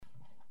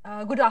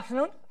Good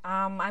afternoon.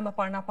 I'm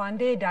Aparna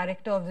Pandey,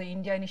 Director of the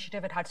India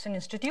Initiative at Hudson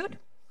Institute.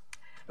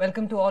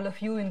 Welcome to all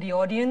of you in the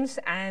audience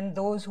and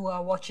those who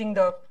are watching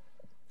the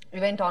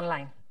event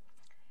online.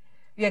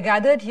 We are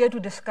gathered here to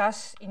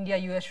discuss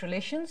India-US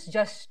relations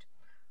just,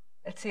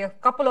 let's say, a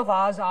couple of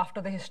hours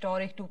after the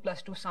historic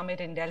 2+2 summit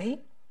in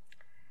Delhi.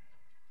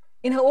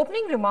 In her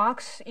opening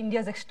remarks,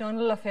 India's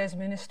External Affairs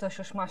Minister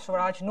Sushma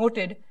Swaraj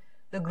noted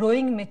the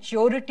growing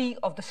maturity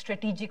of the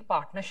strategic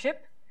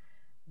partnership,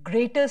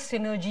 greater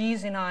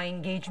synergies in our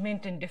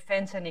engagement in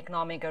defense and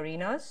economic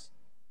arenas,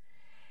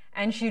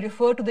 and she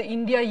referred to the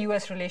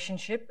India-US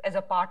relationship as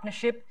a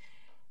partnership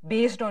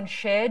based on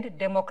shared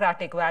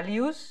democratic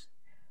values,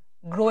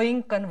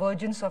 growing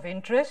convergence of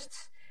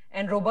interests,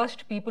 and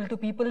robust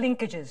people-to-people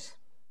linkages.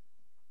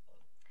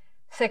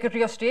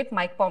 Secretary of State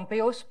Mike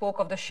Pompeo spoke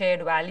of the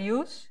shared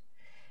values,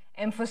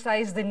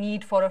 emphasized the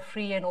need for a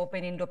free and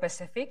open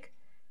Indo-Pacific,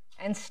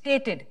 and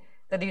stated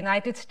that the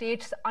United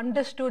States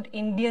understood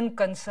Indian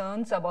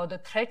concerns about the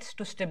threats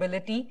to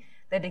stability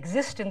that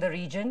exist in the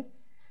region,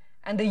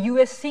 and the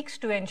US seeks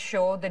to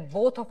ensure that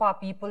both of our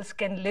peoples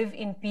can live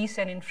in peace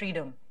and in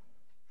freedom.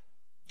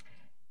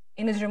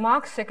 In his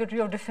remarks,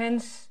 Secretary of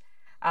Defense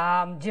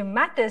Jim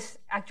Mattis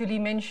actually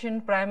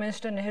mentioned Prime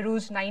Minister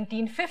Nehru's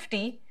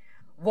 1950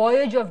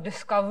 voyage of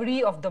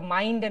discovery of the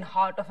mind and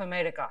heart of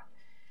America,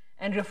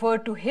 and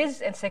referred to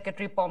his and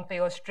Secretary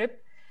Pompeo's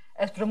trip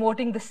as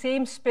promoting the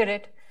same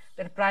spirit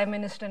that Prime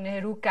Minister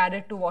Nehru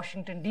carried to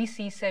Washington,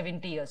 D.C.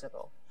 70 years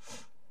ago.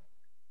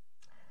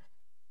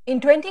 In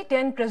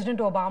 2010, President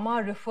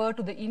Obama referred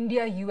to the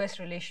India-US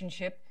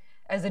relationship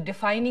as the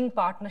defining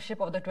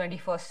partnership of the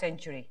 21st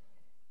century.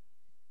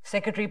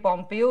 Secretary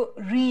Pompeo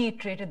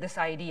reiterated this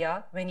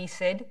idea when he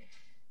said,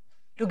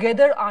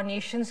 "Together our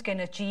nations can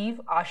achieve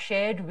our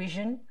shared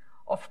vision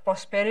of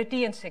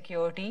prosperity and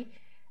security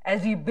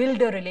as we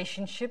build a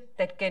relationship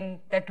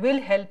that will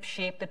help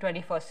shape the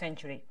 21st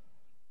century."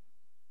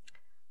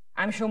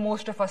 I'm sure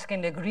most of us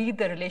can agree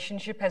the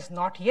relationship has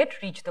not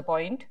yet reached the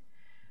point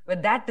where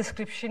that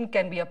description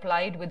can be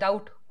applied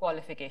without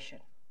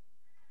qualification.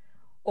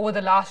 Over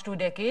the last 2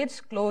 decades,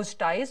 close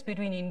ties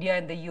between India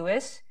and the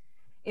US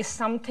is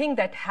something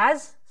that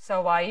has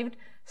survived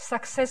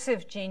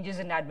successive changes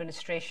in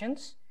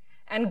administrations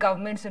and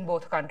governments in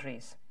both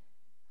countries.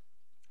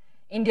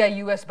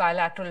 India-US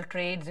bilateral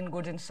trades in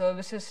goods and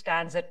services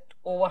stands at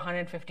over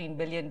 $115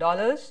 billion.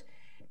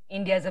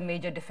 India is a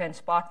major defense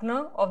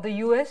partner of the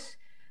US.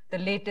 The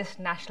latest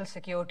national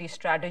security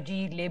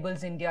strategy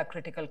labels India a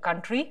critical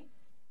country.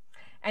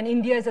 And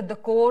India is at the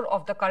core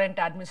of the current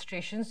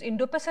administration's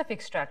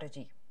Indo-Pacific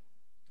strategy.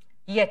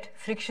 Yet,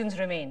 frictions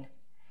remain,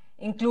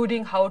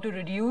 including how to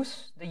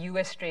reduce the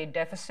US trade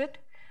deficit,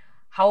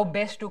 how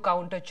best to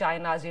counter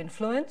China's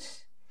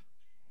influence.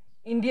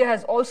 India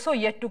has also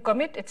yet to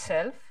commit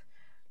itself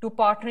to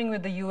partnering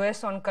with the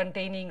US on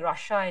containing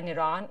Russia and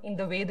Iran in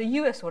the way the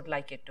US would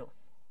like it to.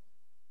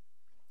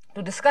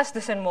 To discuss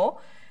this and more,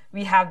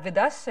 we have with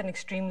us an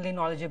extremely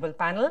knowledgeable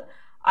panel.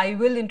 I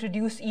will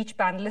introduce each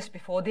panelist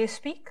before they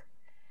speak,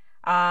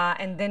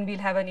 and then we'll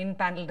have an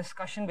in-panel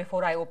discussion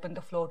before I open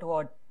the floor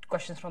to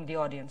questions from the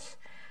audience.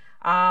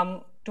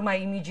 To my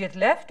immediate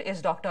left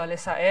is Dr.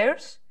 Alyssa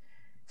Ayres,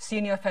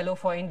 Senior Fellow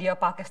for India,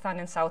 Pakistan,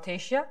 and South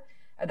Asia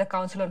at the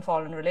Council on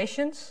Foreign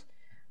Relations.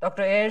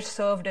 Dr. Ayres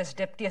served as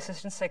Deputy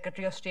Assistant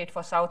Secretary of State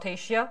for South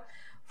Asia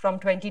from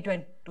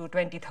 2020 to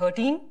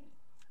 2013.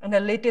 And her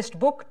latest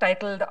book,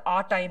 titled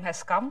Our Time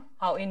Has Come,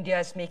 How India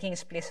is Making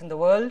Its Place in the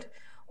World,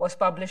 was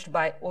published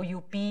by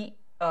OUP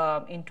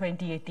in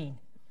 2018.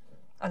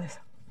 Alyssa.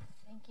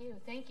 Thank you.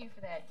 Thank you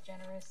for that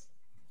generous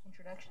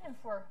introduction and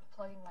for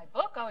plugging my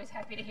book. Always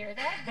happy to hear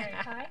that. Very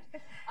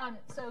kind.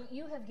 So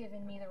you have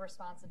given me the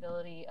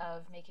responsibility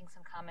of making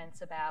some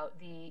comments about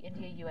the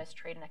India-US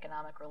trade and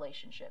economic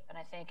relationship. And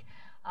I think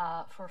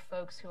for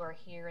folks who are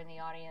here in the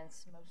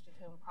audience, most of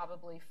whom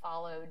probably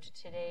followed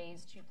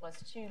today's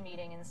 2+2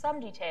 meeting in some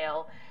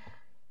detail,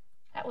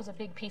 that was a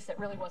big piece that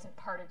really wasn't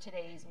part of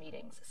today's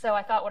meetings. So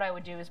I thought what I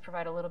would do is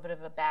provide a little bit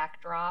of a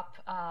backdrop,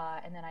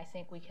 and then I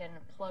think we can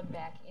plug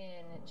back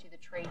in to the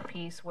trade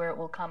piece where it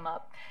will come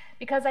up.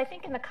 Because I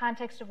think in the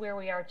context of where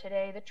we are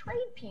today, the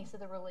trade piece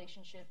of the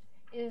relationship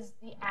is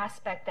the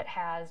aspect that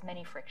has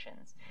many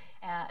frictions.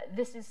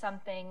 This is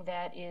something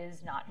that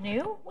is not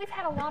new. We've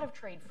had a lot of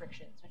trade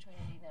frictions between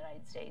India and the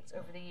United States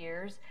over the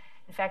years.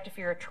 In fact, if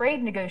you're a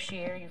trade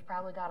negotiator, you've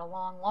probably got a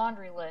long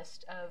laundry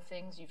list of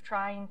things you've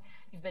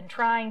been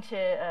trying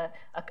to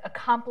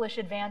accomplish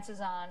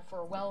advances on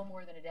for well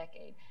more than a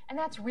decade. And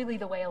that's really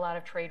the way a lot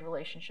of trade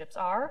relationships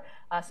are.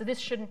 So this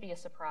shouldn't be a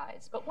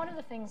surprise. But one of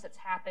the things that's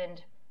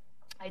happened,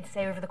 I'd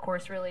say, over the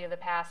course really of the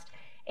past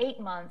 8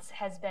 months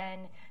has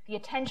been the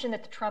attention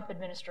that the Trump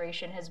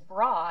administration has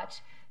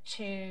brought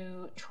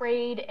to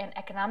trade and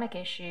economic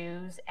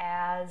issues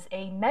as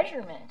a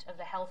measurement of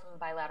the health of a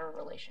bilateral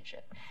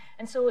relationship.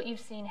 And so what you've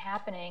seen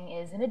happening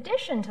is, in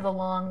addition to the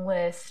long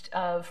list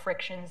of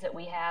frictions that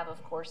we have,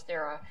 of course,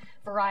 there are a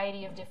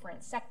variety of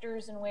different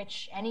sectors in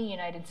which any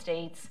United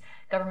States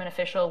government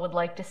official would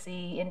like to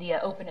see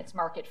India open its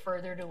market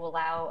further to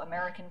allow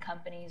American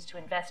companies to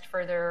invest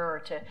further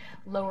or to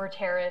lower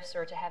tariffs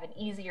or to have an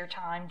easier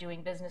time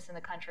doing business in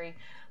the country.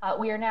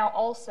 We are now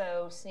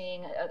also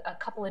seeing a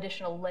couple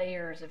additional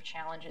layers of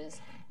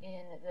challenges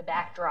in the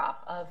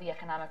backdrop of the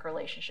economic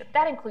relationship.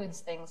 That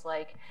includes things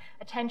like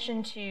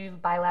attention to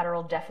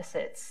bilateral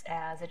deficits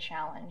as a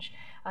challenge.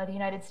 The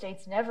United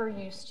States never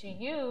used to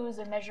use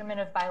a measurement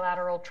of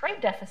bilateral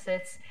trade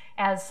deficits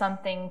as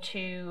something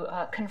to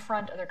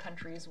confront other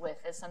countries with,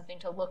 as something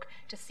to look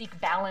to seek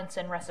balance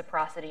and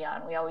reciprocity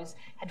on. We always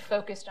had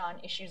focused on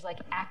issues like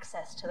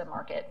access to the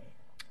market.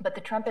 But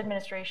the Trump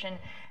administration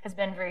has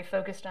been very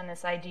focused on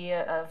this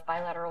idea of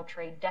bilateral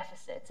trade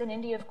deficits. And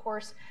India, of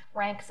course,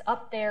 ranks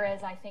up there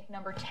as, I think,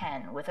 number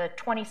 10 with a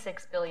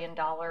 $26 billion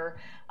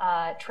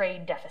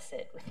trade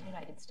deficit with the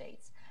United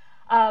States.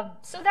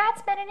 So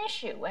that's been an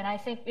issue. And I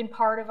think in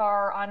part of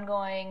our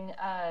ongoing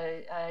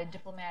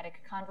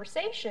diplomatic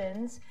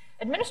conversations,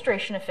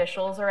 administration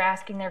officials are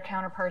asking their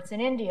counterparts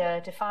in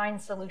India to find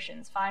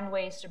solutions, find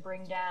ways to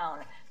bring down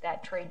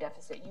that trade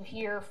deficit. You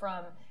hear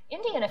from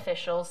Indian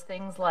officials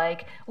things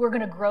like, we're going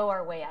to grow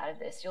our way out of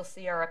this. You'll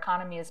see our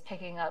economy is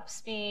picking up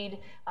speed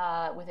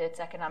with its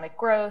economic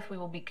growth. We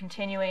will be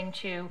continuing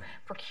to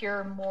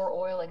procure more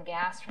oil and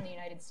gas from the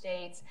United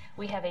States.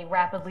 We have a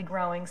rapidly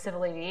growing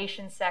civil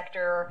aviation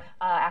sector,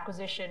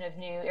 acquisition of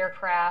new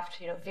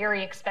aircraft,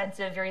 very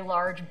expensive, very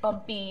large,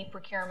 bumpy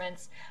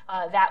procurements.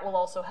 That will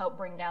also help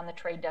bring down the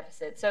trade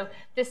deficit. So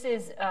this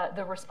is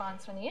the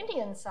response from the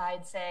Indian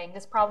side saying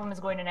this problem is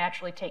going to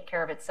naturally take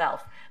care of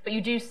itself. But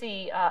you do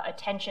see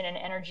attention and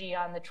energy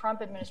on the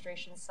Trump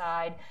administration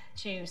side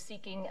to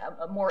seeking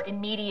a more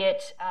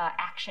immediate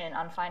action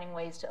on finding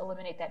ways to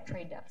eliminate that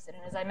trade deficit.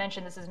 And as I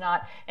mentioned, this is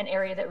not an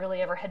area that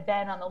really ever had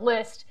been on the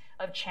list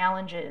of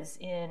challenges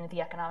in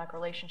the economic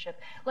relationship.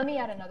 Let me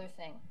add another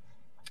thing.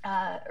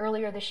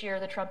 Earlier this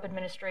year, the Trump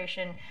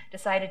administration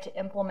decided to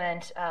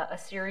implement a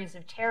series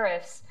of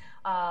tariffs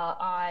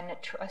on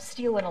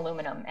steel and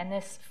aluminum. And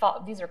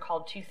these are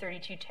called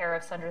 232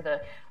 tariffs under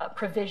the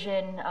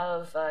provision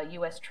of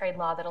U.S. trade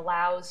law that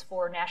allows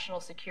for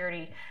national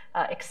security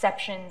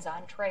exceptions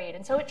on trade.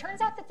 And so it turns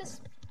out that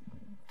this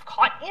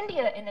caught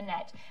India in the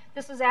net.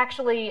 This was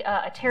actually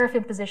a tariff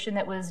imposition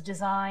that was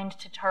designed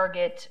to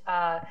target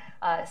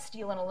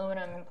steel and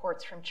aluminum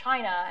imports from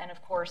China. And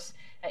of course,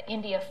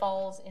 India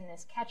falls in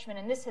this catchment.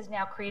 And this has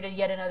now created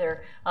yet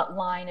another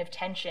line of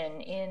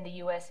tension in the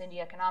U.S.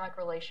 India economic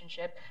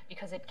relationship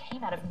because it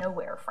came out of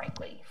nowhere,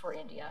 frankly, for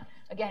India.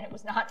 Again, it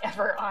was not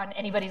ever on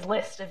anybody's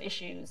list of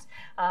issues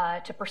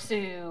to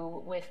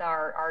pursue with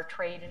our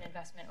trade and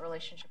investment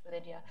relationship with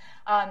India.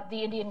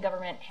 The Indian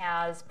government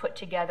has put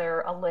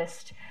together a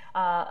list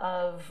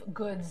of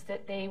goods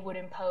that they would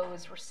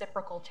impose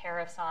reciprocal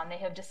tariffs on. They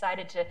have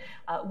decided to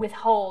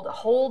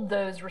hold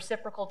those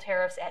reciprocal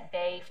tariffs at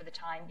bay for the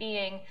time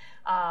being,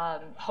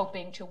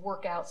 hoping to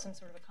work out some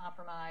sort of a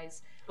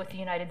compromise with the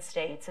United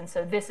States. And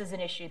so this is an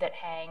issue that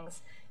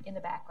hangs in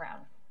the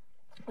background.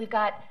 We've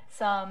got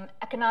some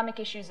economic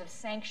issues of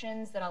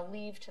sanctions that I'll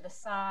leave to the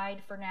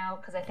side for now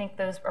because I think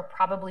those are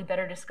probably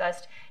better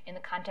discussed in the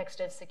context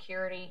of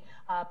security.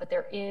 But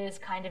there is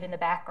kind of in the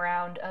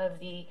background of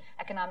the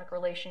economic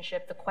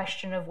relationship the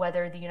question of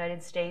whether the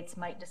United States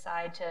might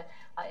decide to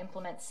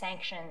implement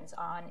sanctions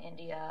on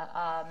India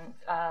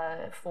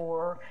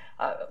for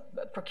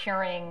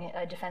procuring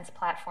a defense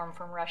platform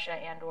from Russia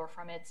and or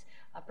from its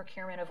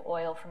procurement of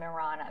oil from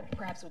Iran.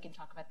 Perhaps we can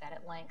talk about that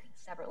at length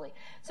separately.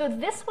 So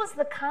this was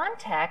the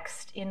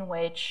context in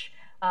which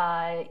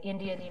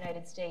India and the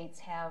United States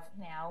have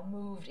now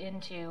moved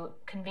into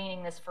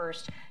convening this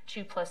first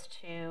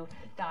 2+2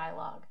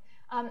 dialogue.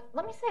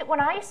 Let me say, when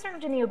I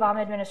served in the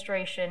Obama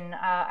administration,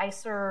 I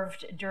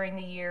served during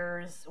the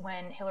years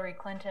when Hillary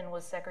Clinton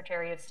was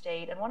Secretary of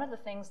State, and one of the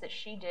things that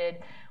she did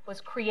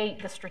was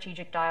create the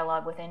strategic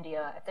dialogue with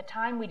India. At the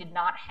time, we did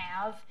not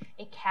have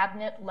a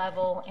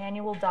cabinet-level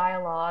annual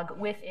dialogue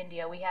with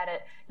India. We had a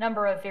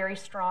number of very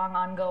strong,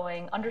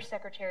 ongoing,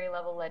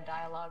 undersecretary-level led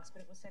dialogues,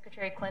 but it was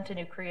Secretary Clinton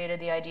who created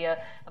the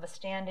idea of a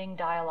standing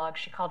dialogue.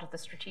 She called it the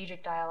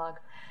strategic dialogue.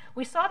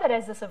 We saw that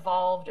as this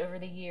evolved over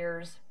the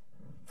years,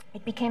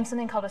 it became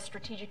something called a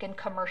strategic and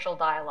commercial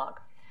dialogue.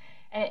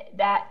 And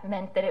that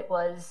meant that it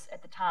was,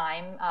 at the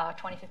time,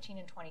 2015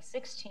 and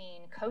 2016,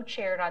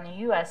 co-chaired on the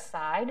U.S.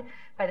 side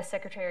by the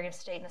Secretary of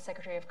State and the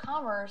Secretary of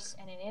Commerce,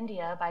 and in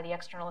India by the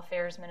External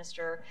Affairs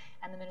Minister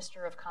and the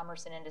Minister of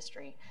Commerce and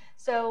Industry.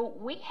 So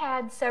we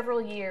had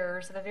several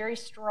years of a very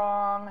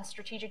strong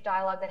strategic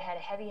dialogue that had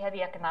a heavy,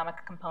 heavy economic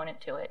component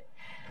to it.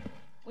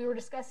 we were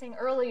discussing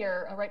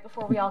earlier, right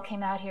before we all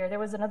came out here, there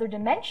was another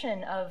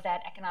dimension of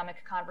that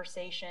economic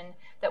conversation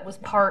that was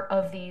part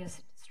of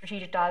these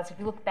strategic dialogues. If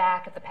you look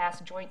back at the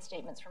past joint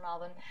statements from all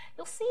of them,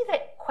 you'll see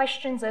that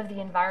questions of the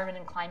environment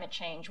and climate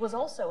change was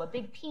also a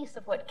big piece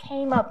of what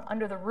came up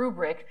under the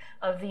rubric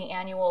of the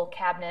annual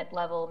cabinet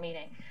level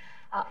meeting.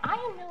 I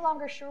am no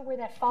longer sure where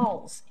that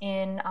falls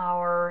in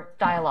our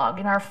dialogue,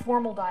 in our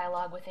formal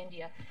dialogue with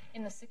India.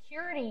 In the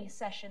security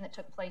session that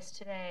took place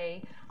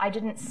today, I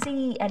didn't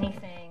see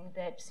anything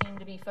that seemed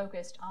to be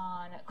focused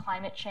on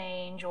climate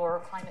change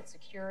or climate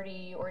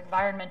security or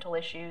environmental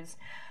issues.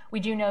 We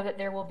do know that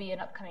there will be an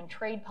upcoming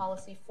trade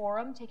policy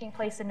forum taking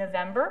place in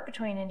November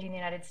between India and the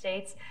United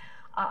States.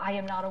 I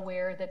am not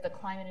aware that the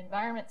climate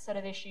environment set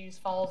of issues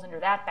falls under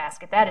that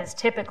basket. That is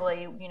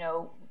typically,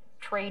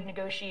 trade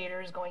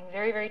negotiators going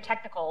very, very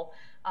technical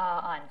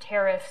on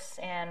tariffs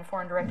and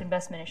foreign direct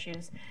investment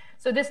issues.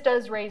 So this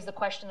does raise the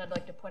question I'd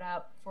like to put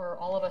out for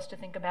all of us to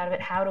think about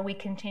it. How do we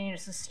continue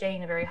to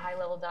sustain a very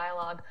high-level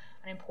dialogue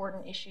on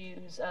important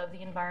issues of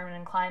the environment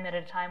and climate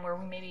at a time where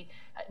we maybe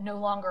no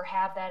longer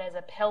have that as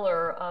a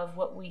pillar of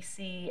what we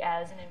see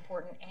as an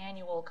important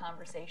annual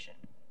conversation?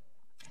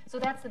 So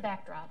that's the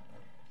backdrop.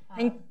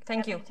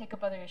 Thank you. To take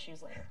up other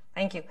issues later.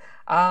 Thank you.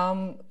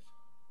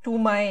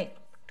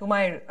 To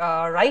my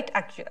right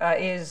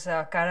is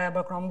Cara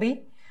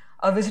Abercrombie,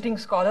 a visiting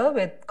scholar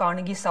with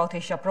Carnegie's South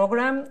Asia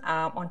program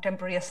on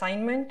temporary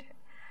assignment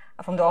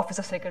from the Office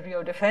of Secretary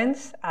of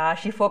Defense.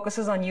 She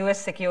focuses on U.S.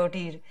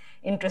 security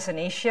interests in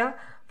Asia,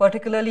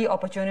 particularly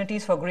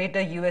opportunities for greater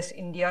U.S.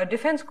 India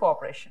defense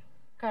cooperation.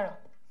 Cara.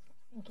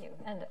 Thank you.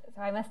 And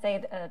so I must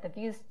say the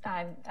views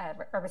I'm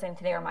representing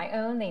today are my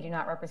own. They do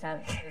not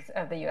represent those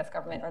of the U.S.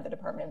 government or the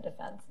Department of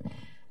Defense.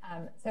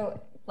 So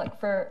look,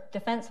 for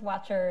defense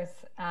watchers,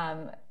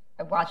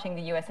 watching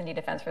the U.S.-India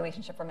defense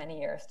relationship for many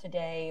years,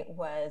 today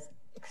was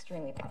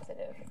extremely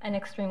positive and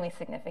extremely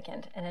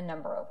significant in a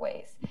number of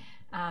ways.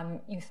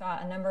 You saw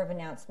a number of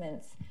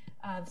announcements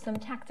of some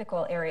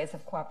tactical areas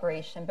of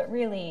cooperation, but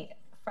really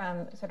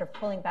from sort of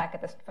pulling back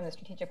at this from the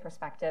strategic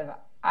perspective,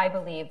 I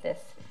believe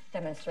this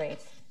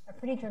demonstrates a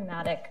pretty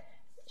dramatic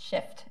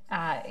shift,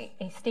 a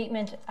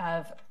statement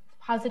of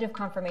positive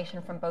confirmation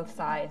from both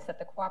sides that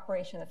the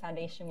cooperation, the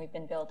foundation we've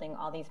been building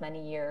all these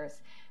many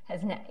years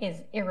is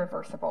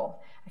irreversible.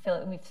 I feel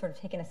like we've sort of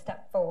taken a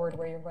step forward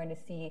where you're going to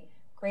see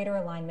greater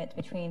alignment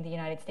between the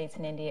United States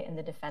and India in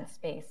the defense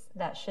space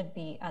that should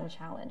be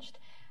unchallenged.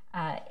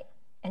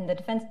 And the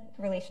defense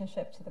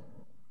relationship, to the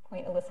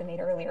point Alyssa made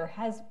earlier,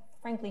 has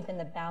frankly been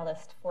the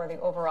ballast for the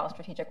overall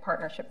strategic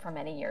partnership for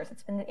many years.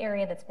 It's been the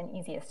area that's been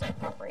easiest to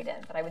operate in,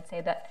 but I would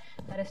say that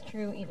that is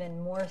true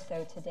even more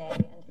so today.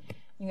 And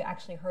you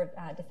actually heard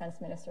Defense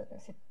Minister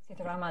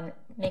Sitharaman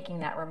making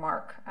that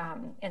remark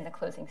in the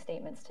closing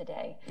statements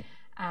today.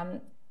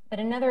 But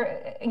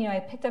another,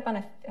 I picked up on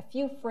a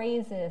few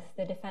phrases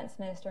the Defense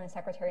Minister and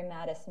Secretary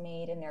Mattis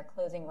made in their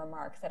closing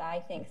remarks that I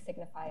think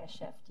signify a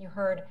shift. You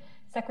heard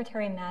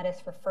Secretary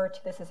Mattis refer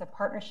to this as a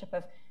partnership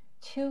of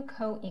two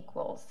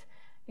co-equals.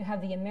 You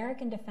have the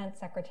American Defense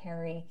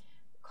Secretary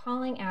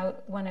calling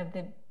out one of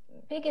the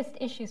biggest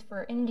issues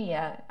for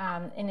India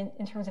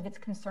in terms of its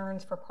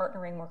concerns for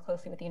partnering more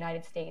closely with the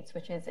United States,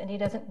 which is India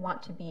doesn't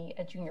want to be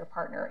a junior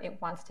partner, it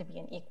wants to be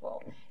an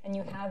equal. And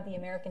you have the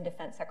American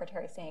Defense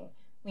Secretary saying,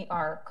 we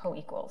are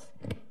co-equals.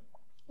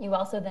 You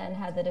also then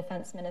had the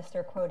Defense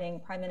Minister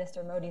quoting Prime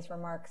Minister Modi's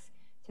remarks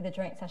to the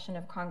joint session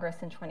of Congress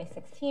in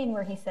 2016,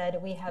 where he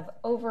said, we have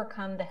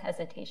overcome the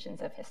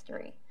hesitations of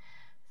history.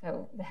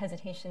 So the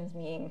hesitations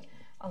being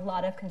a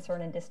lot of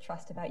concern and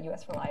distrust about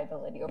U.S.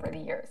 reliability over the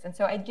years. And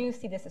so I do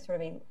see this as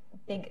sort of a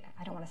big,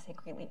 I don't want to say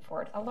great leap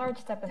forward, a large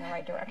step in the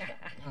right direction.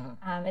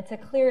 It's a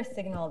clear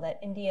signal that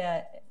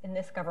India in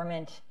this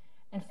government,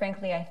 and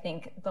frankly, I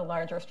think the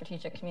larger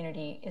strategic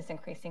community is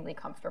increasingly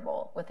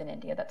comfortable with an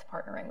India that's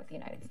partnering with the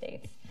United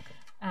States.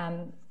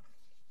 And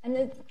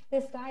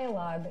this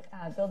dialogue,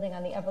 building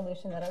on the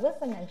evolution that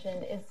Alyssa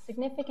mentioned, is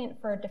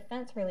significant for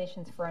defense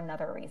relations for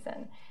another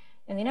reason.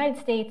 In the United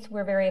States,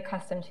 we're very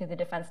accustomed to the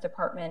Defense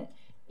Department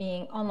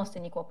being almost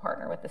an equal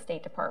partner with the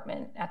State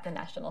Department at the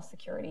national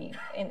security,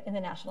 in the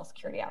national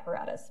security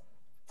apparatus.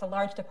 It's a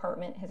large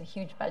department, has a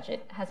huge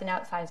budget, has an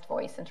outsized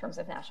voice in terms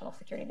of national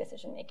security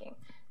decision making.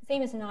 The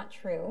same is not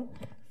true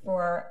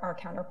for our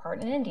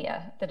counterpart in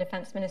India. The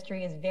Defense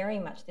Ministry is very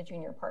much the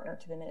junior partner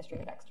to the Ministry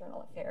of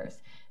External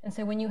Affairs. And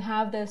so when you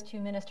have those two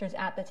ministers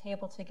at the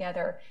table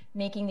together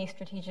making these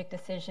strategic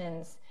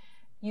decisions,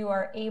 you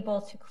are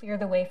able to clear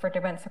the way for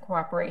defense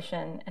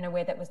cooperation in a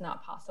way that was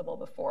not possible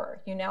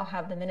before. You now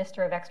have the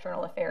Minister of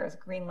External Affairs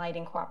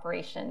green-lighting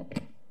cooperation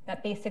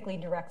that basically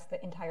directs the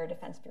entire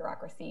defense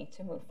bureaucracy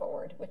to move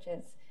forward, which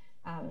is,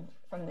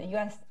 from the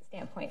U.S.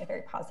 standpoint, a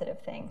very positive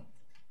thing.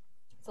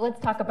 So let's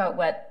talk about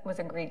what was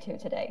agreed to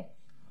today.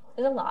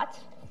 There's a lot,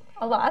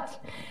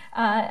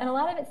 and a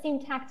lot of it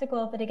seemed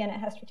tactical, but again, it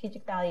has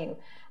strategic value.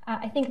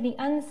 I think the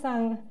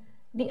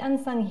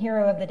unsung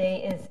hero of the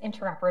day is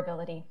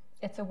interoperability.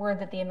 It's a word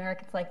that the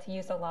Americans like to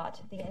use a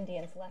lot, the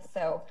Indians less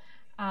so.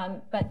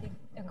 But the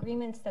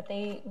agreements that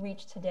they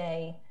reached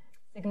today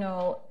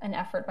signal an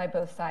effort by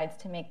both sides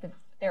to make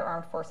their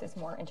armed forces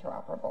more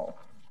interoperable.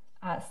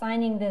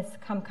 Signing this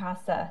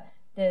COMCASA,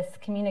 this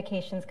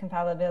Communications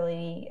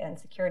Compatibility and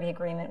Security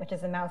Agreement, which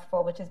is a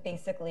mouthful, which is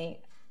basically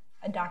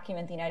a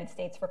document the United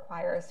States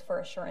requires for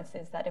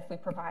assurances that if we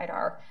provide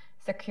our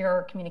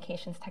secure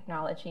communications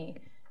technology,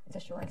 it's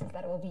assurances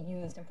that it will be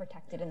used and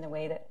protected in the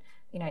way that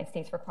the United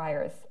States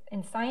requires.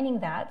 In signing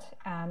that,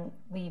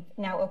 we've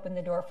now opened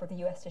the door for the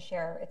U.S. to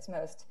share its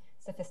most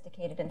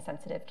sophisticated and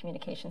sensitive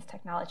communications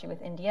technology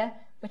with India,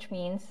 which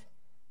means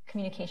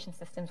communication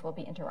systems will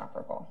be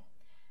interoperable.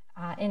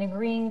 In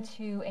agreeing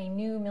to a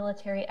new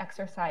military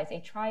exercise, a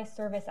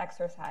tri-service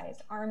exercise,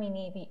 Army,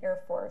 Navy,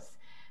 Air Force,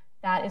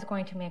 that is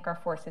going to make our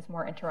forces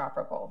more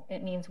interoperable.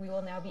 It means we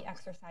will now be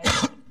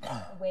exercising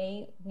the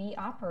way we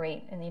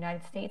operate in the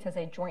United States as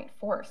a joint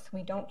force.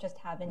 We don't just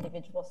have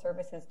individual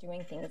services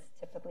doing things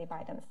typically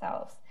by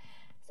themselves.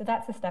 So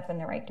that's a step in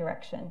the right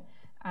direction.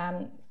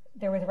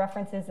 There was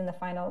references in the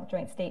final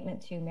joint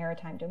statement to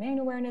maritime domain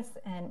awareness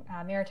and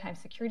maritime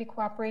security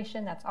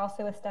cooperation. That's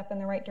also a step in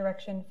the right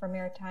direction for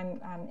maritime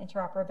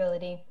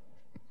interoperability.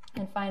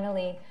 And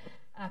finally,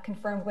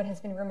 confirmed what has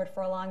been rumored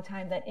for a long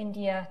time, that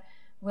India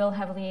will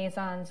have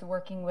liaisons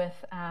working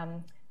with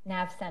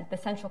NAVCENT, the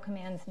Central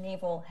Command's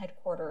naval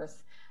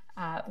headquarters,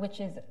 which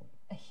is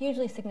a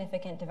hugely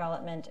significant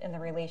development in the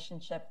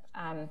relationship.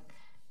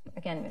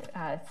 Again,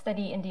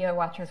 steady India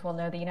watchers will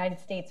know the United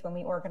States, when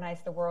we organize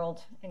the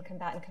world in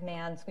combatant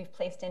commands, we've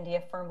placed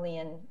India firmly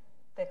in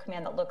the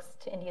command that looks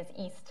to India's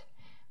east.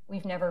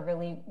 We've never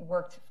really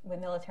worked with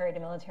military to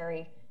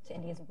military to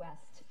India's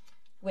west,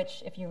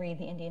 which, if you read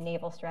the Indian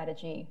naval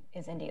strategy,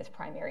 is India's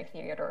primary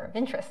theater of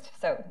interest.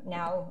 So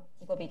now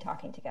we'll be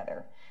talking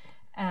together.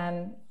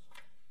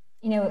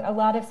 You know, a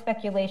lot of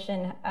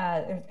speculation,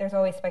 there's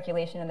always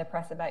speculation in the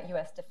press about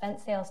U.S.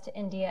 defense sales to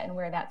India and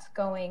where that's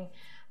going.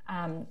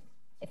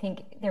 I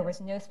think there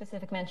was no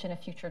specific mention of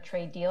future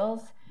trade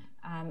deals,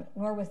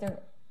 nor was there,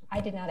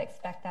 I did not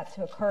expect that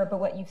to occur,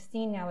 but what you've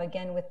seen now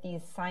again with the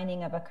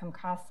signing of a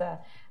COMCASA,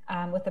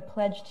 with the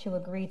pledge to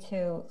agree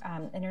to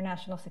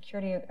international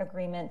security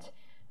agreement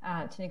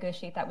to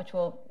negotiate that, which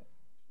will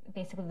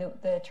basically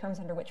the terms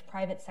under which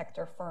private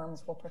sector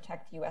firms will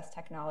protect U.S.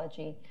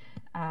 technology,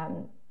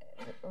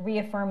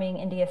 reaffirming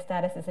India's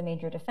status as a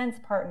major defense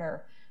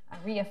partner,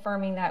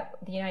 reaffirming that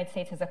the United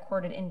States has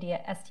accorded India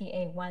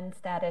STA-1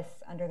 status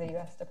under the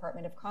U.S.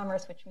 Department of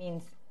Commerce, which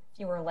means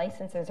fewer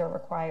licenses are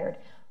required.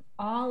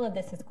 All of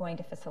this is going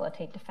to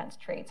facilitate defense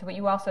trade. So what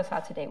you also saw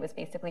today was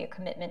basically a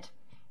commitment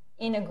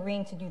in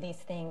agreeing to do these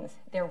things,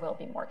 there will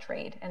be more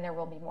trade and there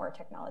will be more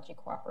technology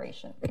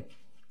cooperation.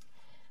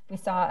 We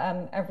saw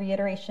a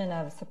reiteration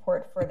of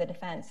support for the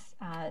Defense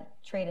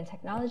Trade and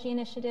Technology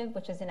Initiative,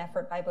 which is an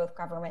effort by both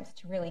governments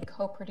to really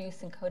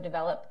co-produce and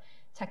co-develop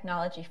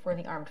technology for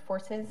the armed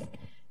forces.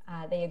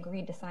 They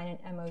agreed to sign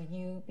an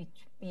MOU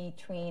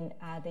between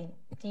the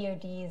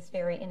DoD's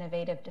very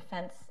innovative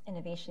Defense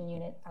Innovation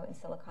Unit out in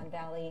Silicon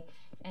Valley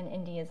and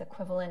India's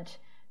equivalent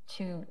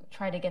to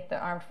try to get the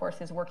armed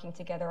forces working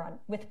together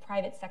with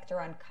private sector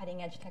on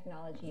cutting-edge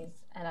technologies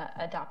and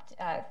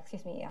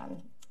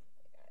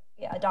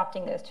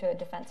adopting those to a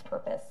defense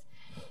purpose.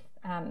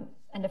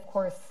 And of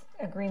course,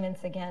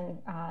 agreements again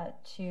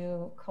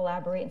to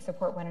collaborate and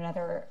support one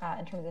another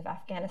in terms of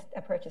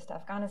approaches to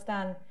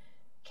Afghanistan.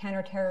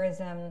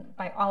 Counterterrorism,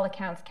 by all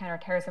accounts,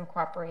 counterterrorism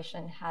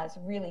cooperation has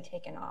really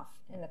taken off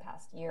in the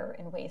past year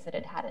in ways that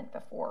it hadn't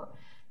before.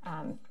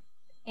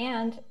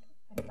 And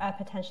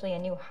potentially a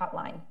new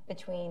hotline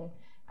between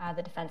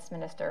the defense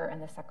minister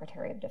and the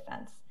Secretary of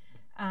Defense.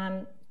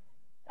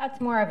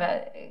 That's more of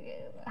a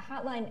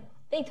hotline.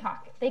 They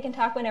talk. They can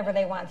talk whenever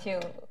they want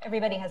to.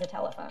 Everybody has a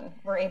telephone.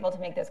 We're able to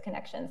make those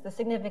connections. The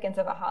significance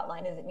of a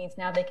hotline is it means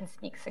now they can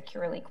speak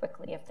securely,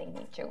 quickly if they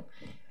need to.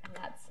 And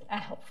that's a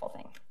helpful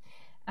thing.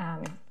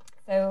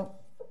 So,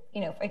 you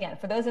know, again,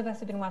 for those of us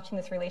who've been watching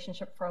this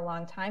relationship for a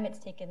long time, it's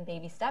taken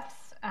baby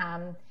steps.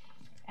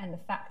 And the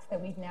fact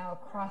that we've now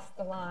crossed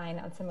the line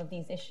on some of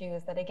these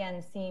issues that,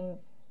 again, seem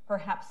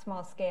perhaps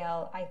small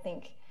scale, I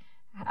think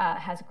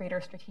has greater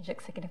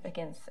strategic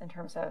significance in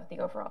terms of the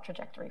overall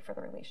trajectory for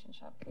the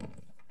relationship.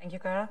 Thank you,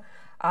 Kara.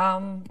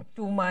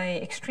 To my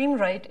extreme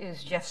right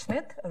is Jeff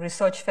Smith, a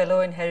research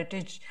fellow in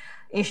Heritage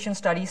Asian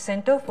Studies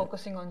Center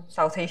focusing on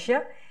South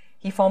Asia.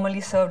 He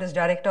formerly served as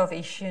Director of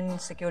Asian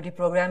Security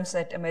Programs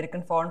at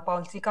American Foreign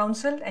Policy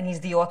Council, and he's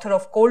the author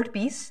of Cold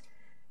Peace,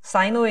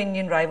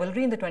 Sino-Indian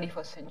Rivalry in the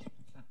 21st Century.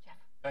 Jeff.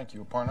 Thank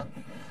you, Aparna.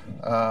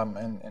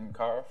 And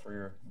Kara for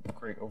your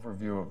great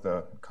overview of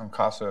the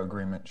COMCASA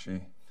agreement.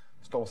 She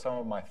stole some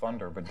of my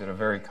thunder, but did a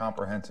very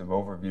comprehensive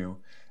overview.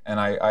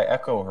 And I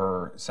echo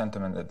her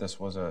sentiment that this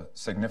was a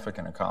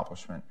significant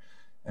accomplishment.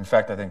 In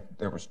fact, I think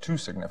there was two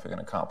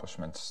significant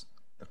accomplishments,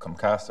 the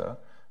COMCASA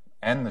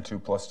and the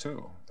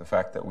 2+2. The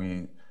fact that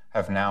we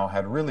have now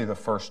had really the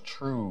first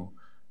true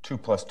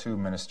 2+2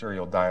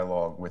 ministerial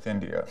dialogue with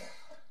India.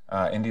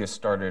 India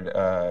started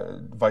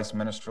vice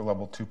minister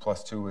level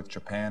 2+2 with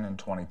Japan in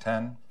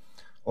 2010.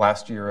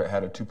 Last year it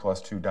had a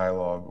 2+2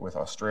 dialogue with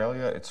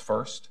Australia, its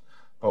first.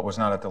 but was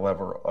not at the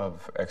level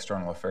of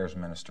external affairs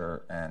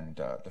minister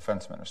and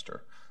defense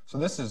minister. So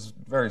this is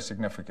very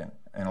significant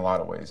in a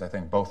lot of ways. I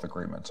think both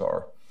agreements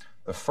are.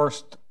 The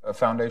first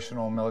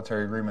foundational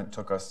military agreement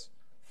took us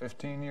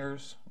 15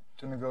 years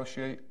to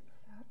negotiate,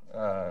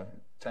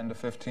 10 to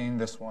 15.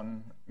 This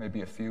one,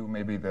 maybe a few.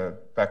 Maybe the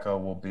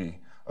BECA will be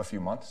a few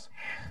months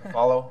to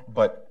follow.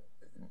 But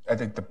I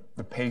think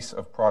the pace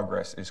of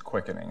progress is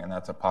quickening, and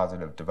that's a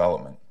positive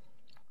development.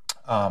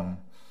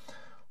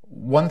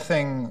 One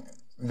thing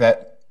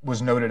that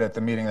was noted at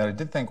the meeting that I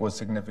did think was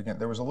significant,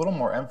 there was a little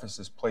more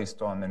emphasis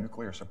placed on the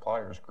nuclear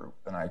suppliers group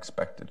than I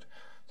expected.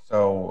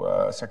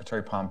 So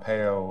Secretary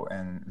Pompeo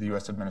and the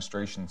U.S.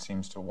 administration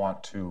seems to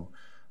want to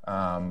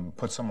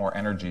put some more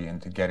energy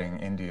into getting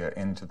India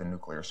into the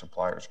nuclear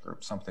suppliers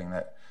group, something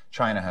that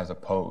China has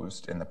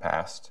opposed in the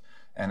past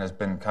and has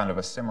been kind of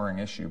a simmering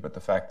issue. But the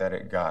fact that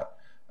it got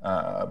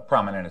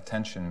prominent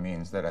attention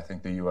means that I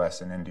think the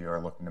U.S. and India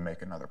are looking to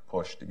make another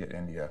push to get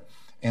India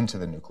into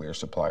the nuclear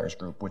suppliers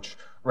group, which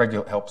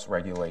helps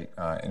regulate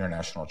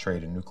international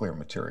trade in nuclear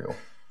material.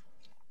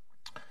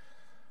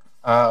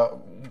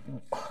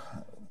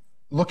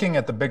 Looking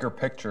at the bigger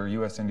picture,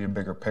 U.S.-India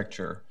bigger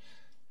picture,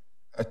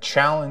 a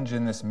challenge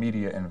in this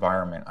media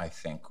environment, I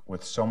think,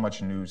 with so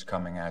much news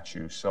coming at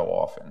you so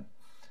often,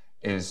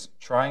 is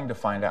trying to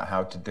find out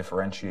how to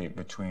differentiate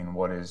between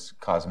what is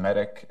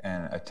cosmetic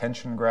and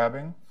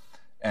attention-grabbing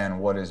and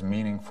what is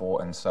meaningful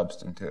and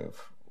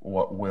substantive,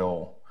 what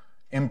will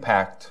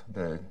impact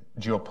the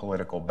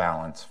geopolitical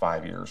balance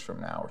 5 years from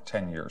now or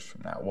 10 years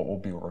from now, what will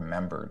be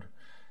remembered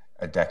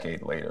a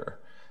decade later.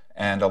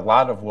 And a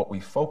lot of what we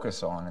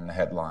focus on in the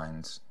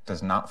headlines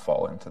does not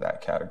fall into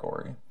that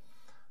category.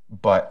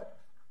 But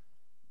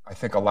I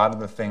think a lot of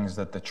the things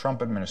that the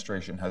Trump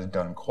administration has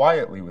done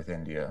quietly with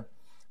India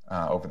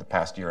over the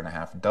past year and a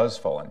half does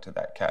fall into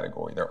that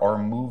category. There are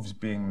moves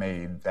being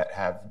made that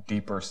have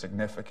deeper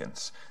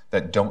significance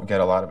that don't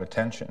get a lot of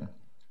attention.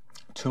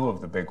 Two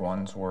of the big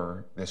ones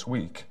were this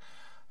week.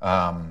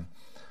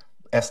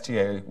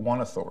 STA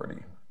 1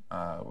 authority,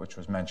 which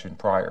was mentioned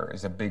prior,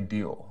 is a big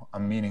deal, a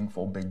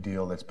meaningful big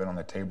deal that's been on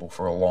the table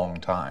for a long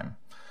time.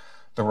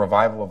 The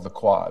revival of the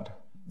Quad,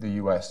 the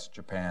U.S.,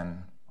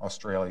 Japan,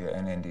 Australia,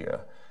 and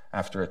India,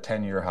 after a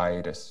 10-year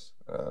hiatus,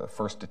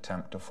 first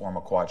attempt to form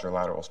a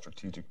quadrilateral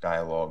strategic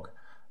dialogue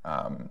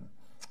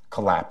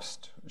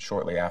collapsed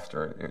shortly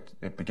after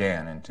it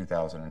began in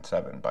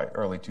 2007. By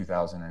early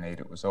 2008,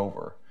 it was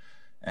over.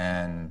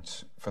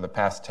 And for the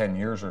past 10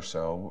 years or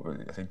so,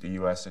 I think the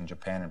U.S. and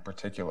Japan in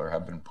particular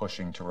have been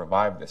pushing to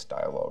revive this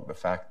dialogue. The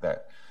fact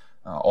that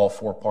all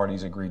four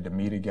parties agreed to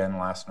meet again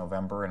last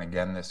November and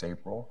again this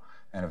April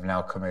and have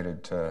now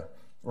committed to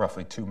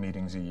roughly 2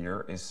 meetings a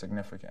year is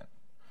significant.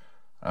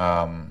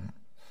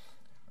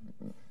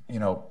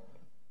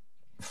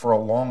 For a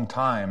long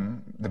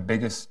time, the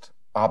biggest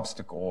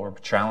obstacle or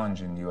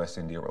challenge in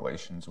U.S.-India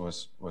relations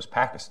was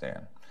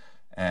Pakistan.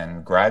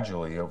 And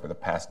gradually, over the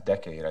past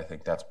decade, I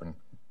think that's been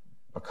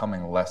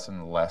becoming less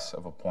and less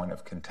of a point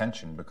of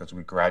contention because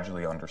we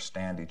gradually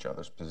understand each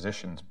other's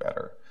positions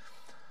better.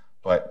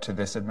 But to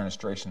this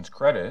administration's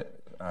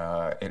credit,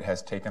 it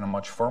has taken a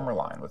much firmer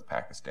line with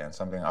Pakistan,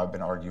 something I've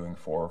been arguing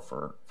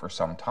for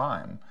some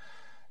time,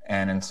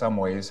 and in some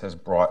ways has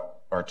brought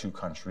our two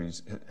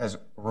countries, has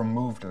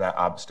removed that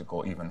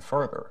obstacle even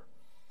further.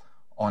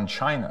 On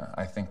China,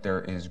 I think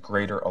there is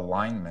greater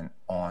alignment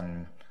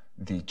on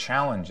the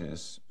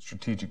challenges,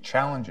 strategic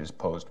challenges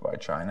posed by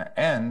China,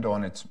 and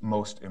on its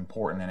most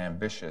important and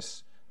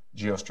ambitious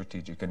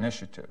geostrategic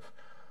initiative.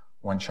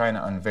 When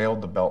China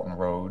unveiled the Belt and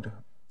Road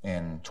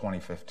in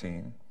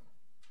 2013,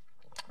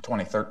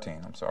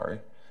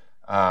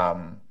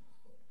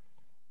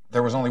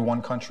 there was only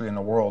one country in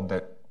the world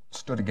that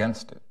stood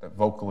against it, that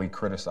vocally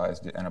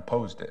criticized it and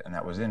opposed it, and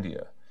that was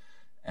India.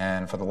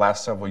 And for the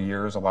last several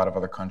years, a lot of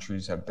other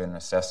countries have been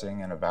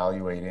assessing and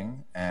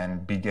evaluating.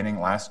 And beginning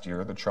last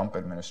year, the Trump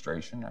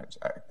administration,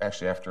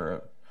 actually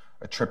after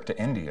a trip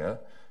to India,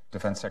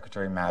 Defense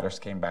Secretary Mattis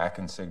came back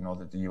and signaled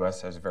that the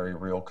U.S. has very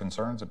real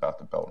concerns about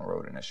the Belt and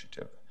Road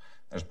Initiative.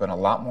 There's been a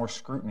lot more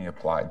scrutiny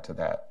applied to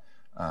that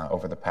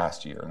over the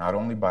past year, not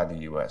only by the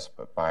U.S.,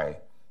 but by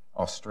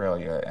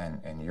Australia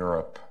and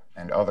Europe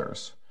and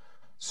others.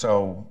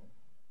 So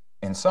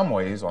in some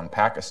ways, on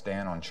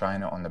Pakistan, on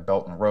China, on the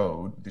Belt and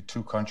Road, the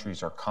two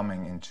countries are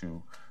coming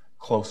into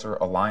closer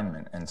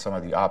alignment, and some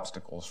of the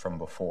obstacles from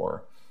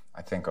before,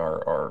 I think,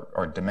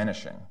 are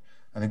diminishing.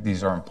 I think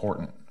these are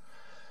important.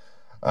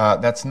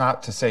 That's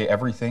not to say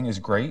everything is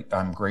great.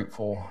 I'm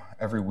grateful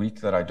every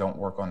week that I don't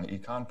work on the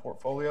econ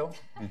portfolio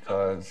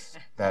because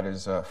that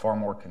is a far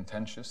more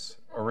contentious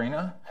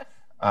arena.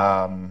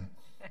 I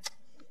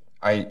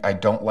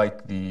don't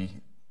like the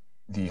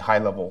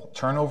high-level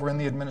turnover in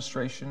the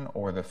administration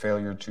or the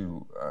failure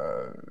to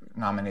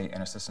nominate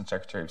an Assistant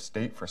Secretary of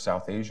State for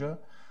South Asia.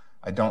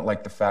 I don't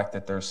like the fact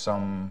that there's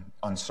some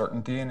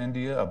uncertainty in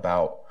India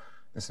about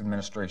this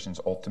administration's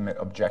ultimate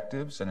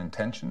objectives and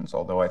intentions,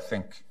 although I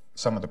think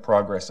some of the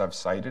progress I've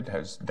cited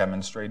has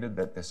demonstrated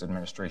that this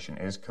administration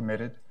is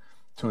committed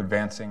to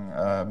advancing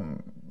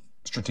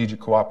strategic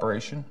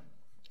cooperation.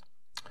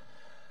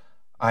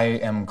 I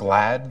am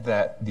glad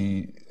that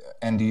the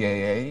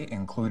NDAA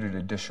included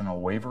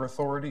additional waiver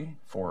authority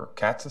for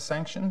CAATSA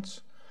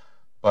sanctions,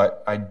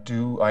 but I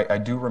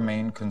do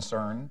remain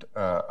concerned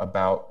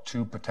about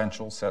two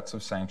potential sets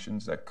of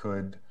sanctions that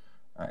could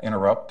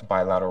interrupt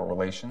bilateral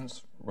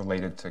relations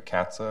related to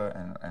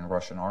CAATSA and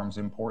Russian arms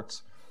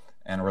imports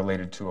and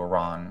related to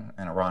Iran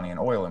and Iranian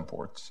oil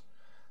imports.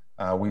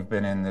 We've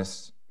been in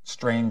this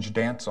strange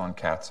dance on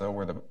CAATSA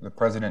where the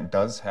president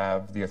does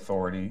have the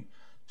authority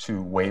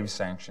to waive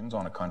sanctions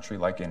on a country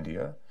like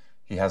India.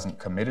 He hasn't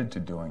committed to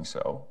doing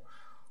so.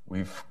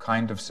 We've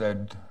kind of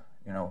said,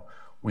 you know,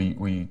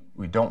 we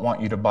don't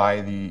want you to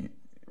buy the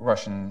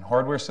Russian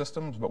hardware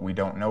systems, but we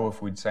don't know if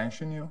we'd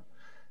sanction you.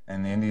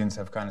 And the Indians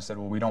have kind of said,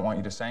 well, we don't want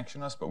you to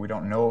sanction us, but we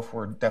don't know if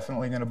we're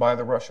definitely going to buy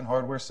the Russian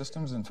hardware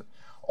systems. And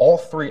all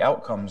three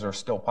outcomes are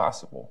still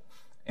possible.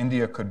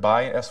 India could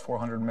buy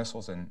S-400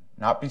 missiles and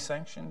not be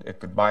sanctioned. It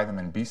could buy them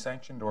and be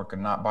sanctioned, or it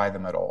could not buy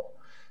them at all.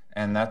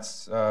 And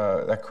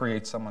that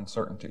creates some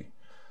uncertainty.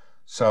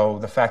 So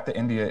the fact that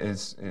India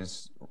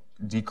is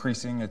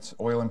decreasing its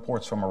oil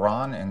imports from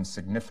Iran and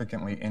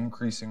significantly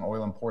increasing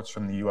oil imports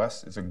from the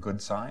U.S. is a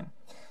good sign.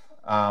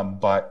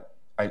 But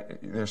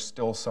there's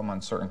still some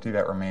uncertainty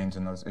that remains,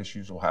 and those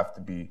issues will have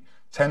to be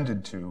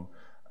tended to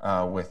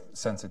with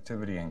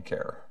sensitivity and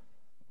care.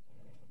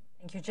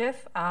 Thank you,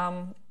 Jeff.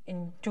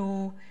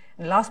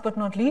 Last but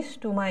not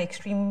least, to my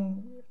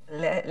extreme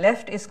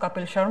left is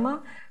Kapil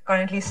Sharma,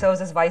 currently serves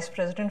as Vice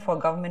President for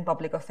Government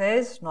Public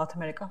Affairs, North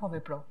America for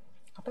Wipro.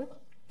 Kapil?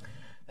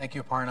 Thank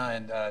you, Aparna,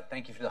 and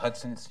thank you to the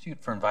Hudson Institute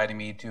for inviting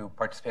me to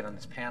participate on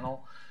this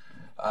panel.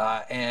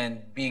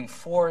 And being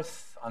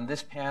fourth on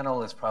this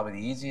panel is probably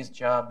the easiest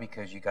job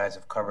because you guys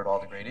have covered all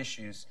the great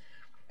issues.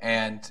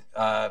 And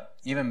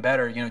even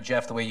better, you know,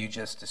 Jeff, the way you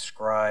just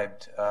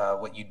described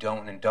what you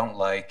don't and don't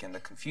like and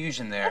the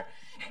confusion there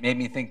made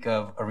me think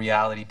of a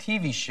reality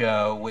TV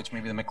show, which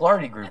maybe the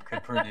McLarty Group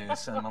could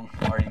produce and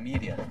McLarty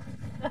Media.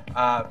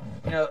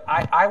 You know,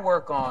 I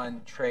work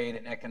on trade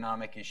and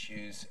economic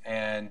issues,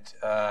 and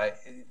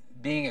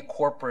being a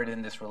corporate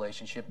in this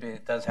relationship,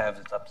 it does have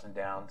its ups and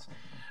downs.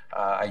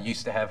 I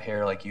used to have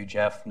hair like you,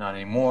 Jeff, not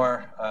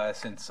anymore,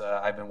 since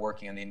I've been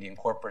working on the Indian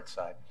corporate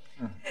side.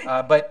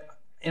 But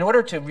in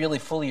order to really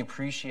fully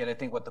appreciate, I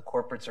think, what the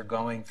corporates are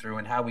going through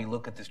and how we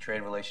look at this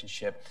trade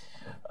relationship,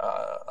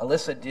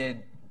 Alyssa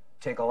did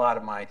take a lot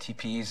of my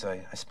TPs.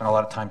 I spent a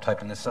lot of time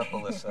typing this up,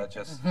 Alyssa,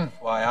 just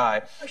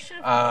FYI. I should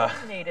have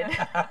coordinated.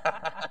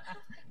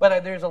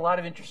 But there's a lot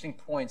of interesting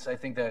points I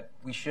think that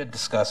we should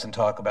discuss and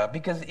talk about,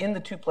 because in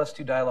the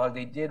 2+2 dialogue,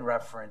 they did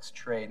reference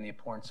trade and the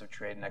importance of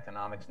trade and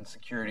economics and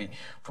security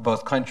for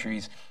both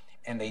countries,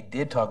 and they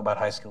did talk about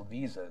high-skilled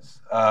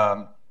visas.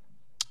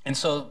 And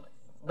so,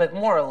 but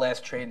more or less,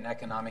 trade and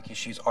economic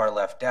issues are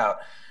left out.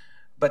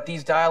 But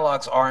these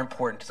dialogues are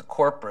important to the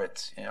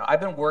corporates. You know, I've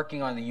been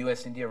working on the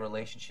U.S. India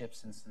relationship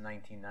since the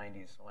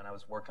 1990s when I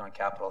was working on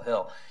Capitol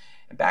Hill.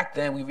 And back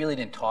then, we really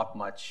didn't talk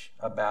much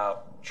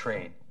about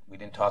trade. We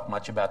didn't talk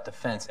much about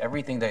defense.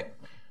 Everything that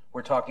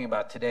we're talking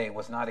about today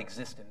was not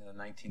existent in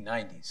the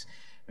 1990s.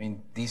 I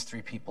mean, these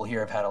three people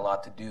here have had a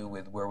lot to do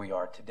with where we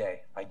are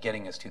today by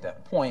getting us to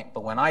that point.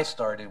 But when I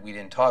started, we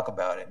didn't talk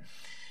about it.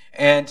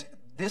 And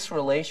this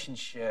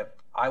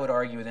relationship, I would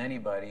argue with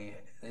anybody,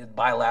 the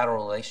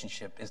bilateral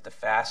relationship is the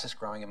fastest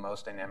growing and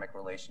most dynamic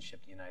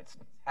relationship the United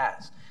States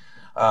has.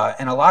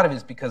 And a lot of it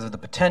is because of the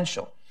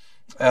potential.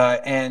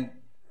 And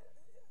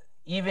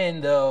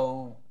even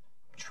though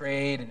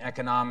trade and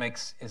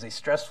economics is a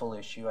stressful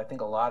issue, I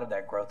think a lot of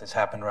that growth has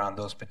happened around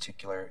those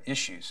particular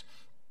issues.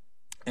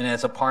 And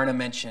as Aparna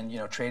mentioned, you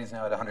know, trade is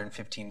now at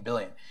 115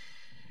 billion.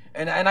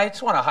 And I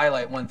just want to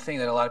highlight one thing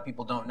that a lot of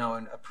people don't know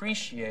and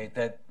appreciate,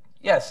 that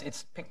yes,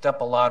 it's picked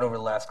up a lot over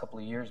the last couple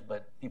of years,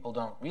 but people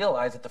don't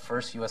realize that the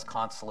first U.S.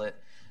 consulate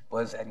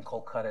was in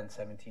Kolkata in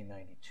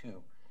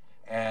 1792.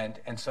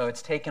 And so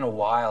it's taken a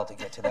while to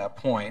get to that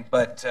point,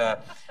 but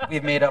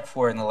we've made up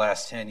for it in the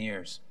last 10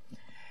 years.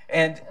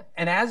 And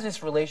as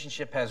this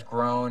relationship has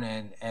grown,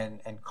 and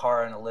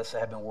Cara and Alyssa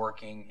have been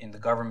working in the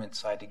government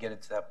side to get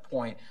it to that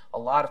point, a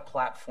lot of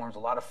platforms, a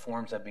lot of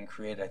forums have been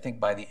created. I think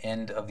by the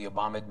end of the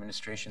Obama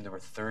administration, there were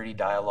 30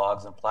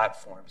 dialogues and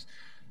platforms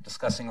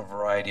discussing a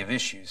variety of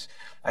issues.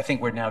 I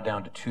think we're now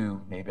down to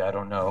 2, maybe, I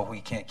don't know. We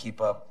can't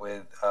keep up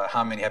with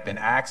how many have been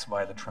axed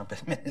by the Trump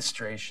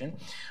administration.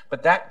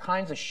 But that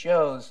kind of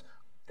shows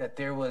that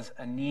there was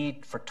a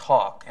need for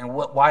talk. And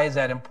why is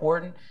that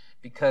important?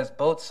 Because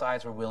both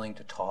sides were willing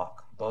to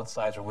talk. Both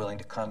sides were willing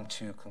to come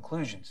to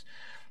conclusions.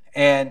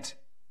 And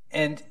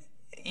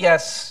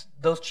yes,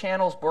 those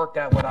channels worked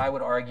out what I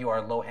would argue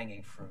are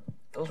low-hanging fruit.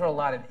 Those were a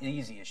lot of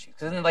easy issues.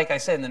 Because like I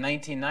said, in the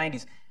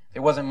 1990s,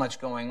 there wasn't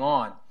much going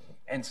on.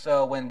 And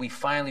so when we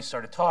finally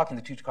started talking,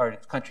 the two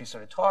countries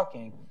started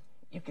talking,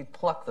 you could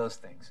pluck those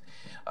things.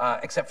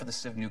 Except for the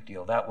Civ Nuke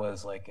deal. That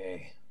was like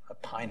a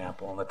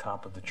pineapple on the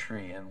top of the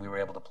tree, and we were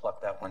able to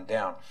pluck that one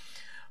down.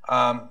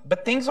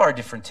 But things are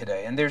different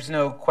today, and there's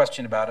no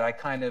question about it. I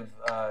kind of,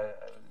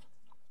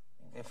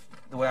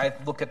 the way I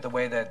look at the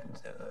way that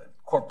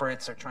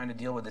corporates are trying to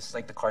deal with this, is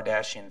like the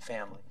Kardashian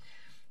family.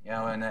 in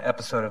an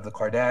episode of The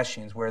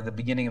Kardashians, where the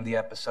beginning of the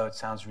episode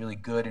sounds really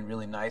good and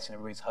really nice, and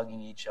everybody's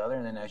hugging each other,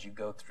 and then as you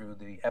go through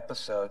the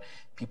episode,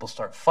 people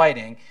start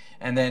fighting,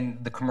 and then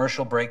the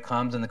commercial break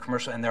comes, and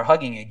and they're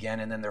hugging again,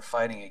 and then they're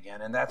fighting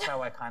again, and that's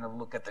how I kind of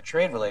look at the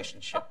trade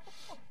relationship.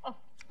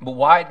 But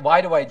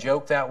why do I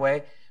joke that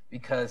way?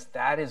 Because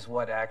that is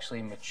what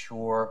actually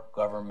mature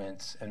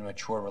governments and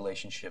mature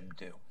relationships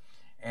do.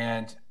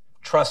 And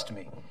trust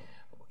me,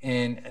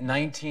 in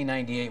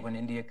 1998, when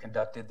India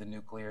conducted the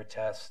nuclear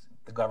test,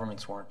 the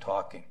governments weren't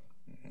talking.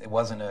 There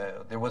was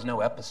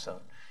no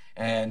episode.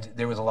 And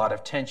there was a lot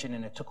of tension,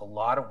 and it took a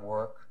lot of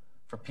work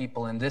for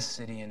people in this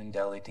city and in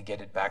Delhi to get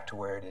it back to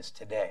where it is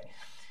today.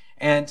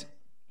 And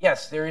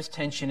yes, there is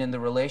tension in the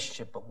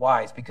relationship, but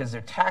why? It's because they're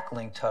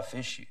tackling tough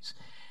issues.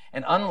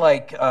 And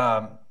unlike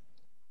I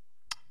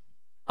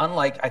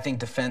think,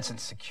 defense and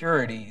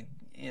security,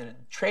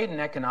 trade and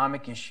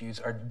economic issues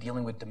are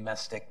dealing with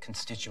domestic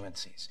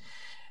constituencies.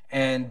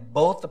 And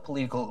both the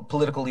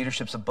political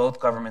leaderships of both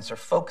governments are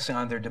focusing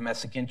on their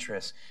domestic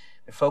interests.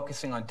 They're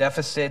focusing on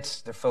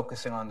deficits, they're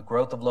focusing on the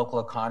growth of local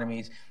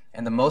economies,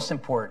 and the most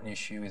important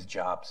issue is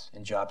jobs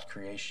and jobs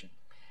creation.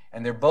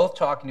 And they're both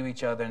talking to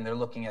each other, and they're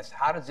looking at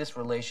how does this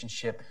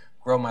relationship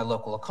grow my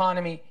local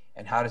economy,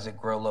 and how does it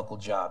grow local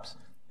jobs?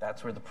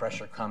 That's where the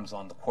pressure comes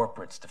on the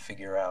corporates to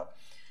figure out.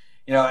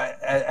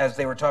 As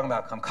they were talking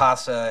about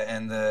Kamkasa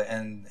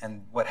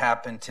and what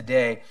happened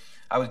today,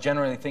 I was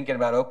generally thinking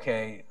about,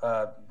 okay,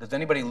 does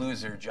anybody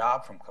lose their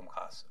job from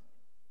Kamkasa?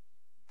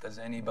 Does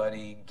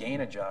anybody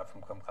gain a job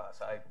from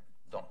Kamkasa? I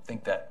don't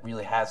think that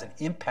really has an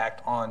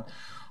impact on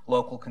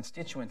local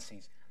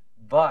constituencies.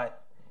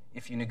 But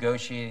if you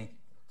negotiate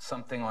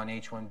something on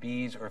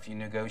H-1Bs, or if you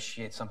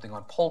negotiate something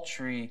on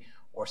poultry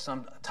or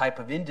some type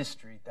of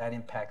industry, that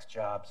impacts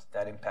jobs,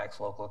 that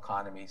impacts local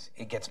economies.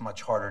 It gets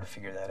much harder to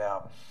figure that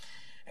out.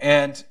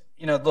 And,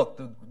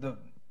 look,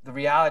 the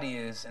reality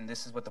is, and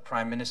this is what the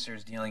Prime Minister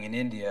is dealing in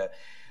India,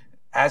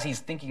 as he's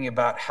thinking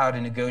about how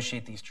to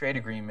negotiate these trade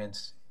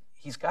agreements,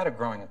 he's got a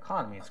growing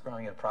economy. It's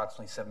growing at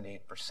approximately 7 to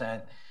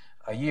 8%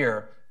 a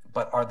year,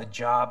 but are the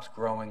jobs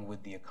growing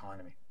with the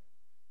economy?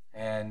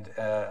 And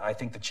I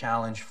think the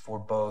challenge for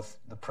both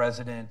the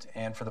President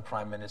and for the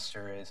Prime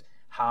Minister is,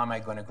 how am I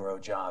going to grow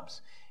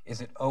jobs? Is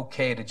it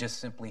okay to just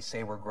simply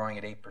say we're growing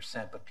at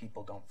 8%, but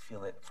people don't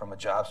feel it from a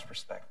jobs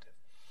perspective?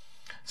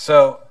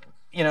 So,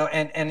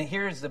 and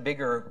here's the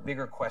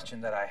bigger question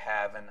that I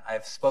have, and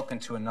I've spoken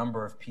to a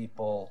number of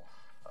people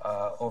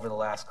over the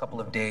last couple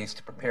of days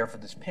to prepare for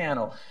this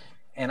panel,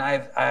 and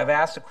I've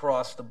asked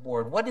across the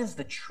board, what is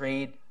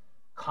the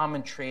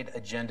common trade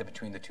agenda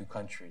between the two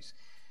countries?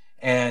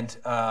 And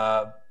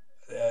I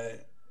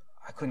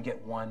couldn't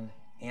get one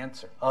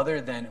answer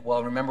other than,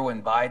 well, remember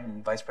when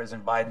Vice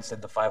President Biden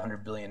said the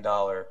 $500 billion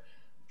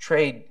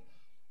trade?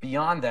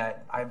 Beyond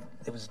that,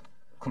 it was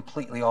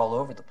completely all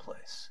over the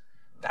place.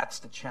 That's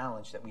the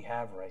challenge that we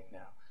have right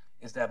now,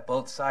 is that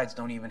both sides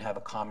don't even have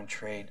a common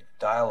trade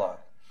dialogue.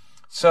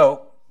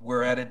 So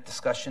we're at a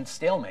discussion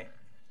stalemate.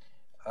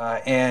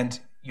 And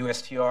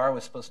USTR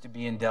was supposed to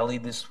be in Delhi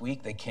this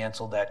week. They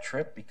canceled that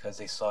trip because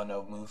they saw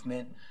no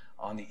movement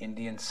on the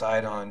Indian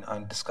side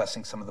on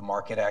discussing some of the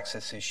market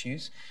access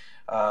issues.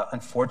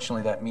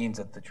 Unfortunately, that means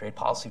that the Trade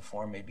Policy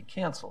Forum may be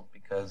canceled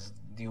because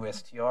the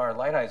USTR,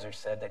 Lighthizer,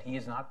 said that he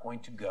is not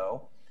going to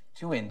go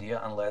to India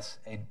unless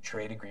a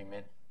trade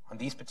agreement on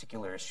these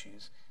particular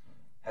issues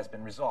has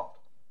been resolved.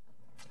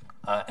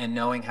 And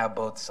knowing how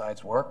both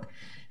sides work,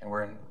 and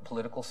we're in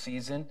political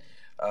season,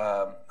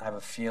 I have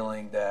a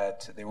feeling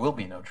that there will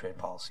be no Trade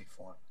Policy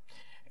Forum.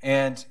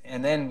 And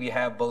then we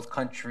have both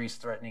countries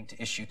threatening to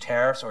issue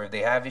tariffs, or they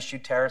have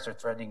issued tariffs or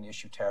threatening to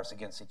issue tariffs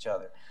against each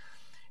other.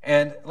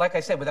 And like I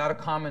said, without a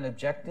common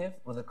objective,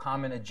 with a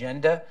common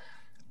agenda,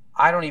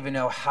 I don't even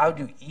know, how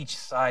do each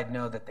side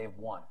know that they've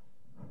won?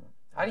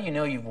 How do you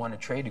know you've won a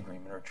trade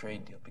agreement or a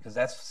trade deal? Because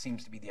that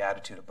seems to be the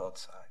attitude of both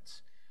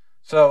sides.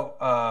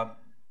 So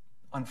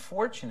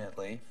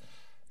unfortunately,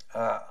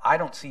 I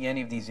don't see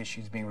any of these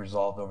issues being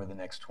resolved over the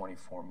next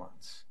 24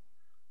 months.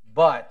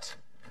 But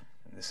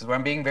this is where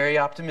I'm being very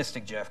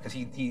optimistic, Jeff, because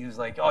he was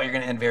like, oh, you're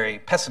going to end very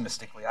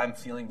pessimistically. I'm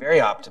feeling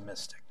very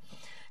optimistic.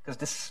 Because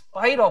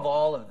despite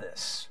all of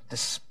this,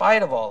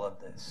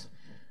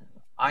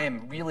 I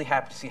am really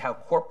happy to see how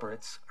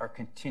corporates are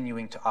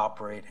continuing to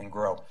operate and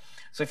grow.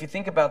 So if you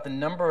think about the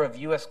number of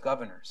U.S.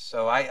 governors,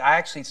 so I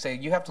actually say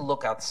you have to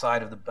look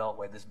outside of the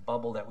Beltway, this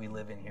bubble that we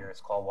live in here,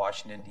 it's called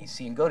Washington,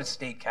 D.C., and go to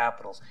state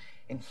capitals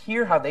and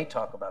hear how they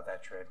talk about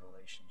that trade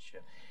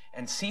relationship.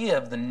 And see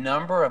of the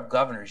number of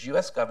governors,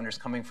 U.S. governors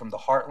coming from the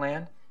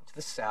heartland to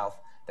the south,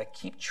 that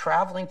keep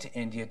traveling to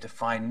India to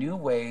find new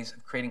ways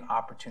of creating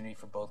opportunity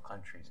for both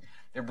countries.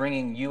 They're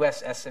bringing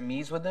U.S.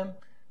 SMEs with them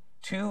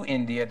to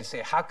India to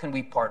say, how can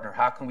we partner,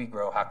 how can we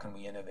grow, how can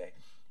we innovate?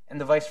 And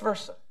the vice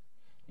versa.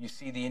 You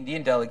see the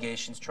Indian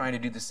delegations trying to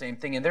do the same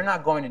thing, and they're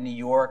not going to New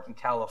York and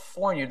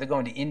California, they're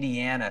going to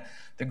Indiana,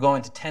 they're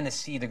going to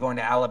Tennessee, they're going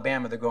to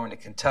Alabama, they're going to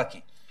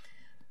Kentucky.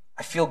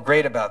 I feel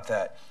great about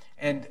that.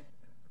 And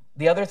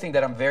The other thing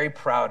that I'm very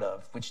proud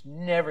of, which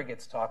never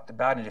gets talked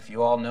about, and if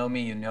you all know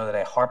me, you know that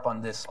I harp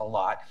on this a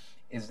lot,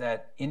 is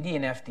that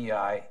Indian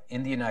FDI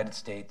in the United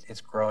States is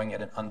growing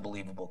at an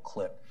unbelievable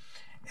clip.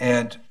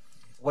 And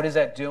what is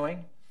that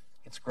doing?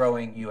 It's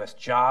growing U.S.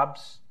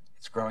 jobs,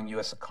 it's growing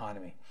U.S.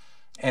 economy,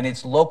 and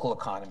it's local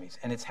economies.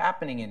 And it's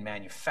happening in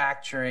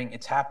manufacturing,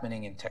 it's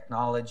happening in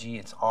technology,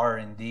 it's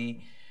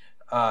R&D.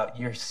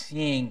 You're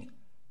seeing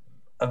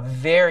a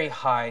very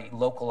high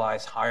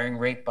localized hiring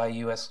rate by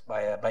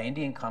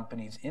Indian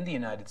companies in the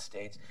United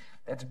States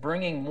that's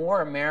bringing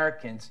more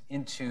Americans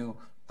into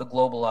the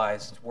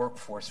globalized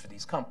workforce for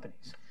these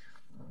companies.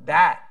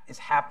 That is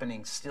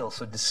happening still.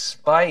 So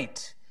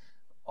despite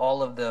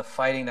all of the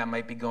fighting that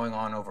might be going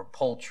on over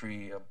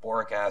poultry or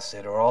boric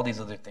acid or all these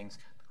other things,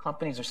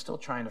 companies are still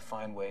trying to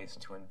find ways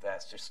to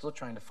invest. They're still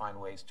trying to find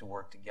ways to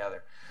work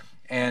together.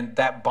 And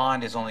that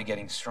bond is only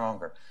getting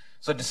stronger.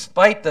 So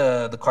despite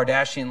the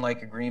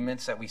Kardashian-like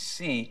agreements that we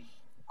see,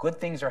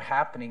 good things are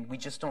happening. We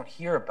just don't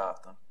hear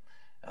about them.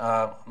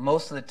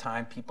 Most of the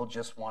time, people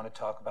just want to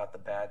talk about the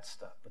bad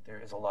stuff, but there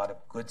is a lot of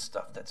good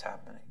stuff that's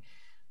happening.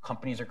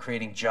 Companies are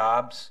creating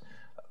jobs.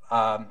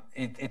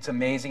 It's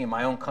amazing. In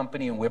my own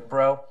company, in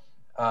Wipro,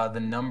 the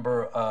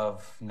number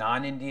of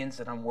non-Indians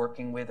that I'm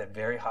working with at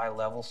very high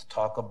levels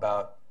talk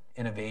about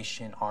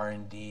innovation,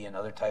 R&D, and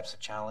other types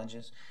of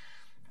challenges.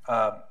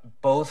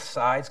 Both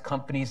sides,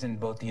 companies in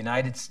both the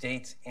United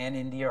States and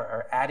India,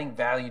 are adding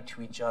value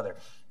to each other.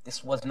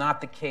 This was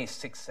not the case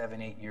 6,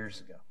 7, 8 years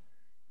ago.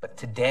 But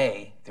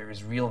today, there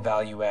is real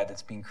value add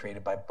that's being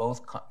created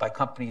by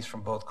companies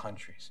from both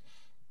countries.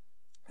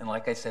 And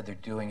like I said, they're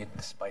doing it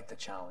despite the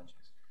challenges.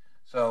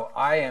 So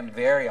I am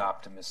very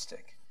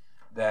optimistic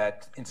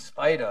that in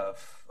spite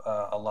of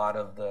a lot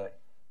of the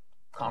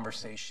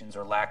conversations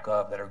or lack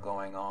of that are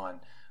going on,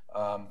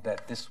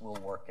 that this will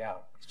work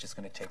out. It's just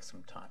going to take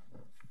some time.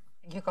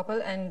 Thank you,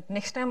 Kapil. And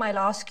next time I'll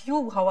ask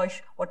you how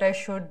what I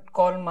should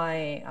call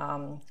my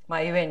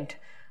my event.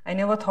 I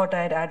never thought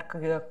I'd add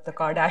the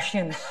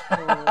Kardashians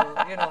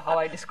to how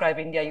I describe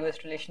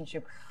India-US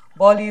relationship.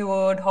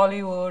 Bollywood,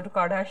 Hollywood,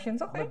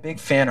 Kardashians. Okay. I'm a big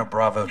fan of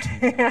Bravo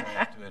TV, I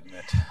have to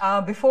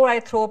admit. Before I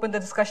throw open the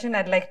discussion,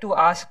 I'd like to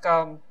ask.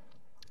 I'll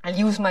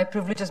use my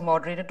privilege as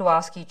moderator to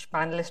ask each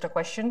panelist a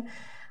question.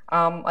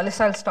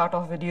 Alyssa, I'll start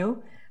off with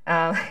you.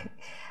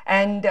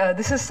 And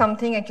this is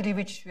something actually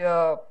which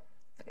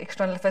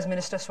External Affairs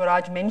Minister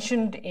Swaraj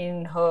mentioned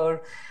in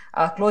her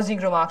closing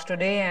remarks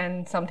today,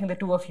 and something the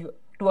two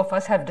of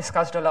us have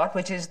discussed a lot,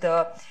 which is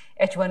the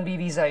H-1B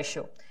visa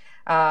issue.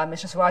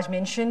 Mr. Swaraj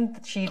mentioned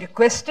she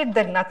requested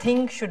that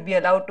nothing should be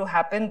allowed to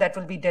happen that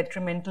will be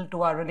detrimental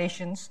to our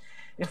relations,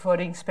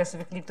 referring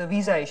specifically to the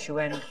visa issue.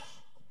 And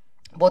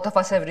both of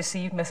us have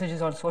received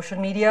messages on social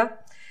media.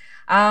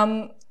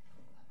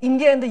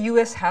 India and the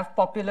US have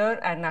popular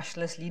and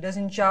nationalist leaders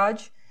in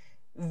charge.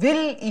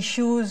 Will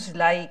issues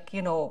like,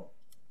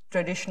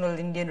 traditional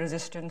Indian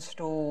resistance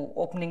to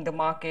opening the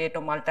market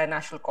or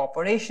multinational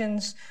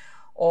corporations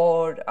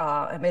or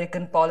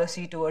American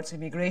policy towards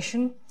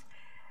immigration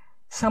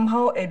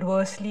somehow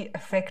adversely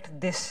affect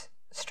this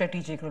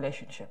strategic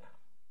relationship?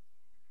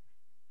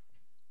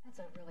 That's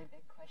a really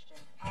big question.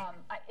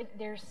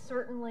 There's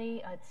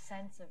certainly a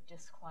sense of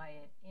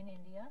disquiet in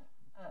India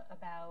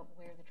about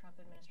where the Trump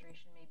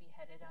administration may be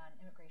headed on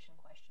immigration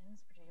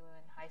questions,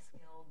 particularly in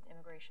high-skilled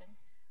immigration.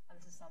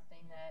 This is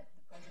something that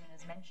the president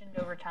has mentioned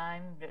over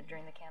time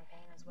during the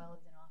campaign as well as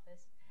in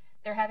office.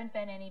 There haven't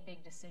been any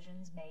big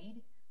decisions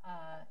made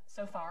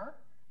so far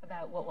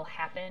about what will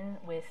happen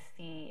with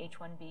the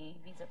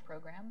H-1B visa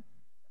program.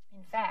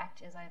 In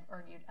fact, as I've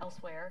argued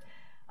elsewhere,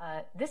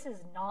 this is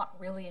not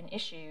really an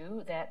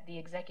issue that the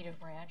executive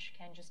branch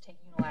can just take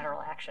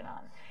unilateral action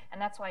on.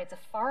 And that's why it's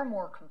a far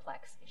more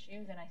complex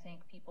issue than I think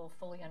people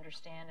fully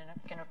understand and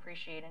can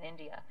appreciate in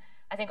India.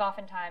 I think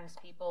oftentimes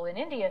people in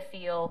India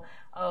feel,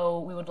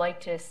 we would like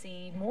to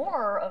see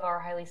more of our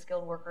highly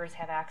skilled workers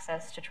have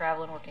access to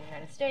travel and work in the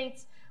United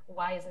States.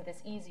 Why isn't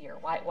this easier?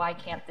 Why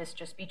can't this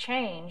just be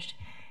changed?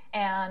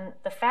 And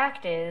the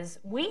fact is,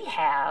 we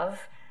have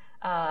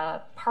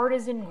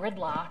partisan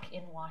gridlock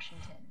in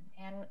Washington.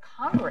 And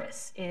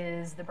Congress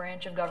is the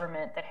branch of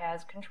government that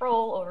has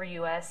control over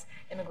U.S.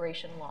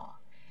 immigration law.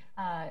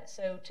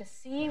 So to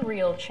see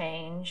real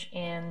change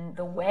in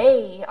the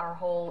way our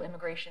whole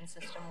immigration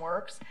system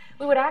works,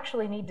 we would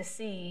actually need to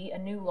see a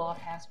new law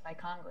passed by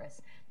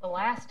Congress. The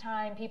last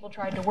time people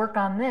tried to work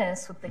on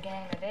this with the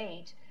Gang of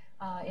Eight,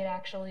 it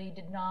actually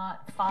did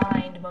not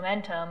find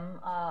momentum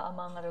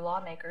among other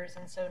lawmakers,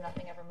 and so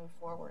nothing ever moved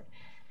forward.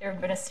 There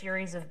have been a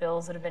series of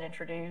bills that have been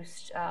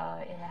introduced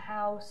in the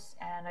House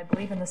and I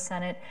believe in the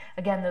Senate.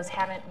 Again, those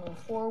haven't moved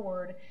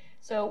forward.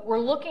 So we're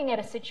looking at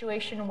a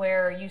situation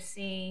where you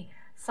see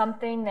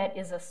something that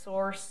is a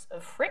source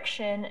of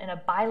friction in a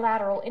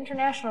bilateral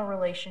international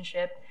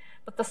relationship,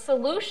 but the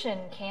solution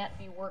can't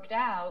be worked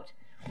out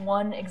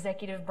one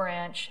executive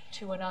branch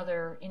to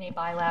another in a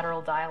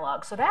bilateral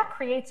dialogue. So that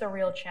creates a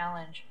real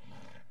challenge.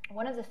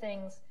 One of the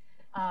things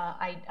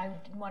I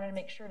wanted to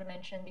make sure to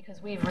mention,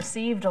 because we've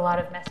received a lot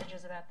of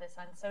messages about this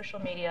on social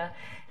media,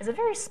 is a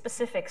very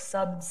specific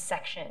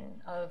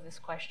subsection of this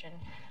question.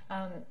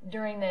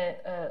 During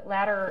the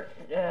latter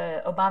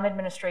Obama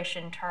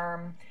administration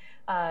term,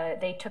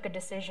 they took a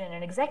decision,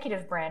 an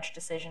executive branch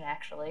decision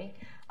actually,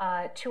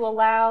 to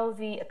allow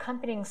the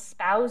accompanying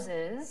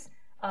spouses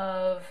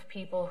of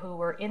people who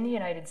were in the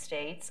United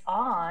States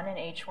on an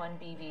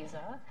H-1B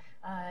visa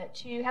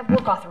to have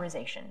work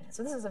authorization.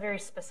 So this is a very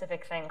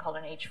specific thing called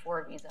an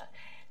H-4 visa.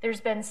 There's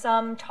been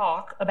some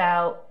talk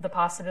about the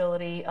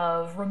possibility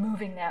of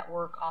removing that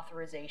work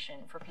authorization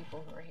for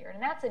people who are here.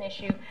 And that's an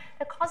issue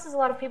that causes a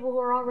lot of people who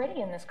are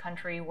already in this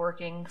country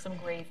working some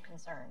grave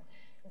concern.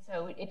 And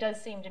so it does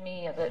seem to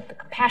me that the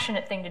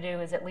compassionate thing to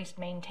do is at least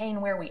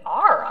maintain where we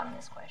are on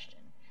this question.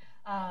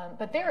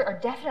 But there are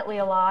definitely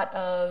a lot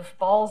of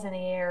balls in the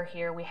air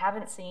here. We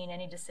haven't seen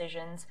any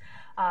decisions.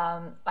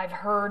 I've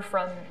heard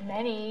from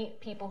many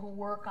people who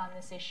work on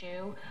this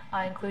issue,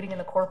 including in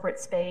the corporate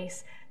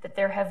space, that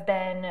there have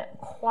been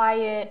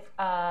quiet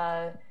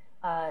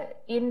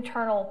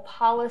internal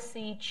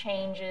policy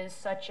changes,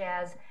 such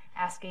as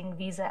asking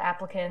visa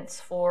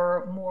applicants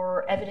for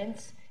more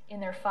evidence in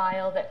their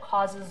file that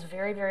causes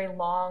very, very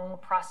long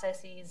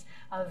processes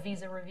of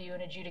visa review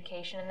and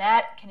adjudication. And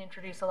that can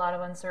introduce a lot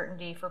of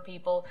uncertainty for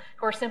people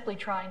who are simply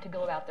trying to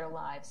go about their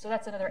lives. So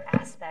that's another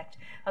aspect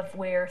of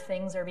where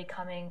things are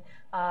becoming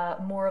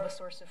more of a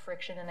source of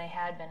friction than they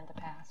had been in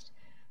the past.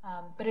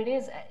 But it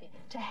is,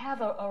 to have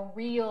a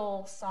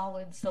real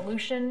solid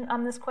solution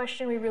on this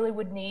question, we really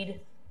would need,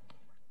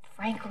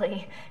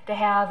 frankly, to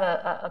have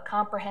a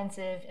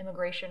comprehensive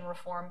immigration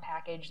reform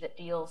package that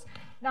deals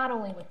not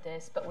only with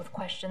this, but with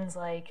questions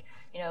like,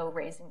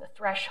 raising the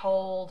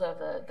threshold of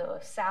the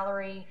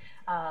salary,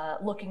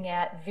 looking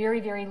at very,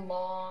 very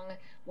long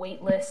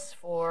wait lists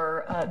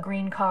for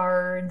green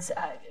cards,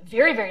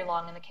 very, very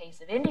long in the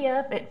case of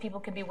India, but people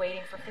can be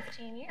waiting for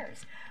 15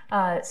 years.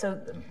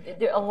 So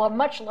a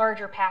much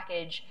larger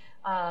package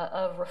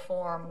of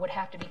reform would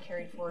have to be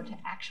carried forward to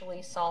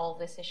actually solve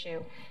this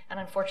issue. And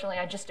unfortunately,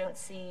 I just don't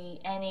see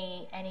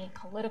any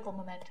political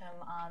momentum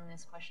on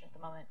this question at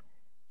the moment.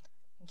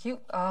 Thank you.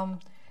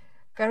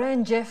 Kara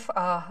and Jeff,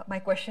 my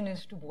question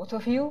is to both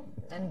of you,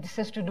 and this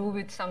has to do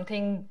with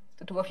something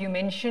the two of you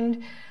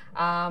mentioned,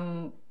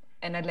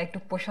 and I'd like to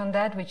push on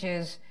that, which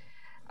is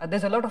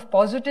there's a lot of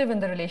positive in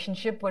the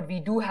relationship, but we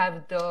do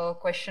have the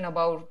question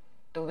about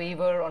the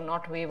waiver or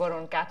not waiver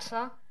on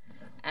CATSA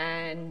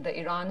and the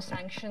Iran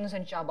sanctions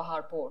and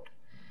Chabahar port.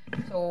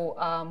 So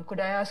could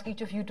I ask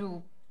each of you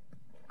to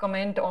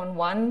comment on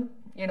one,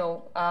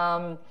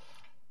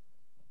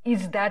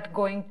 is that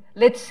going,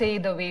 let's say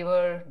the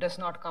waiver does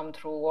not come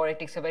through, or it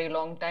takes a very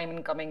long time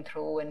in coming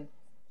through, and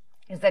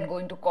is that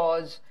going to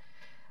cause,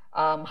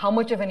 how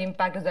much of an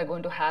impact is that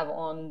going to have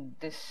on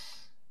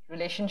this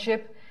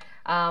relationship?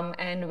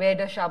 And where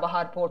does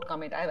Chabahar port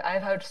come in?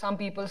 I've heard some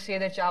people say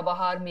that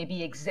Chabahar may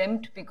be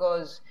exempt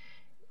because,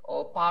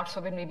 or parts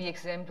of it may be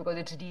exempt because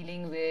it's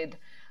dealing with,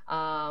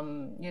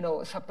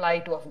 supply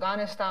to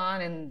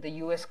Afghanistan, and the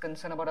U.S.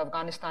 concern about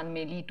Afghanistan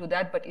may lead to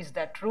that. But is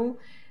that true?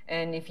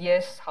 And if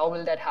yes, how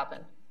will that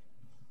happen?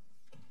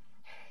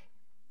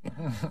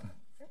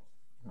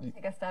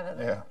 Take a stab at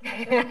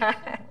Yeah.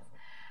 that.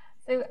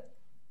 So,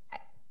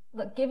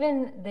 look,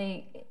 given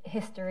the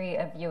history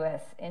of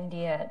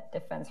U.S.-India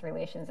defense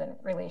relations and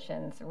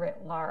relations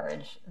writ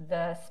large,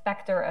 the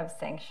specter of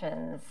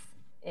sanctions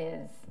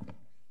is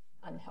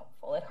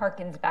unhelpful. It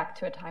harkens back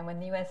to a time when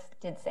the U.S.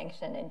 did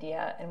sanction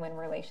India and when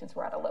relations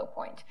were at a low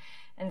point.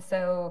 And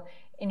so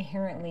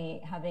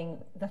inherently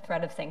having the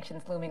threat of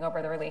sanctions looming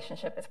over the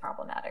relationship is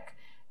problematic,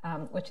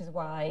 which is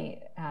why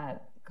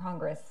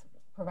Congress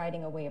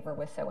providing a waiver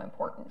was so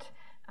important.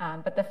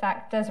 But the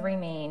fact does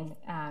remain,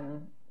 I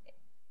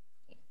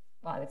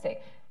would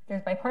say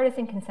there's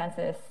bipartisan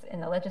consensus in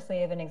the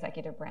legislative and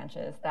executive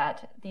branches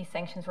that these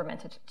sanctions were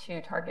meant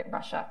to target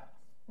Russia,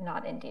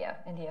 not India.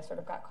 India sort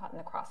of got caught in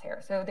the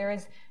crosshair. So there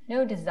is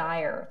no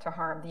desire to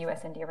harm the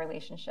U.S.-India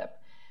relationship.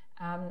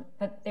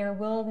 But there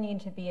will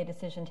need to be a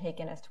decision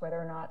taken as to whether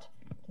or not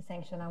to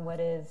sanction on what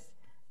is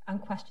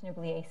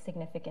unquestionably a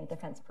significant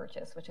defense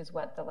purchase, which is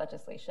what the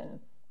legislation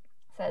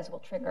says will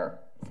trigger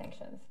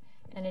sanctions.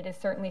 And it is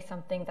certainly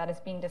something that is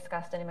being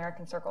discussed in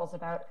American circles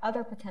about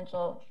other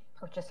potential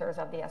purchasers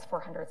of the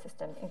S-400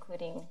 system,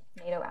 including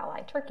NATO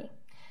ally Turkey,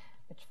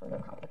 which further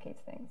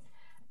complicates things.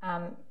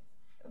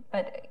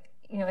 But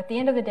at the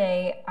end of the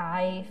day,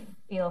 I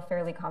feel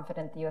fairly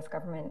confident the U.S.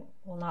 government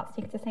will not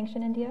seek to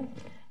sanction India.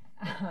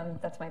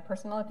 That's my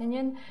personal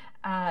opinion.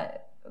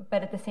 But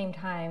at the same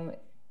time,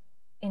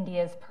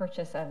 India's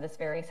purchase of this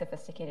very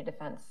sophisticated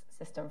defense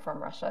system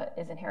from Russia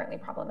is inherently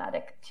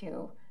problematic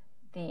to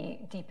the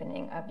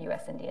deepening of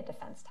U.S.-India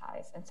defense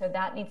ties. And so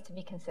that needs to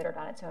be considered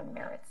on its own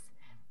merits.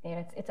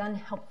 It's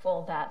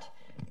unhelpful that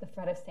the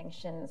threat of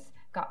sanctions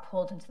got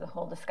pulled into the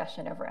whole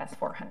discussion over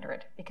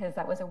S-400, because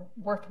that was a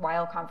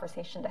worthwhile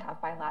conversation to have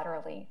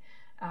bilaterally,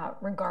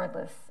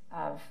 regardless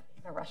of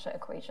the Russia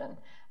equation.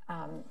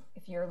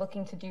 If you're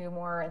looking to do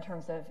more in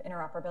terms of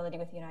interoperability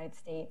with the United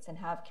States and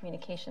have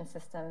communication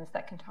systems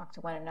that can talk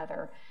to one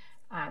another,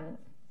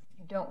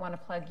 you don't want to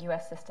plug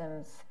U.S.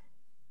 systems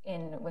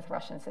in with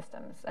Russian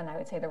systems. And I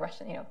would say the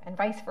Russian, and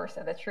vice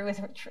versa. The true is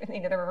true,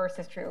 the reverse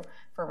is true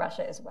for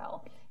Russia as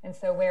well. And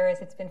so whereas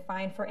it's been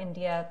fine for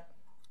India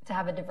to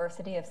have a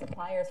diversity of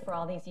suppliers for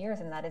all these years,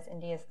 and that is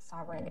India's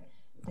sovereign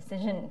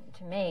decision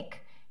to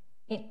make,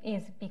 it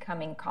is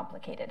becoming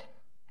complicated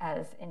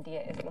as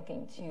India is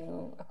looking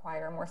to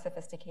acquire more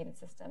sophisticated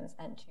systems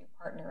and to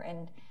partner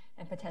and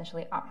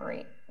potentially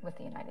operate with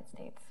the United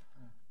States.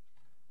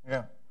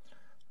 Yeah,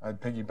 I'd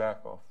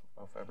piggyback off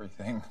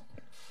everything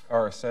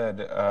Kara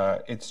said.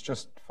 It's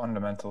just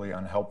fundamentally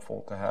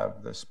unhelpful to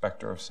have the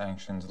specter of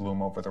sanctions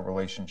loom over the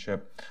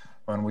relationship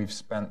when we've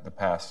spent the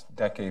past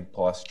decade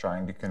plus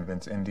trying to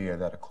convince India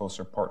that a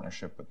closer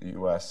partnership with the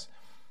U.S.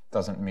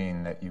 doesn't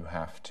mean that you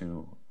have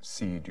to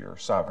cede your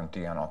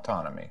sovereignty and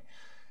autonomy.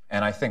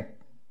 And I think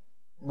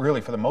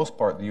really for the most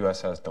part the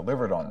U.S. has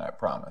delivered on that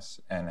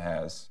promise and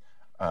has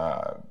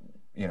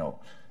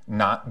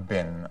not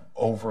been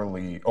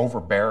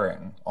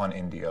overbearing on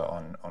India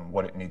on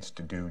what it needs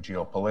to do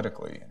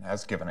geopolitically, and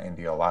has given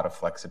India a lot of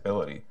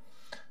flexibility.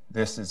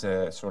 This is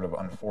a sort of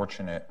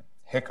unfortunate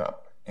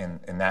hiccup in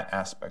that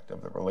aspect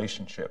of the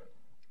relationship.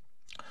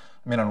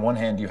 I mean, on one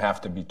hand, you have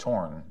to be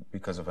torn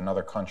because if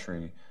another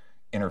country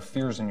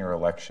interferes in your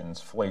elections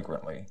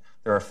flagrantly,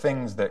 there are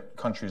things that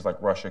countries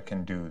like Russia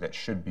can do that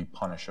should be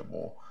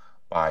punishable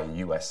by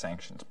U.S.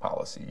 sanctions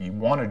policy. You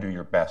want to do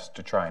your best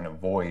to try and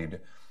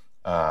avoid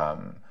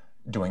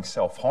doing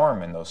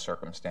self-harm in those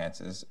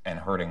circumstances and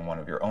hurting one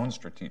of your own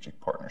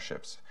strategic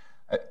partnerships.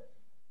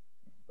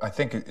 I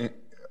think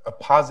a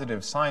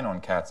positive sign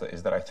on CAATSA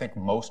is that I think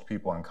most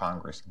people in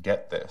Congress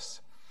get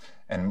this,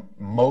 and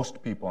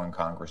most people in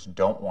Congress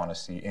don't want to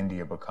see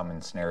India become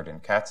ensnared in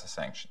CAATSA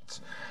sanctions.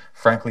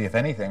 Frankly, if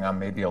anything, I'm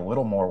maybe a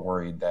little more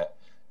worried that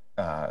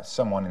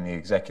someone in the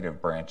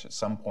executive branch at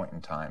some point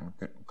in time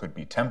could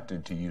be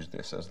tempted to use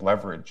this as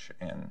leverage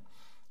in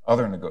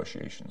other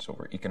negotiations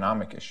over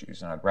economic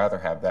issues, and I'd rather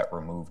have that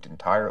removed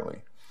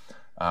entirely.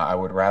 I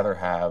would rather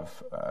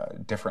have a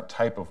different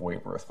type of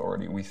waiver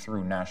authority. We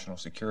threw national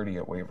security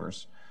at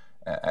waivers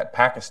at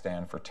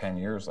Pakistan for 10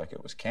 years like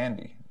it was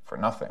candy for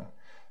nothing.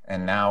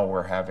 And now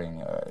we're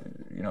having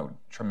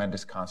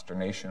tremendous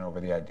consternation over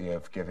the idea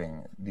of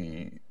giving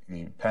the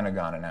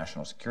Pentagon a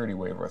national security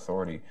waiver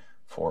authority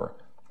for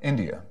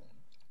India.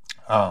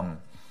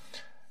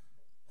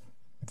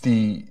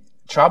 The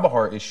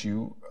Chabahar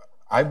issue,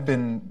 I've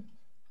been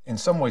in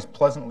some ways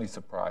pleasantly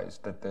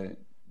surprised that the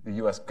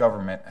U.S.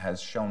 government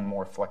has shown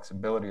more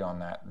flexibility on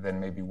that than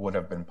maybe would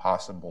have been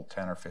possible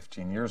 10 or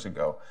 15 years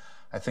ago.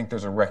 I think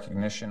there's a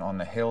recognition on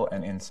the Hill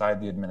and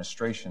inside the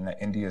administration that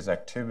India's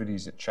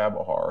activities at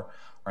Chabahar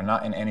are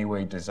not in any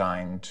way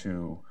designed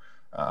to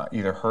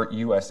either hurt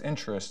U.S.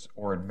 interests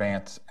or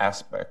advance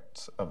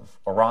aspects of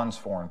Iran's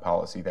foreign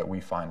policy that we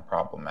find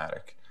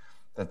problematic.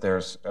 That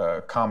there's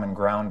common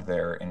ground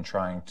there in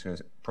trying to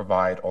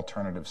provide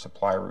alternative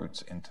supply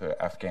routes into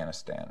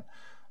Afghanistan.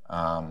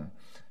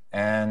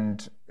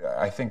 And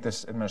I think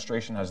this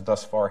administration has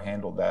thus far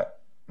handled that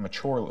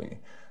maturely.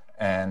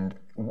 And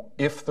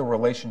if the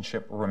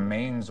relationship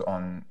remains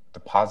on the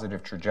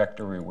positive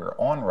trajectory we're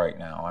on right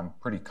now, I'm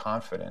pretty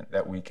confident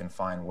that we can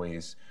find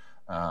ways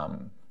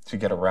to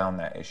get around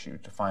that issue,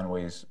 to find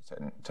ways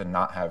to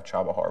not have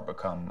Chabahar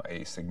become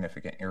a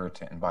significant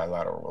irritant in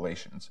bilateral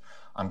relations.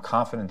 I'm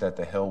confident that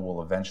the Hill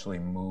will eventually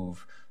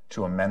move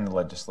to amend the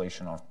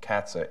legislation on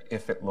CAATSA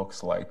if it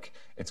looks like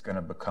it's going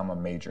to become a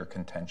major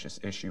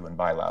contentious issue in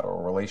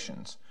bilateral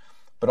relations.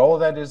 But all of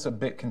that is a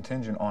bit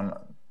contingent on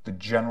the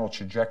general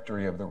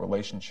trajectory of the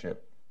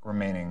relationship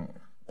remaining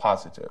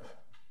positive.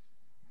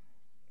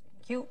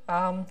 Thank you.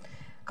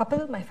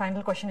 Kapil, my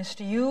final question is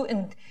to you.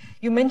 And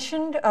you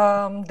mentioned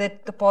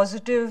that the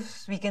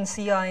positives we can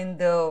see are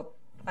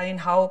in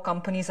how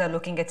companies are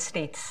looking at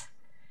states,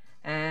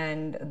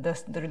 and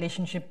the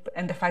relationship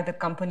and the fact that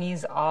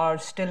companies are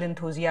still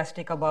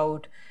enthusiastic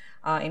about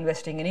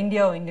investing in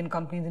India or Indian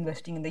companies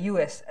investing in the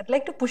US. I'd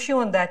like to push you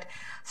on that.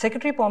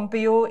 Secretary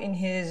Pompeo, in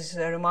his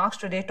remarks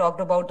today, talked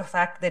about the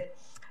fact that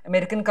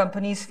American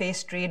companies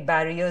face trade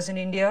barriers in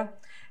India,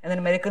 and then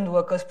American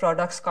workers'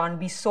 products can't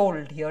be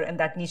sold here, and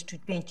that needs to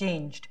be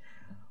changed.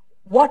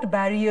 What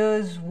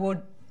barriers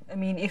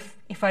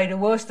if I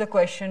reverse the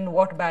question,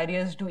 what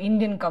barriers do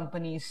Indian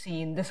companies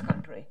see in this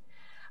country?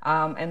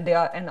 And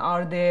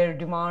are there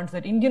demands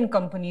that Indian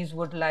companies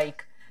would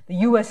like the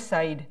US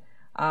side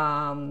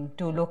to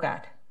look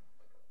at?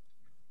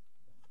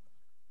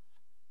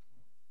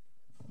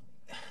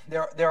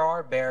 There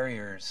are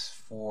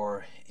barriers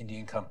for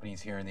Indian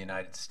companies here in the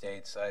United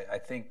States. I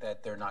think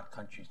that they're not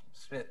country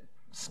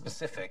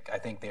specific. I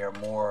think they are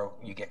more,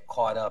 you get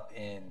caught up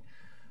in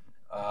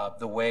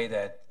the way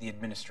that the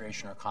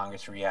administration or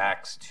Congress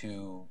reacts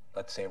to,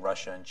 let's say,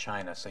 Russia and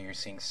China. So you're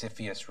seeing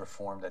CFIUS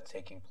reform that's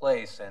taking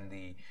place, and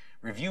the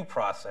review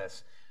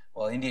process.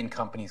 Well, Indian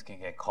companies can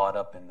get caught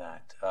up in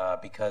that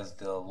because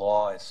the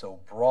law is so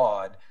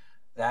broad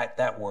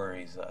that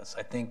worries us.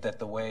 I think that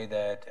the way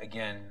that,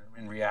 again,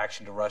 in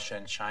reaction to Russia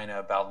and China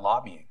about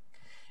lobbying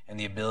and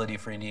the ability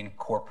for Indian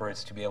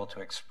corporates to be able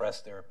to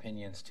express their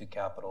opinions to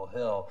Capitol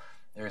Hill,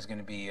 there's going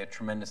to be a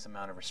tremendous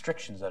amount of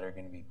restrictions that are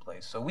going to be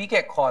placed. So we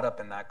get caught up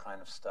in that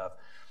kind of stuff.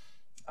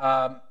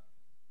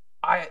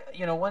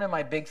 One of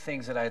my big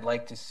things that I'd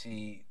like to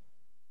see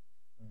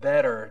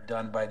better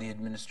done by the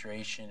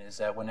administration is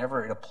that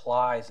whenever it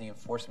applies the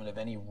enforcement of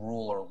any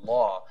rule or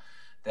law,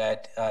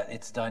 that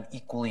it's done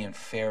equally and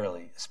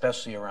fairly,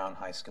 especially around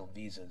high-skilled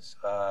visas.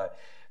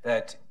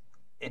 That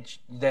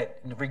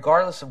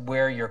regardless of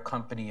where your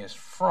company is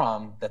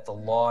from, that the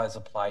law is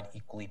applied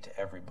equally to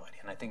everybody.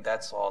 And I think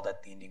that's all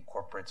that the Indian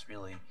corporates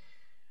really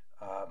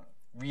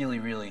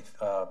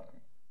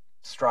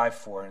strive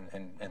for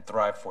and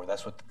thrive for.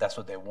 That's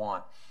what they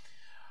want.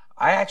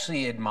 I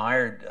actually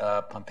admired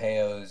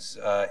Pompeo's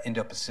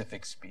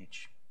Indo-Pacific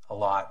speech a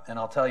lot, and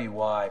I'll tell you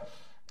why.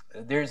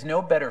 There's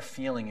no better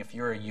feeling if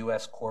you're a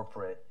U.S.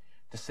 corporate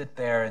to sit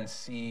there and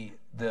see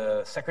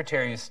the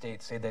Secretary of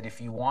State say that if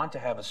you want to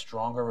have a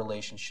stronger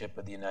relationship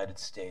with the United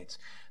States,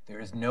 there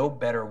is no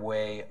better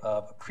way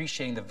of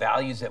appreciating the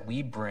values that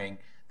we bring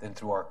than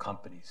through our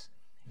companies.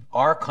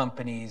 Our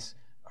companies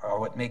are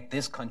what make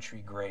this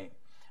country great.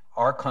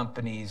 Our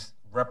companies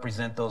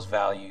represent those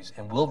values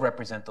and will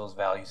represent those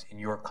values in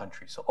your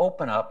country. So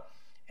open up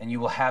and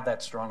you will have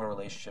that stronger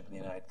relationship with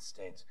the United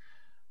States.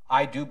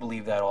 I do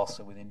believe that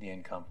also with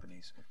Indian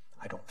companies.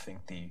 I don't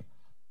think the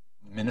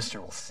minister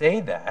will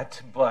say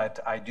that, but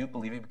I do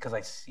believe it because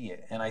I see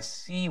it. And I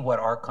see what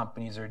our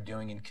companies are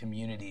doing in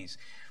communities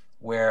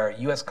where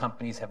U.S.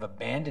 companies have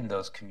abandoned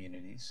those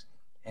communities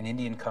and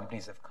Indian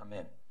companies have come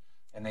in.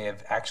 And they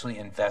have actually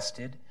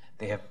invested,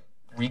 they have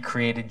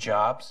recreated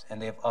jobs,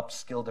 and they have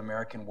upskilled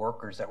American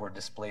workers that were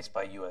displaced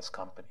by U.S.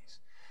 companies.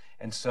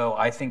 And so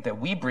I think that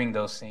we bring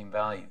those same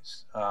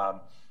values.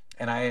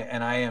 And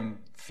I am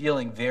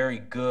feeling very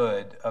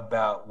good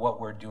about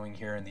what we're doing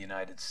here in the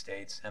United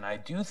States. And I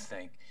do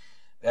think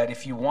that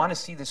if you want to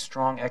see the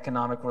strong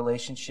economic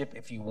relationship,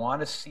 if you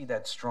want to see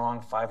that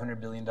strong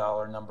 $500 billion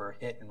number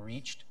hit and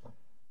reached,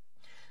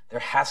 there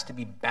has to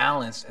be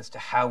balance as to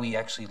how we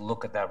actually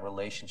look at that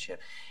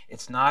relationship.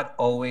 It's not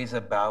always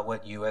about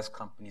what U.S.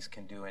 companies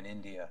can do in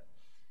India,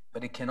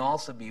 but it can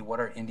also be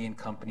what are Indian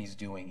companies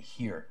doing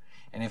here.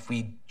 And if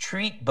we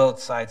treat both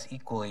sides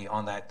equally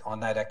on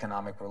that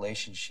economic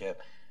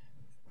relationship,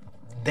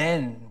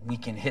 then we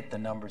can hit the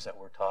numbers that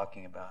we're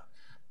talking about.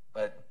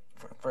 But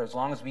for as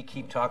long as we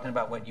keep talking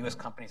about what U.S.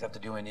 companies have to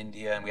do in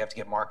India and we have to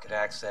get market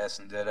access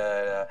and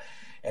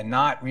and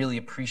not really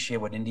appreciate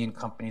what Indian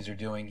companies are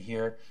doing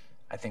here,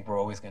 I think we're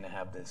always going to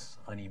have this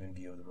uneven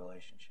view of the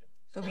relationship.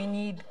 So we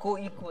need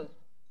co-equal,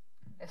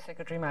 as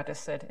Secretary Mattis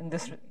said, in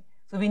this.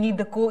 So we need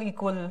the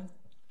co-equal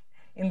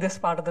in this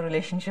part of the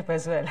relationship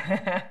as well.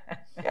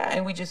 Yeah,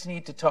 and we just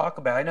need to talk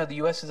about it. I know the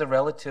U.S. is a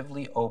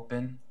relatively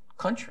open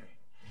country,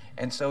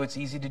 and so it's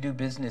easy to do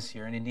business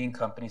here, and Indian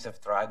companies have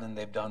thrived and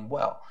they've done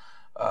well.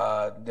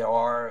 There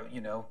are,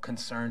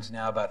 concerns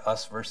now about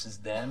us versus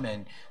them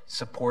and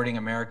supporting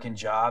American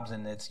jobs,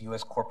 and it's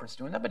U.S. corporates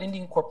doing that, but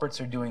Indian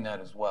corporates are doing that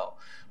as well.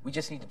 We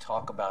just need to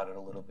talk about it a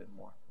little bit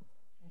more.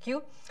 Thank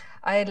you.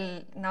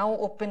 I'll now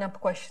open up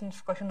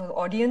questions to the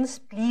audience.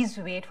 Please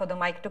wait for the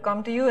mic to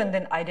come to you and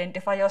then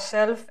identify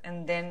yourself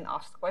and then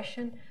ask the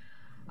question.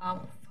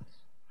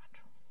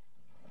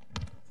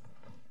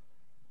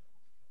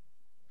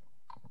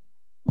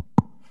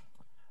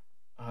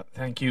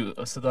 Thank you,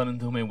 Sadanand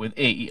Dhume with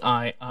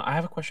AEI. I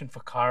have a question for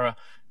Kara,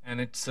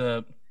 and it's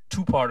a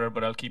two-parter,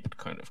 but I'll keep it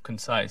kind of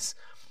concise.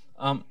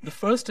 The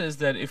first is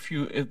that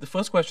the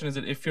first question is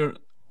that if you're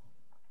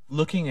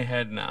looking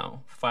ahead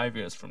now, 5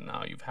 years from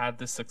now, you've had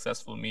this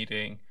successful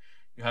meeting,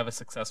 you have a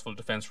successful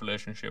defense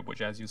relationship,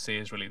 which, as you say,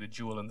 is really the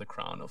jewel in the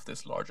crown of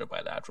this larger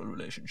bilateral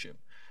relationship.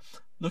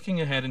 Looking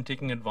ahead and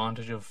taking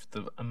advantage of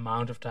the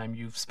amount of time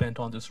you've spent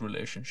on this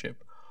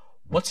relationship,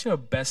 what's your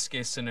best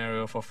case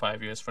scenario for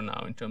 5 years from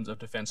now in terms of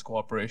defense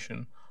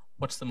cooperation?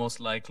 What's the most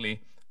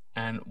likely?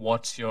 And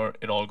what's your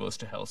it all goes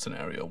to hell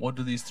scenario? What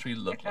do these three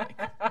look like?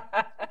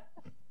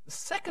 The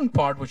second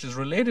part, which is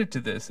related to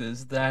this,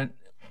 is that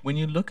when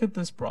you look at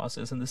this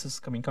process, and this is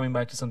coming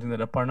back to something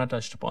that Aparna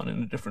touched upon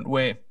in a different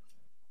way,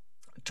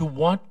 to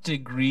what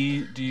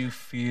degree do you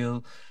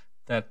feel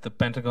that the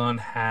Pentagon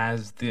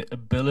has the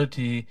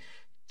ability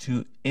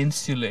to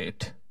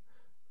insulate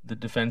the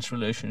defense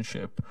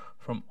relationship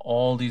from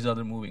all these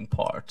other moving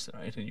parts,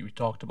 right? And we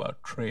talked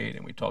about trade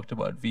and we talked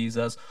about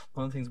visas.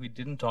 One of the things we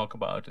didn't talk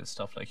about is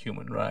stuff like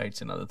human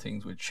rights and other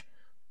things which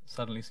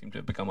suddenly seem to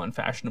have become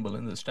unfashionable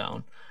in this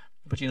town.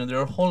 But there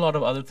are a whole lot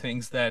of other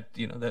things that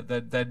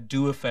that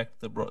do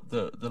affect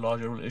the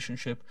larger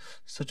relationship.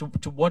 So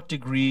to what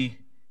degree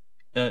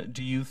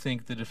do you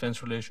think the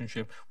defense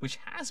relationship, which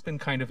has been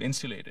kind of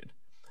insulated,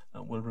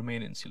 will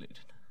remain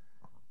insulated?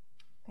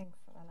 Thanks,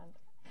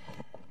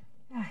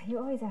 Anand. You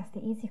always ask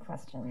the easy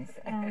questions.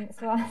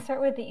 So I'll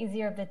start with the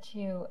easier of the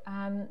two.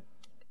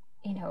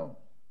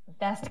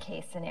 Best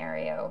case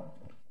scenario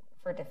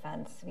for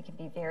defense, we could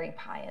be very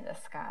pie in the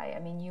sky. I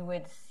mean, you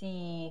would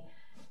see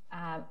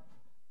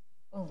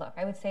Well, look,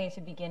 I would say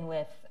to begin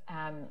with,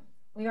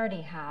 we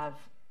already have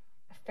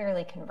a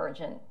fairly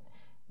convergent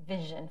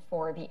vision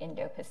for the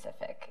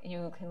Indo-Pacific.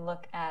 You can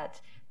look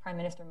at Prime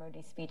Minister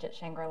Modi's speech at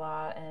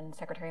Shangri-La and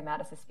Secretary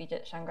Mattis's speech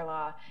at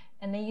Shangri-La,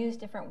 and they used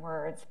different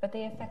words, but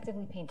they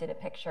effectively painted a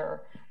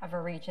picture of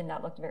a region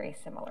that looked very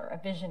similar, a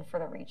vision for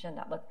the region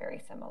that looked very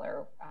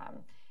similar,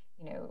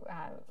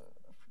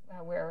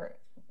 where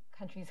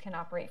countries can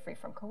operate free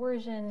from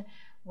coercion,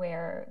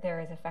 where there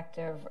is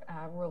effective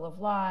rule of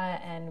law,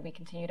 and we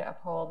continue to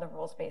uphold the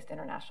rules-based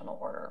international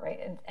order, right?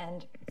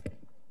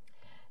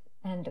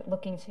 And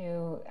looking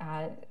to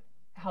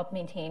help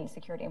maintain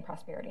security and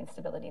prosperity and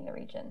stability in the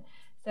region.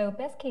 So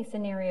best case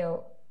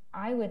scenario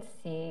I would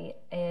see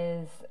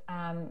is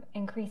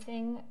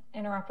increasing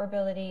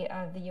interoperability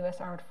of the U.S.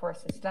 armed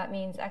forces. So that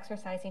means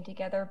exercising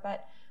together,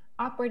 but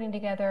operating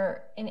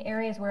together in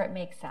areas where it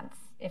makes sense.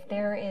 If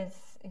there is,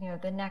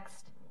 the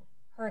next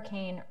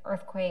hurricane,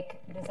 earthquake,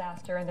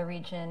 disaster in the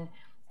region,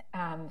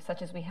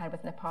 such as we had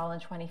with Nepal in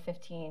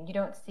 2015, you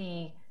don't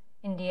see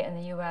India and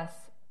the U.S.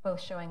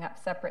 both showing up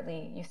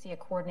separately. You see a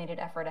coordinated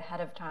effort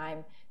ahead of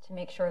time to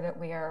make sure that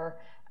we are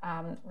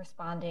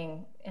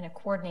responding in a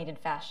coordinated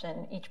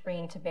fashion, each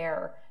bringing to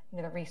bear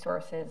the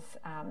resources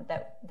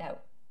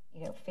that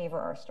favor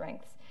our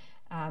strengths.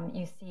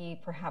 You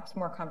see perhaps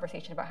more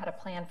conversation about how to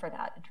plan for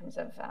that in terms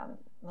of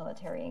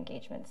military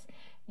engagements.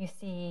 You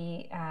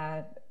see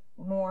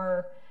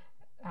more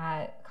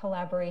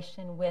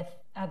collaboration with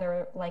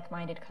other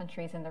like-minded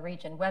countries in the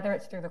region, whether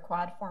it's through the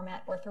Quad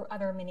format or through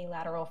other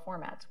mini-lateral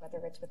formats, whether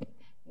it's with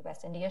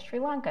U.S. India, Sri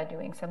Lanka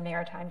doing some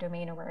maritime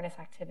domain awareness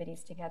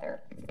activities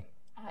together,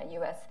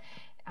 U.S.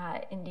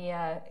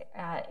 India,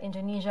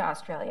 Indonesia,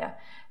 Australia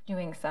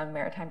doing some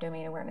maritime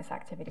domain awareness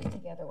activities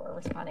together or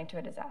responding to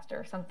a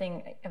disaster,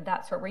 something of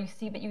that sort, where you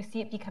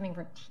see it becoming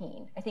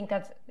routine. I think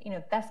that's,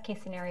 best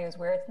case scenarios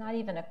where it's not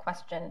even a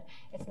question,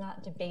 it's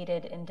not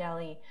debated in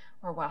Delhi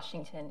or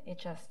Washington, it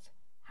just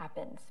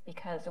happens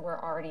because we're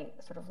already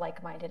sort of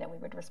like-minded and we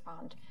would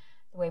respond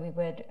the way we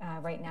would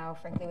right now,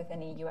 frankly, with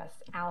any U.S.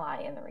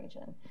 ally in the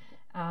region.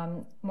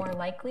 More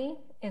likely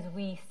is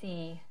we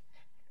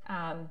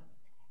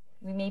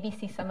maybe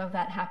see some of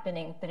that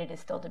happening, but it is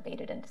still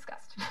debated and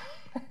discussed.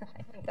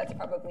 I think that's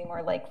probably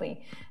more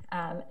likely.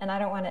 And I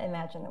don't want to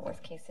imagine the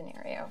worst case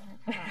scenario.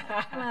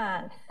 Come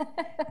on.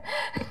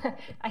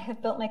 I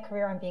have built my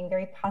career on being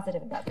very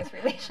positive about this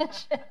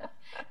relationship.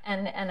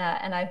 And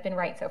I've been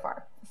right so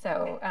far.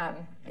 So,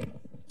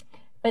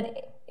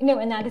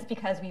 and that is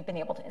because we've been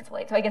able to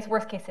insulate. So I guess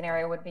worst case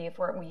scenario would be if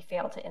we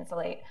fail to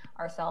insulate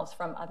ourselves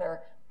from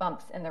other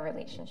bumps in the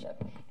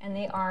relationship. And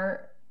they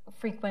are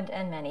frequent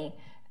and many.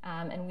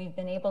 And we've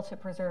been able to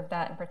preserve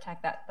that and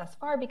protect that thus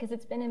far because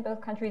it's been in both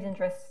countries'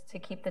 interests to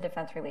keep the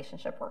defense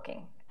relationship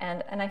working.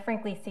 And I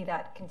frankly see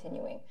that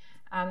continuing.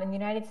 In the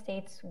United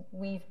States,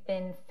 we've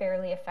been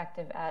fairly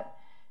effective at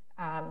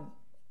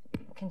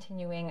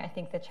continuing. I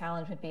think the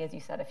challenge would be, as you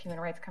said, if human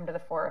rights come to the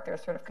fore, if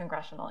there's sort of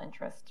congressional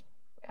interest,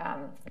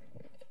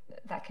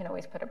 that can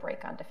always put a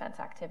brake on defense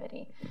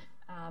activity.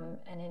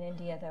 And in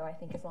India, though, I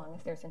think as long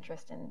as there's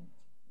interest in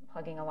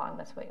plugging along,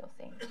 that's what you'll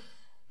see.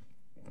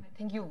 I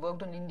think you've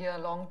worked on India a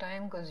long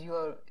time because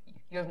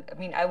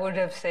I would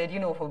have said,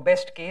 for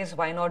best case,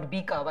 why not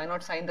BICA? Why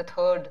not sign the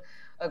third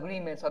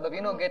agreement, sort of,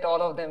 get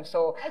all of them.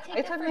 So I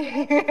take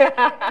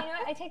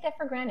that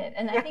for granted.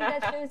 And I think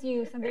that shows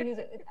you somebody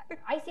who's,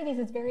 I see these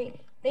as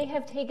they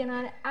have taken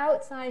on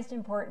outsized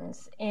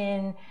importance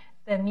in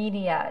the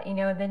media,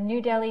 the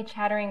New Delhi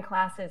chattering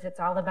classes, it's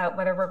all about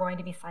whether we're going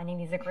to be signing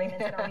these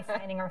agreements and are we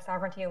signing our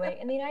sovereignty away.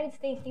 In the United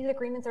States, these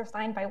agreements are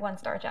signed by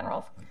one-star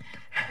generals,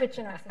 which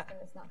in our system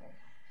is not very.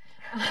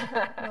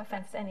 No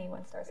offense to any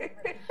one-star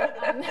generals.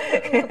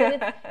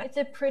 But it's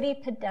a pretty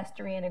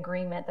pedestrian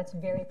agreement that's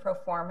very pro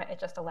forma. It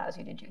just allows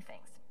you to do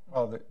things.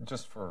 Well,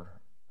 just for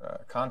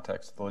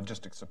context, the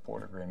logistics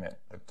support agreement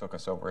that took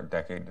us over a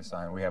decade to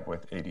sign, we have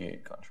with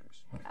 88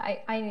 countries.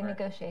 I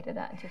negotiated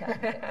that in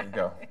 2006 there you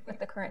go. with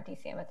the current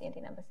DCM at the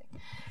Indian Embassy.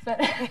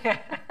 But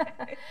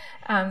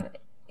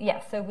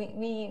so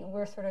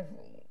we're sort of,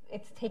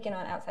 it's taken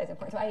on outsized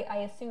importance. So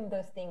I assume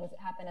those things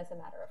happen as a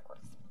matter of course.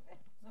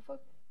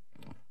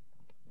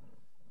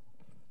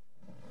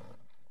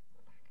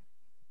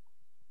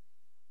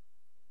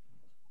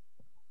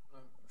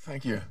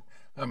 Thank you.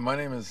 My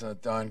name is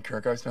Don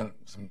Kirk. I've spent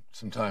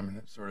some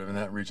time in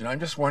that region.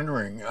 I'm just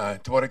wondering,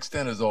 to what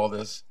extent is all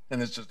this,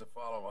 and it's just a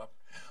follow-up,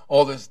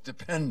 all this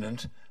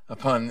dependent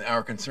upon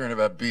our concern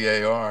about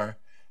BAR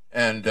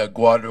and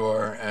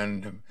Gwadar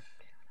and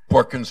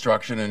port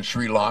construction in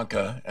Sri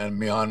Lanka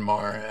and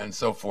Myanmar and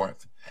so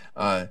forth.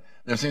 There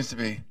seems to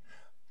be,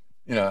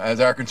 as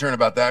our concern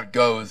about that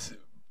goes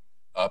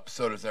up,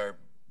 so does our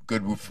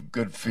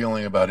good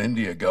feeling about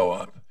India go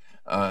up.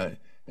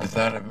 Is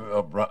that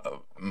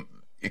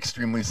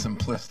extremely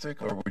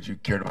simplistic, or would you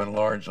care to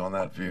enlarge on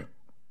that view,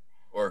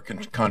 or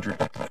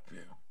contradict that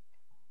view?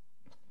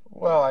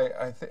 Well,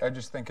 I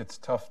just think it's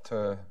tough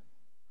to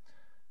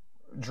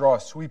draw a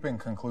sweeping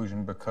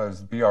conclusion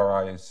because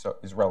BRI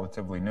is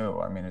relatively new.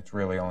 I mean, it's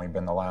really only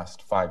been the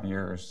last 5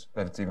 years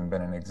that it's even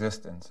been in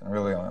existence, and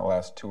really only the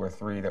last 2 or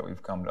 3 that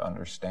we've come to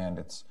understand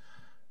its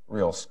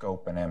real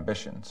scope and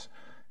ambitions.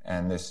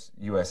 And this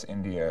U.S.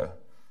 India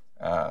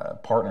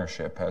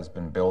partnership has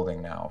been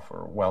building now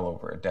for well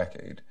over a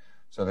decade.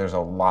 So there's a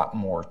lot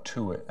more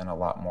to it and a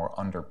lot more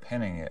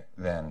underpinning it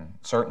than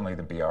certainly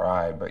the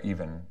BRI, but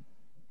even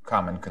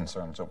common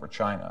concerns over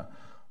China.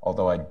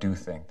 Although I do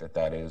think that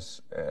that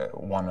is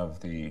one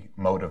of the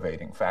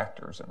motivating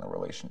factors in the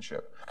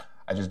relationship.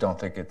 I just don't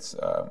think it's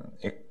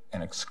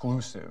an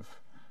exclusive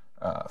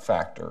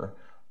factor,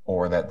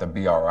 or that the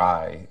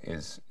BRI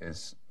is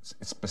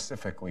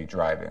specifically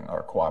driving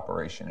our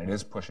cooperation. It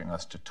is pushing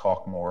us to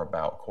talk more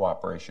about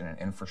cooperation and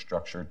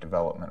infrastructure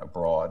development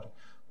abroad.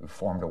 We've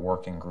formed a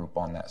working group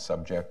on that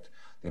subject.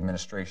 The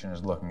administration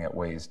is looking at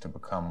ways to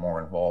become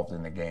more involved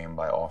in the game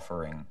by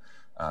offering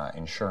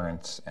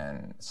insurance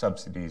and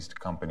subsidies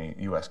to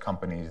U.S.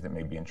 companies that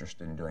may be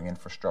interested in doing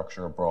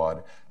infrastructure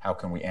abroad. How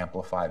can we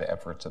amplify the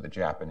efforts of the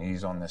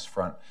Japanese on this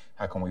front?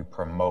 How can we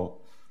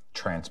promote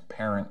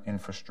transparent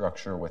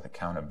infrastructure with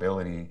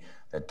accountability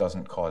that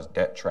doesn't cause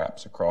debt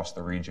traps across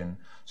the region?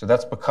 So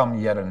that's become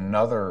yet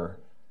another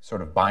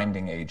sort of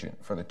binding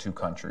agent for the two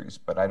countries.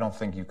 But I don't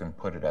think you can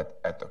put it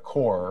at the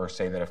core or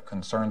say that if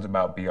concerns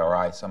about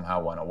BRI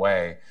somehow went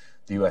away,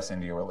 the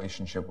U.S.-India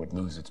relationship would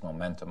lose its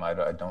momentum. I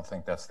don't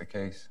think that's the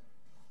case.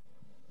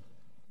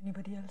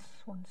 Anybody else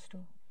wants to?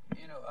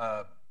 You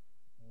know,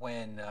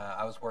 when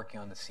I was working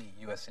on the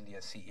U.S.-India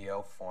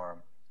CEO Forum,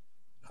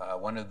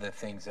 one of the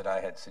things that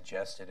I had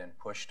suggested and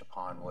pushed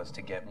upon was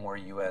to get more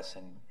U.S.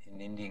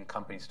 and Indian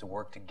companies to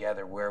work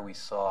together where we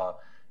saw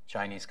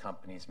Chinese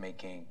companies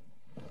making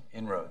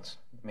inroads,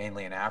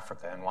 mainly in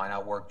Africa. And why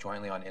not work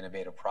jointly on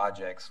innovative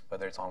projects,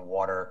 whether it's on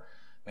water,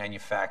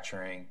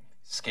 manufacturing,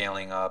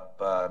 scaling up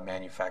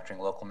manufacturing,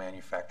 local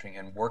manufacturing,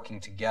 and working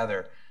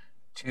together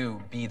to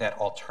be that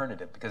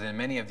alternative. Because in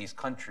many of these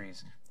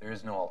countries, there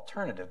is no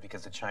alternative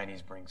because the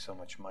Chinese bring so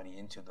much money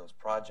into those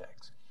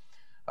projects.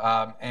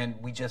 And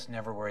we just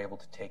never were able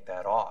to take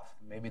that off.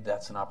 Maybe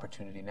that's an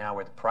opportunity now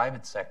where the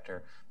private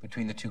sector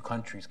between the two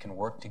countries can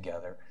work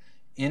together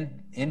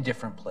in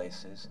different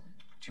places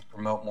to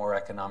promote more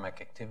economic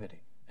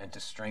activity and to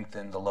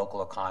strengthen the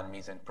local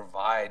economies and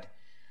provide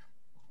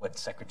what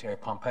Secretary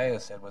Pompeo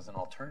said was an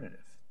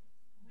alternative,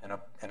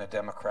 and a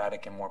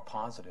democratic and more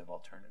positive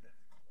alternative.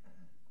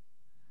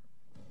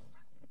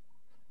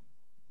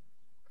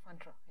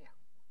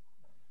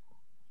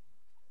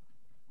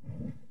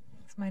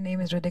 My name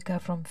is Radhika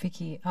from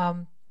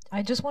FICCI.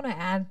 I just want to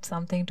add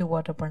something to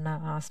what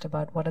Aparna asked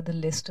about what are the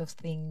list of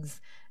things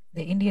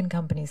the Indian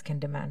companies can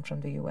demand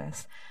from the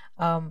US.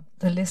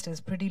 The list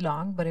is pretty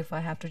long, but if I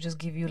have to just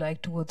give you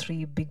like 2 or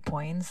 3 big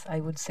points,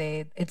 I would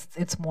say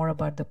it's more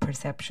about the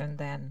perception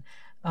than,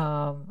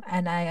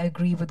 and I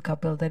agree with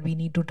Kapil that we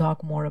need to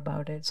talk more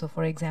about it. So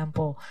for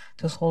example,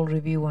 this whole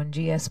review on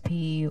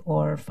GSP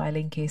or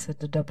filing case at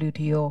the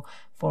WTO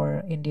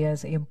for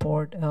India's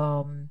import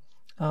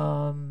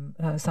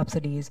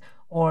subsidies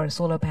or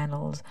solar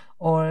panels,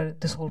 or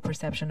this whole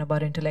perception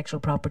about intellectual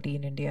property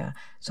in India.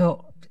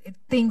 So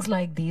things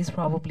like these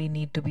probably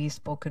need to be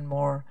spoken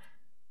more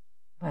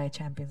by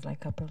champions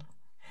like Kapil.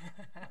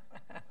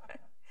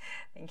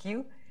 Thank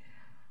you.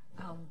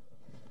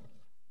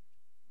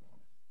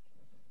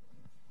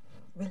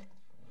 Will?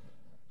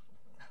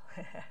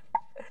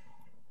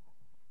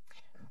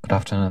 Good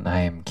afternoon. I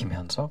am Kim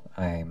Hyun-sok.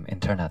 I'm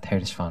intern at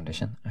Heritage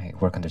Foundation. I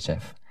work under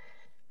Jeff.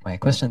 My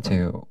question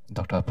to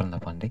Dr. Aparna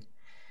Pandey.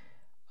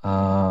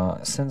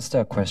 Since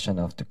the question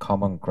of the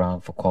common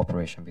ground for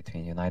cooperation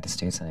between the United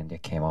States and India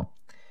came up,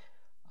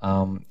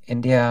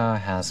 India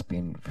has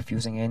been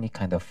refusing any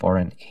kind of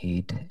foreign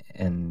aid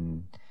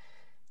in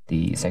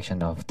the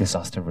section of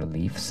disaster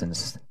relief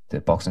since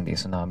the Boxing Day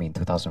tsunami in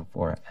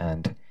 2004,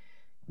 and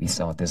we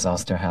saw a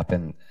disaster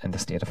happen in the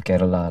state of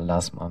Kerala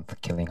last month,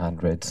 killing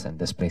hundreds and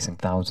displacing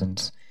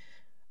thousands.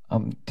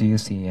 Do you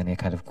see any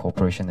kind of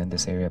cooperation in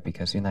this area?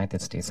 Because the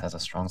United States has a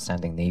strong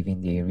standing navy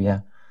in the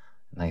area,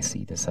 and I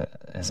see this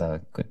as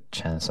a good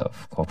chance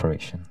of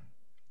cooperation.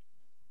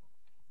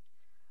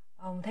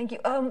 Thank you.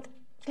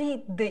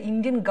 Actually, the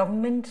Indian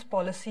government's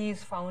policy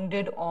is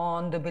founded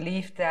on the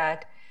belief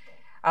that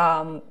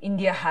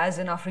India has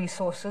enough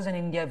resources and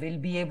India will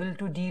be able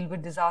to deal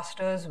with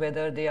disasters,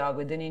 whether they are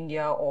within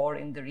India or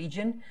in the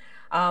region.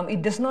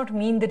 It does not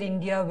mean that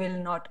India will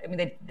not, I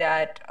mean,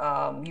 that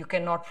you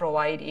cannot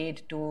provide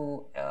aid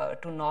to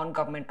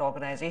non-government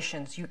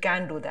organizations. You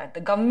can do that.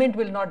 The government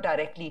will not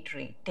directly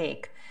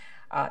take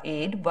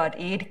aid, but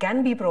aid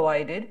can be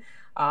provided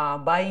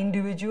by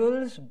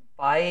individuals,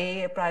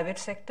 by private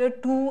sector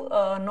to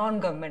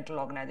non-governmental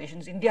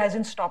organizations. India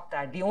hasn't stopped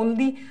that.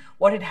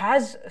 What it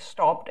has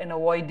stopped and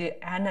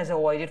has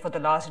avoided for the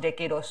last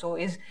decade or so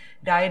is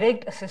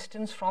direct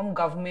assistance from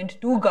government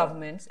to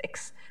governments,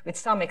 with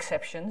some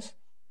exceptions,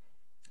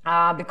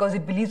 because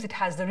it believes it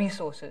has the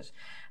resources.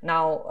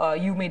 Now,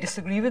 you may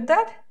disagree with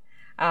that,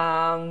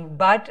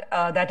 But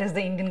that is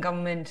the Indian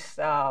government's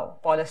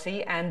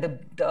policy, and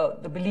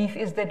the belief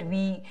is that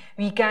we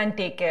can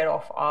take care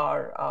of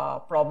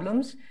our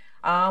problems.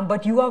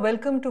 But you are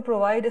welcome to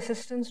provide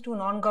assistance to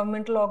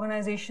non-governmental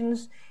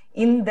organizations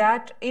in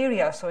that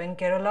area. So in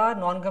Kerala,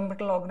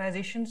 non-governmental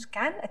organizations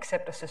can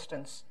accept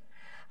assistance.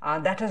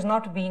 That has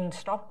not been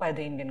stopped by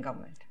the Indian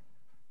government.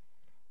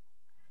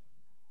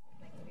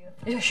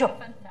 Yeah, sure.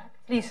 Fun fact.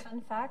 Please.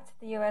 Fun fact,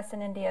 the U.S.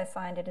 and India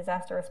signed a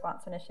disaster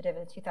response initiative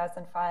in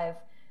 2005.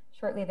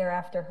 Shortly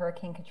thereafter,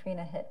 Hurricane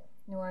Katrina hit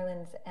New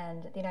Orleans,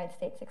 and the United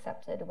States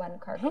accepted one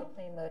cargo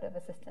plane load of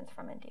assistance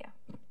from India.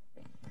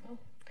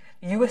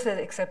 The U.S. has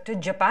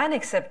accepted, Japan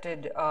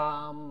accepted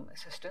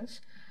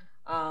assistance.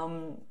 I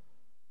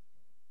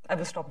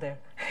will stop there.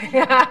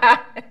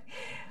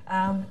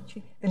 The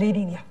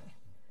lady, yeah.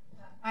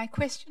 My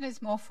question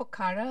is more for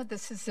Kara.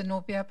 This is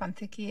Zenobia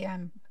Panthiki.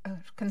 I'm a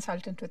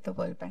consultant with the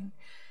World Bank.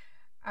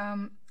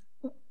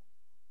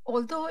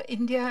 Although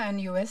India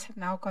and US have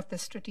now got the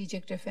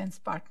strategic defense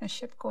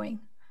partnership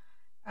going,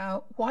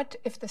 what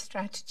if the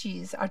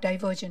strategies are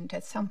divergent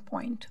at some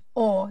point,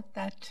 or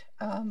that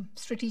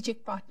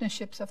strategic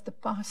partnerships of the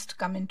past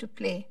come into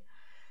play?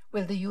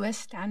 Will the US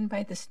stand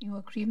by this new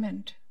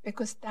agreement?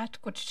 Because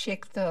that could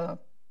shake the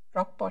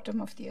rock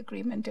bottom of the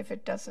agreement if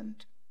it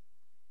doesn't.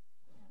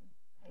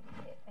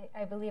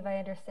 I believe I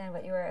understand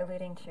what you are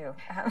alluding to.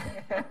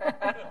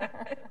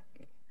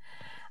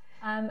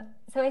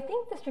 So I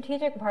think the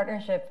strategic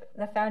partnership,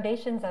 the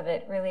foundations of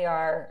it really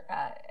are,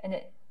 and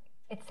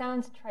it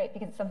sounds trite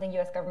because it's something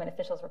U.S. government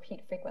officials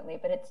repeat frequently,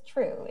 but it's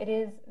true. It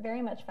is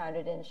very much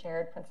founded in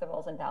shared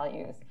principles and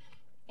values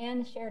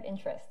and shared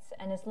interests.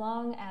 And as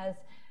long as,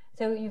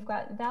 so you've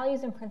got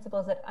values and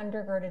principles that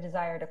undergird a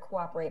desire to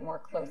cooperate more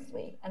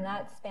closely, and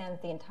that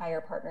spans the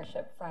entire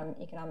partnership from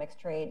economics,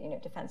 trade,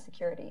 defense,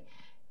 security.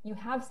 You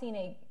have seen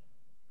a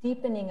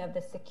deepening of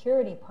the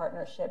security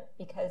partnership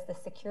because the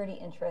security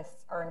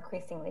interests are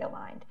increasingly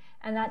aligned.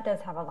 And that does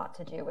have a lot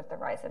to do with the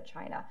rise of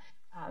China,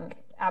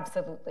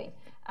 absolutely.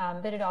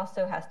 But it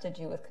also has to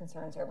do with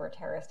concerns over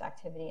terrorist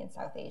activity in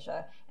South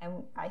Asia.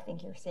 And I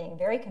think you're seeing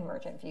very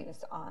convergent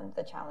views on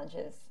the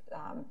challenges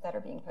that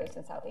are being posed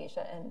in South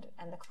Asia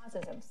and the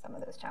causes of some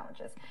of those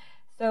challenges.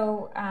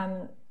 So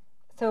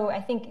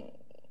I think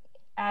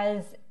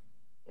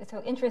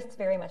interests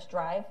very much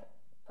drive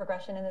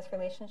progression in this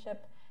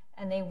relationship,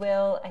 and they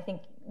will, I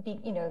think,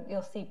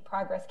 you'll see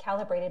progress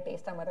calibrated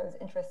based on whether those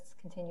interests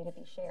continue to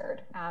be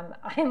shared.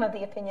 I am of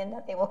the opinion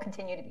that they will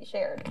continue to be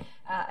shared.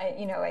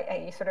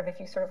 If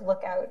you sort of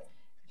look out,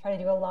 try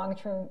to do a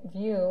long-term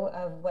view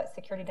of what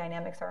security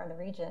dynamics are in the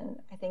region,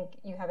 I think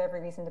you have every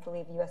reason to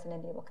believe the U.S. and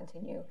India will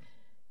continue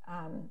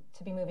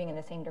to be moving in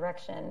the same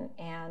direction.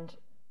 And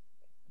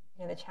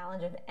the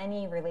challenge of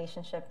any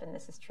relationship, and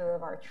this is true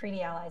of our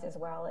treaty allies as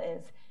well,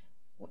 is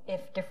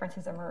if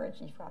differences emerge,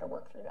 you've got to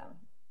work through them,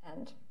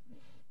 and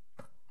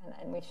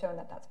we've shown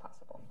that that's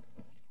possible.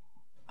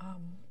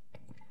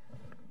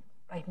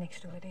 Right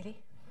next to the lady.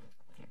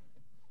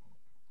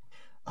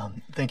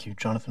 Thank you,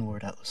 Jonathan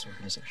Ward, Atlas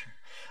Organization.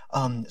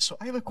 So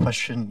I have a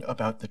question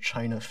about the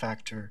China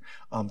factor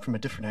from a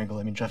different angle.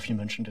 I mean, Jeff, you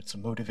mentioned it's a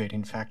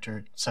motivating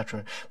factor, et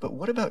cetera. But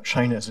what about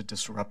China as a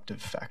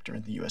disruptive factor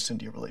in the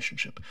U.S.-India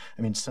relationship?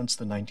 I mean, since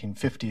the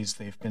 1950s,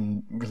 they've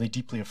been really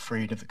deeply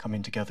afraid of the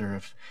coming together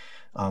of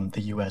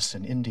the U.S.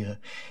 and India.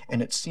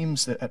 And it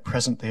seems that at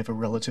present they have a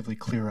relatively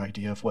clear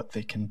idea of what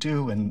they can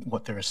do and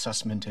what their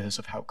assessment is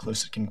of how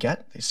close it can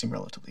get. They seem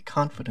relatively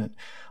confident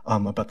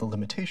about the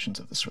limitations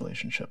of this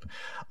relationship.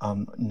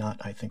 Not,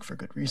 I think, for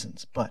good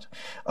reasons. But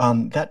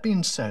that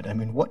being said, I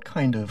mean, what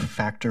kind of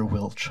factor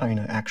will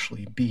China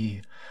actually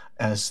be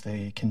as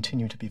they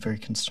continue to be very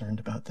concerned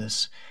about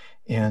this?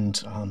 And,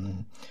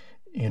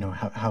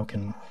 how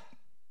can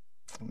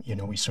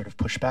we sort of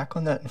push back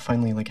on that? And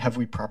finally, have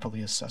we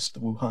properly assessed the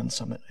Wuhan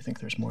summit? I think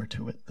there's more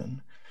to it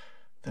than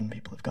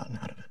people have gotten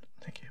out of it.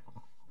 Thank you.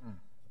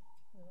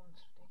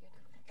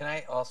 Can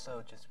I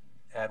also just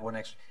add one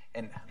extra?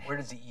 And where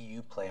does the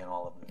EU play in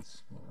all of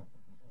this?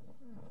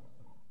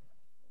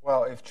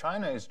 Well, if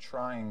China is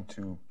trying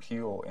to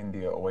peel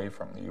India away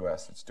from the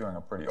U.S., it's doing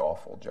a pretty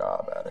awful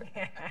job at it.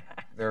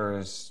 There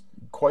is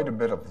quite a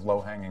bit of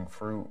low-hanging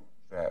fruit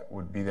that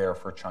would be there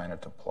for China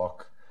to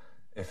pluck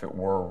if it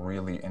were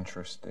really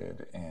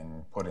interested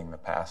in putting the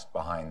past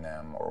behind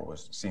them or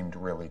seemed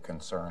really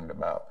concerned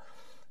about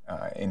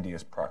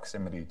India's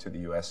proximity to the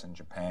U.S. and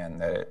Japan,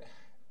 that it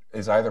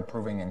is either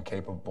proving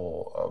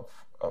incapable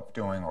of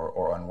doing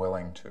or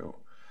unwilling to.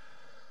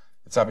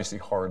 It's obviously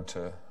hard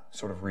to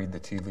sort of read the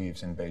tea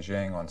leaves in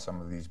Beijing on some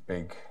of these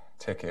big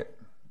ticket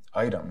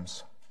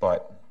items,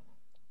 but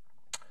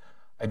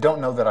I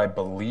don't know that I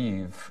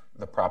believe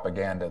the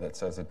propaganda that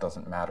says it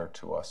doesn't matter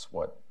to us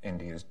what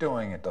India is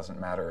doing, it doesn't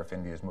matter if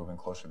India is moving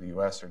closer to the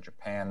US or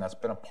Japan. That's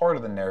been a part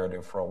of the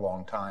narrative for a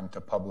long time,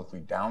 to publicly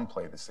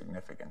downplay the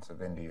significance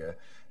of India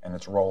and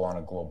its role on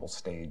a global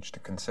stage, to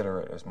consider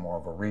it as more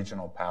of a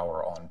regional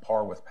power on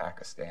par with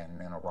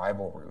Pakistan and a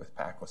rivalry with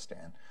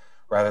Pakistan,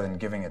 rather than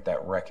giving it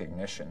that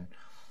recognition.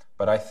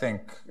 But I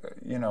think,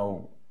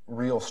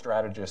 real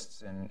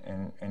strategists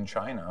in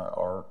China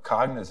are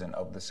cognizant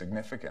of the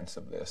significance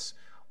of this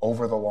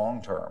over the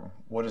long term.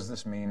 What does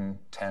this mean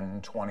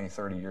 10, 20,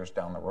 30 years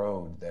down the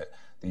road that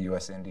the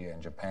U.S., India,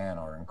 and Japan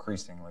are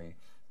increasingly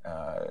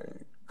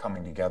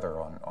coming together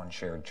on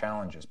shared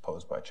challenges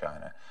posed by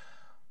China?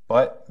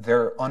 But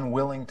they're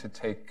unwilling to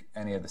take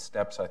any of the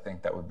steps, I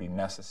think, that would be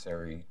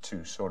necessary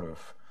to sort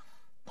of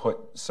put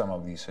some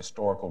of these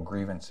historical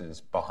grievances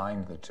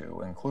behind the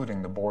two,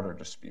 including the border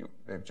dispute.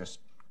 They've just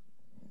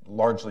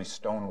largely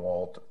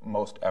stonewalled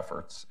most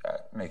efforts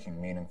at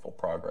making meaningful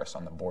progress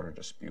on the border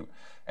dispute.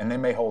 And they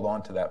may hold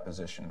on to that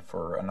position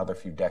for another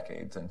few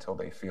decades until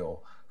they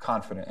feel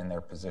confident in their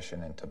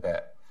position in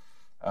Tibet.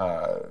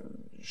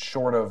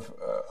 Short of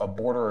a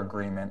border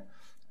agreement,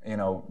 you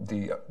know,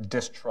 the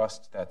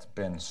distrust that's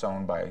been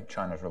sown by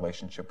China's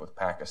relationship with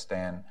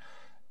Pakistan,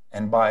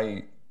 and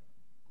by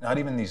not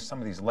even some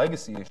of these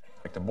legacy issues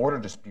like the border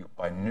dispute,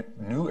 by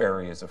new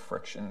areas of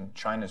friction.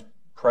 China's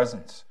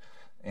presence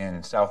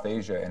in South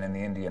Asia and in the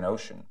Indian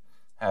Ocean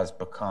has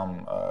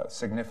become a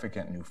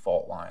significant new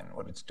fault line.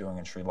 What it's doing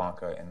in Sri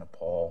Lanka, in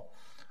Nepal,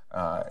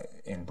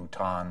 in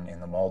Bhutan, in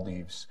the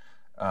Maldives.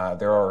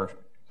 There are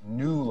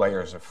new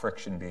layers of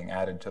friction being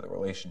added to the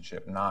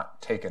relationship,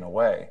 not taken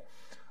away,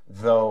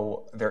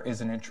 though there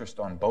is an interest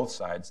on both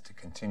sides to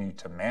continue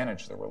to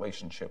manage the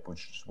relationship,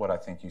 which is what I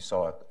think you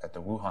saw at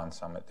the Wuhan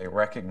summit. They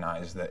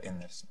recognized that in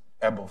this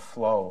ebb of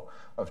flow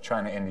of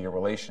China-India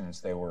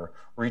relations, they were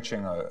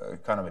reaching a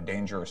kind of a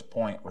dangerous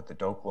point with the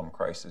Doklam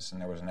crisis,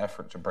 and there was an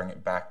effort to bring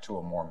it back to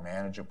a more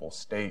manageable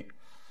state,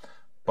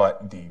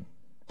 but the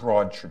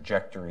broad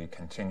trajectory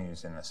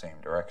continues in the same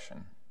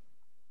direction.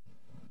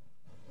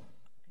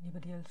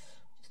 Anybody else?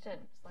 Just to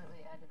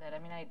slightly add to that, I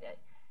mean,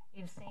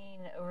 you've seen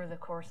over the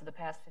course of the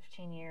past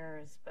 15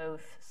 years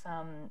both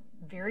some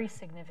very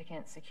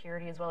significant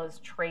security as well as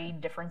trade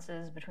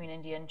differences between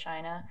India and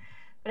China.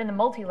 But in the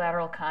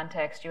multilateral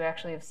context, you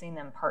actually have seen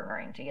them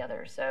partnering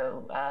together.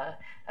 So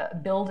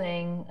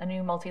building a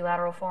new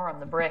multilateral forum,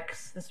 the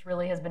BRICS, this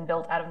really has been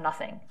built out of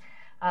nothing.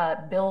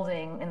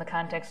 Building, in the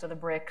context of the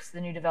BRICS,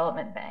 the new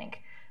development bank.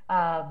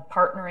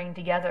 Partnering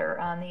together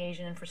on the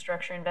Asian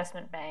Infrastructure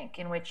Investment Bank,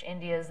 in which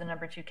India is the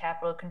 #2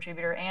 capital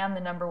contributor and the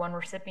 #1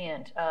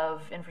 recipient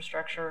of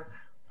infrastructure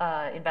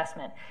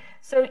investment.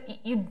 So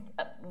you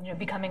know,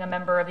 becoming a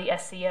member of the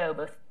SCO,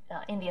 both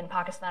India and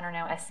Pakistan are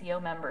now SCO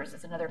members.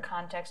 It's another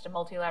context, a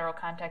multilateral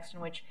context in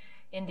which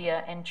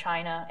India and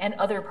China and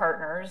other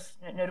partners,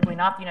 notably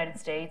not the United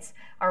States,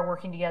 are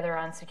working together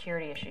on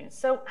security issues.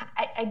 So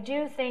I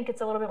do think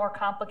it's a little bit more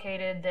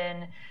complicated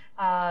than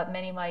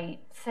many might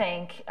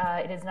think.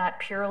 It is not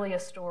purely a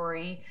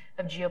story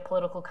of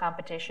geopolitical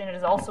competition. It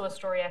is also a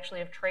story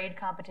actually of trade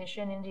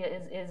competition. India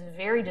is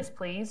very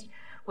displeased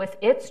with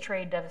its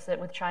trade deficit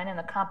with China and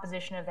the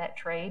composition of that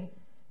trade.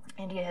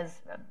 India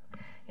has,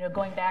 you know,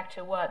 going back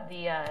to what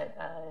the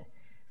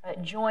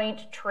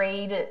joint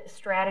trade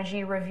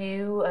strategy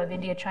review of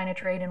India-China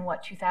trade in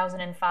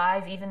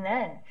 2005, even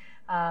then,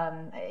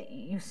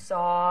 you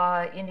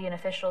saw Indian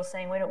officials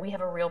saying, wait, we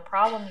have a real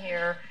problem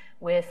here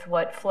with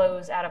what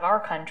flows out of our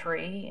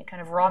country,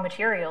 kind of raw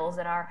materials,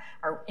 and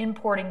are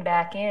importing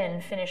back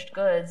in finished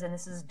goods, and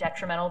this is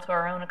detrimental to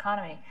our own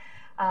economy.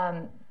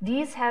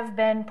 These have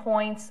been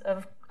points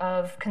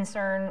of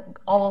concern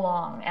all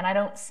along, and I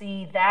don't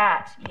see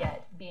that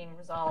yet being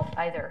resolved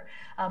either.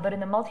 But in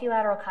the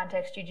multilateral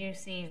context, you do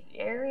see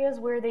areas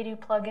where they do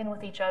plug in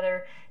with each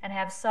other and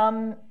have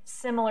some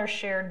similar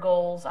shared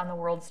goals on the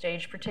world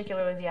stage,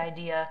 particularly the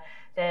idea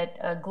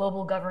that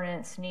global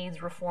governance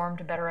needs reform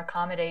to better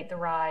accommodate the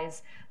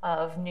rise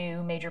of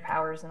new major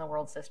powers in the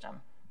world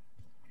system.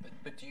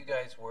 But do you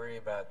guys worry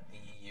about the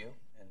EU?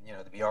 And, you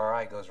know, the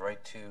BRI goes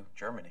right to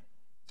Germany.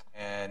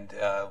 And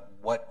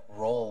what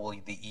role will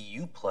the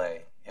EU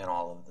play in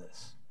all of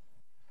this?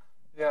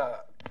 Yeah,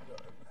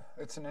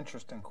 it's an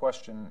interesting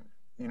question.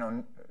 You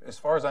know, as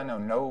far as I know,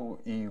 no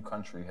EU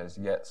country has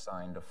yet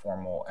signed a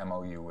formal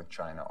MOU with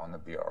China on the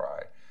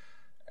BRI.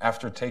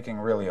 After taking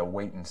really a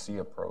wait-and-see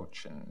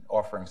approach and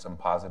offering some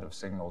positive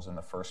signals in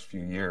the first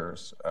few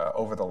years,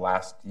 over the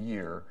last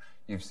year,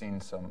 you've seen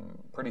some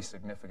pretty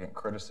significant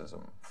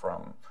criticism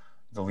from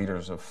the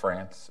leaders of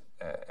France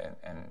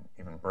and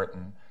even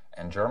Britain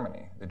and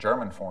Germany. The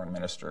German foreign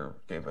minister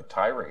gave a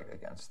tirade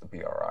against the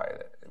BRI,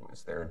 that it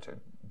was there to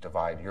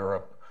divide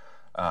Europe,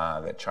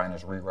 that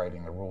China's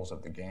rewriting the rules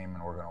of the game,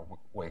 and we're going to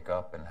wake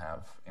up and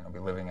have, you know, be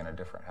living in a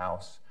different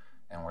house,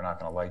 and we're not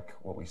going to like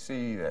what we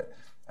see. That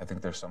I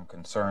think there's some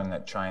concern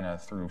that China,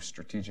 through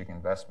strategic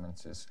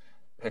investments, is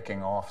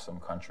picking off some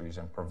countries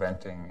and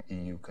preventing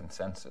EU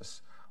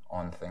consensus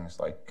on things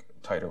like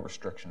tighter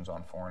restrictions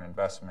on foreign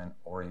investment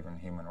or even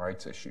human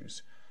rights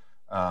issues.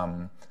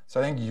 So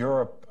I think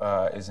Europe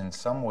is in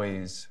some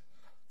ways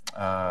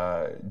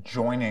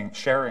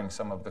sharing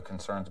some of the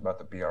concerns about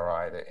the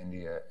BRI that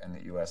India and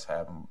the U.S.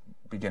 have, and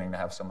beginning to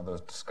have some of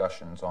those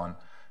discussions on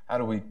how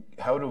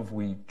do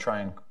we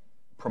try and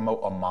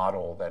promote a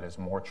model that is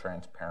more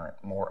transparent,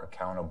 more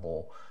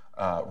accountable,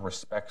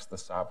 respects the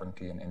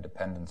sovereignty and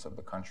independence of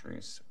the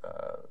countries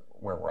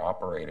where we're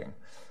operating.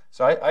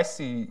 So I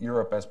see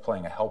Europe as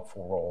playing a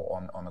helpful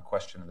role on the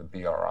question of the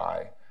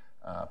BRI,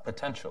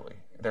 potentially.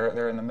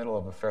 They're in the middle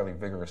of a fairly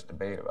vigorous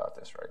debate about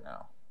this right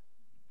now.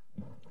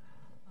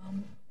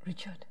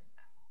 Richard.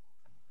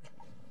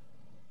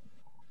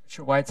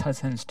 Richard White's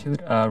Hudson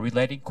Institute.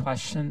 Related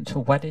question: to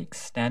what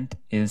extent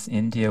is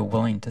India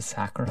willing to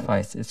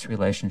sacrifice its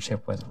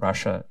relationship with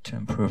Russia to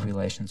improve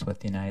relations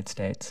with the United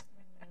States?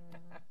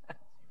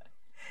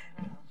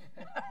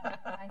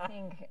 I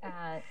think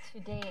to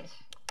date,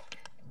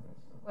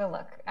 well,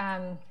 look,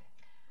 I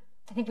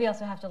think we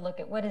also have to look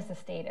at what is the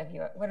state of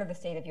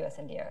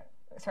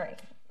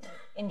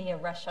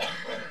India-Russia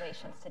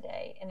relations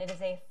today. And it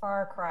is a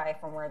far cry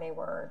from where they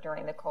were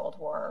during the Cold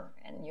War,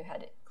 and you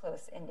had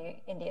close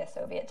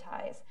India-Soviet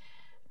ties.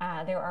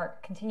 There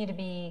continue to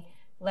be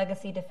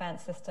legacy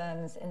defense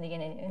systems in the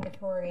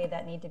inventory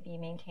that need to be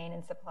maintained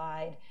and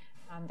supplied.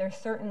 There's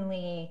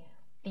certainly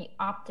the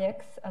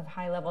optics of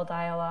high-level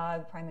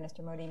dialogue, Prime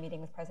Minister Modi meeting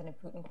with President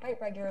Putin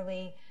quite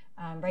regularly,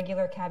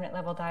 regular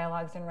cabinet-level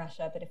dialogues in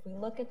Russia. But if we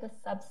look at the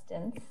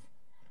substance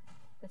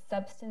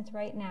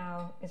right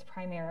now is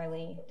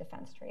primarily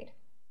defense trade.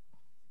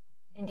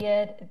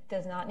 India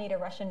does not need a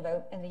Russian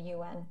vote in the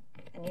UN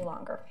any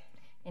longer.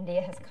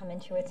 India has come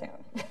into its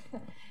own.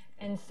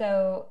 And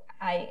so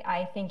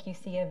I think you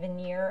see a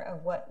veneer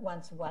of what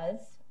once was.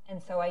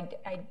 And so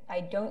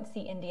I don't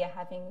see India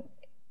having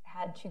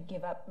had to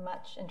give up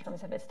much in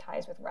terms of its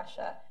ties with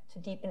Russia to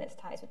deepen its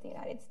ties with the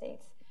United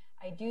States.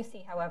 I do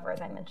see, however, as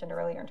I mentioned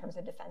earlier, in terms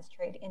of defense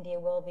trade, India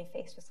will be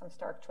faced with some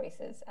stark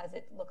choices as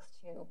it looks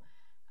to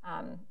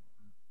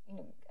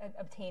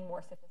obtain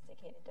more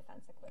sophisticated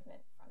defense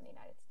equipment from the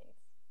United States.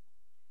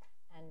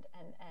 And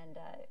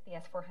the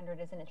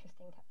S-400 is an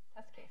interesting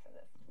test case of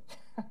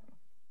this.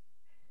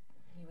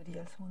 Anybody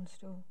else wants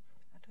to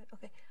add to it?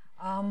 Okay.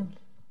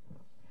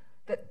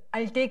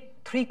 I'll take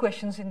 3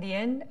 questions in the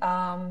end,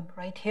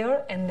 right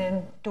here, and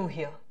then 2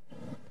 here.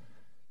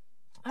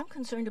 I'm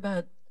concerned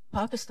about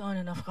Pakistan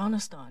and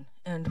Afghanistan,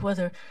 and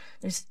whether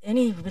there's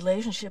any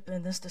relationship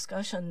in this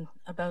discussion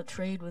about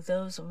trade with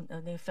those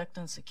and the effect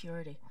on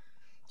security.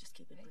 Just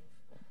keep it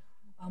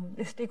brief.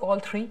 Let's take all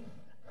 3.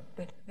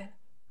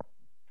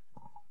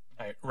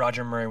 Hi,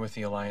 Roger Murray with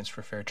the Alliance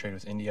for Fair Trade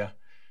with India.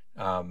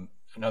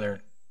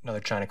 Another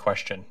China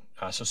question.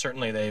 So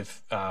certainly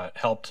they've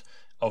helped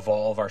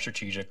evolve our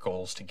strategic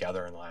goals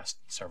together in the last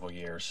several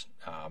years,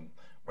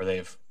 where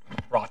they've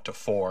brought to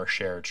fore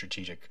shared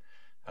strategic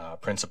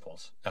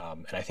principles.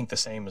 And I think the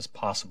same is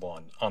possible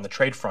on the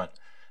trade front,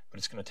 but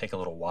it's going to take a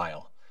little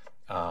while.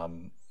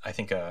 I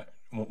think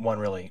one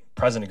really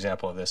present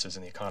example of this is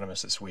in The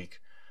Economist this week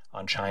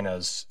on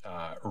China's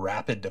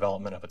rapid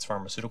development of its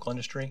pharmaceutical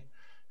industry,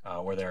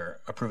 where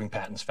they're approving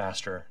patents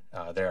faster.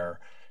 They're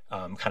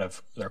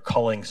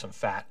culling some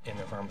fat in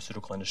the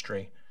pharmaceutical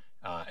industry.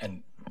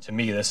 And to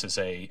me, this is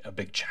a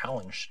big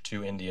challenge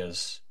to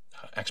India's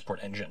export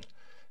engine.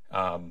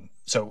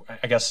 So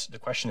I guess the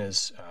question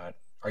is,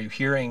 are you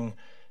hearing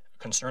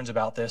concerns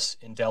about this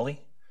in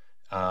Delhi?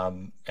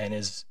 And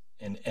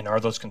are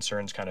those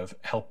concerns kind of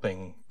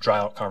helping draw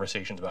out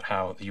conversations about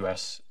how the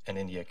U.S. and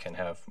India can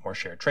have more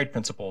shared trade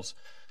principles,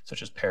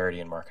 such as parity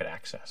and market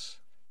access?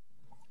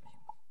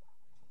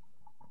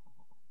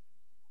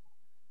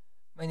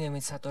 My name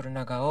is Satoru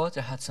Nagao,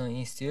 the Hudson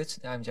Institute.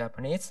 I'm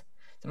Japanese.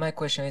 My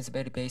question is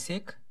very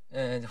basic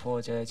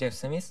for Jeff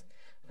Smith.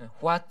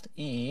 What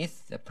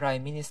is the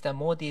Prime Minister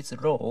Modi's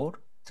role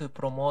to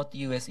promote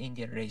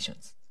U.S.-India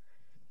relations?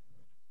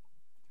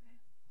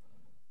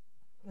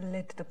 We'll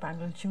let the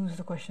panel choose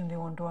the question they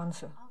want to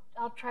answer.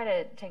 I'll try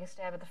to take a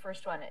stab at the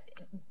first one.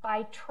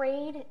 By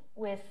trade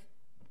with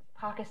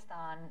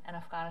Pakistan and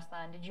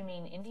Afghanistan, did you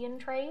mean Indian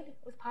trade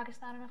with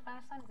Pakistan and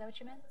Afghanistan? Is that what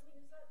you meant?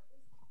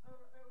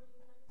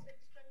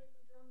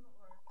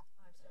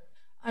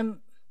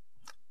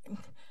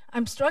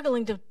 I'm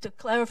struggling to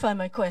clarify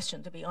my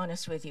question, to be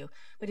honest with you.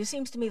 But it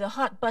seems to me the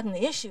hot button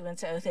issue in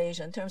South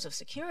Asia in terms of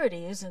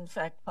security is, in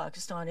fact,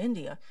 Pakistan,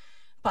 India.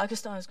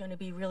 Pakistan is going to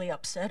be really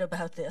upset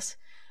about this.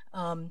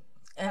 About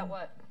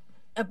what?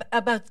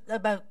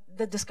 About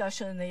the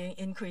discussion,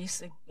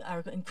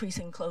 our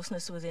increasing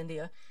closeness with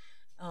India,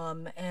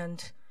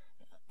 and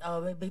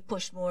will be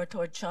pushed more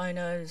toward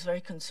China. Is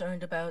very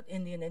concerned about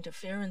Indian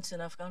interference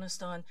in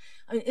Afghanistan.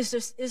 I mean,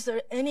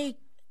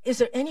 is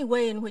there any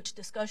way in which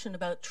discussion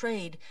about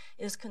trade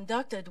is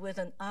conducted with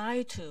an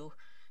eye to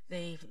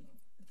the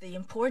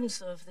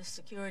importance of the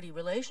security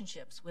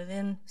relationships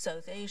within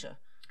South Asia?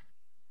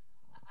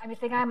 I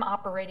think I'm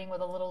operating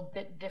with a little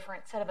bit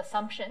different set of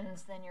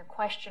assumptions than your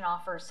question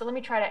offers. So let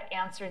me try to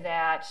answer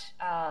that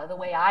the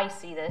way I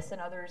see this, and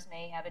others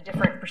may have a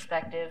different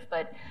perspective.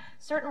 But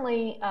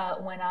certainly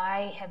when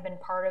I have been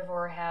part of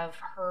or have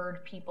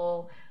heard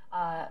people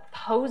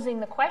posing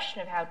the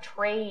question of how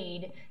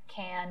trade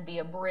can be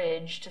a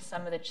bridge to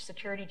some of the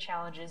security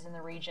challenges in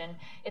the region,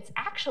 it's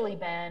actually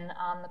been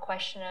on the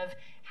question of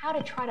how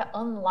to try to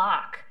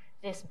unlock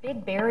this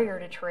big barrier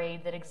to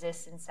trade that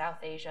exists in South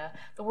Asia.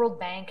 The World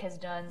Bank has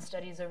done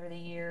studies over the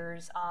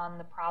years on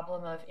the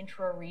problem of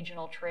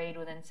intra-regional trade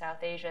within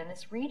South Asia, and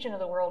this region of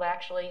the world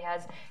actually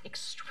has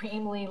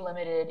extremely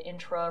limited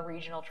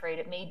intra-regional trade.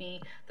 It may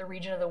be the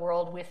region of the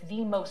world with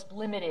the most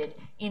limited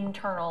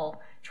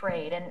internal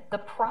trade, and the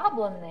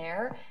problem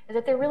there is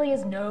that there really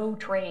is no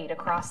trade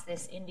across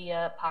this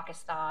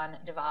India-Pakistan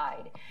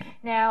divide.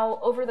 Now,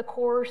 over the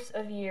course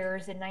of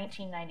years, in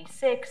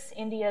 1996,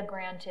 India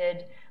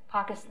granted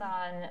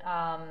Pakistan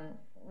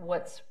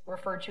what's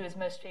referred to as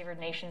most favored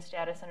nation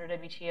status under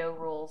WTO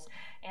rules,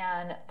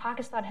 and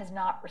Pakistan has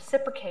not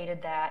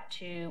reciprocated that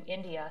to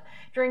India.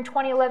 During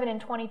 2011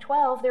 and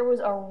 2012, there was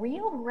a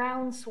real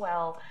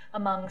groundswell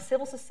among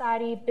civil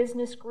society,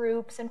 business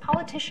groups, and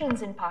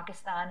politicians in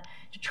Pakistan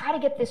to try to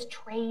get this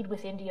trade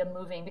with India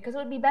moving, because it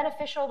would be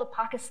beneficial to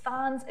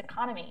Pakistan's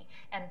economy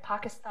and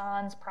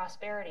Pakistan's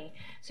prosperity.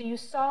 So you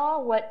saw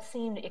what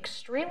seemed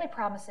extremely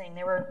promising.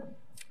 There were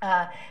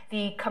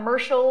the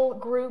commercial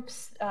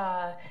groups,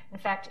 in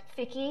fact,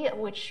 FICCI,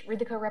 which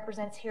Riddhika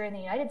represents here in the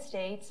United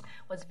States,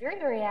 was very,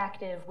 very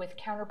active with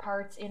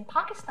counterparts in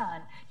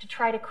Pakistan to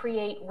try to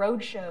create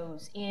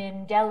roadshows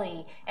in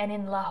Delhi and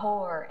in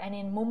Lahore and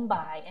in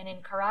Mumbai and in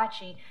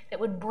Karachi that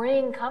would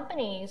bring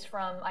companies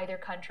from either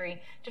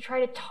country to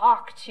try to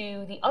talk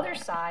to the other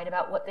side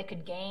about what they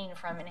could gain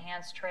from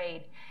enhanced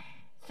trade.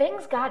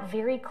 Things got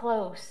very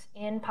close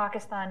in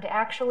Pakistan to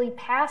actually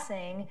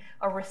passing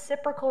a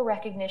reciprocal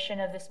recognition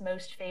of this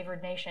most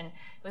favored nation.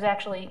 It was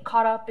actually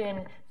caught up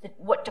in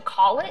what to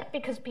call it,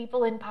 because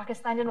people in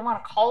Pakistan didn't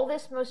want to call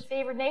this most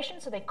favored nation,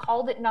 so they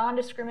called it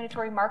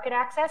non-discriminatory market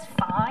access.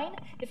 Fine,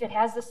 if it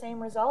has the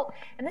same result.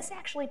 And this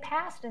actually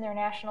passed in their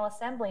National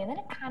Assembly, and then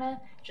it kind of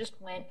just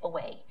went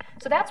away.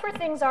 So that's where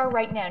things are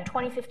right now. In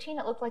 2015,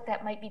 it looked like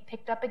that might be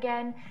picked up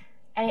again,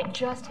 and it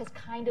just has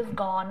kind of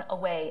gone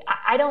away.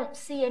 I don't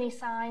see any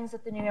signs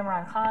that the new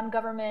Imran Khan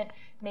government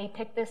may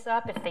pick this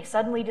up. If they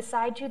suddenly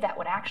decide to, that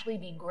would actually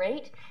be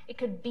great. It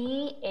could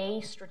be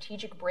a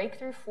strategic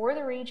breakthrough for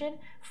the region,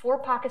 for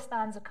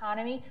Pakistan's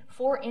economy,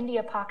 for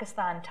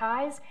India-Pakistan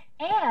ties,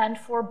 and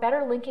for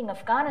better linking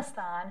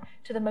Afghanistan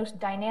to the most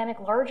dynamic,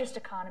 largest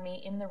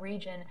economy in the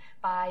region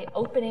by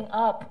opening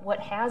up what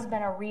has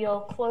been a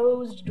real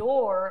closed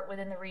door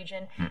within the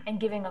region and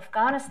giving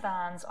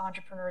Afghanistan's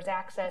entrepreneurs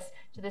access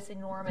to this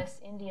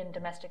enormous Indian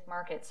domestic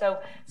market.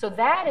 So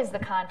that is the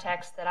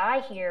context that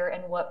I hear,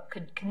 and what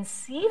could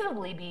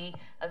conceivably be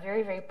a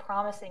very, very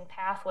promising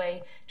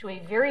pathway to a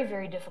very,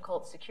 very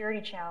difficult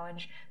security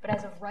challenge. But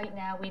as of right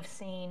now, we've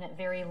seen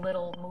very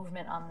little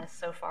movement on this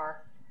so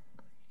far.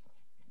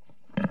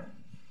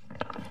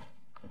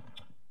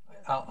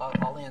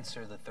 I'll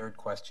answer the third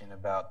question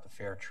about the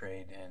fair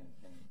trade and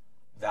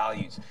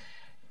values.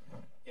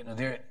 You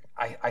know,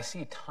 I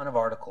see a ton of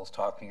articles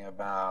talking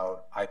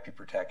about IP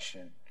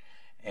protection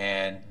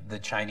and the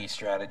Chinese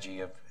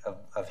strategy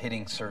of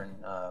hitting certain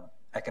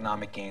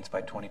economic gains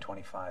by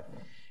 2025.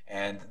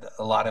 And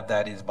a lot of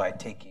that is by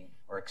taking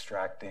or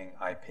extracting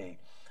IP.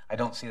 I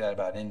don't see that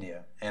about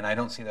India, and I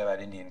don't see that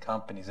about Indian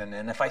companies.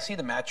 And if I see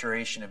the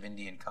maturation of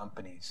Indian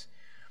companies,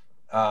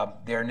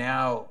 they're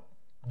now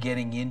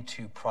getting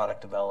into product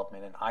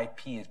development, and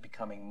IP is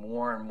becoming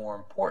more and more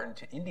important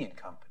to Indian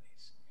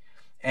companies.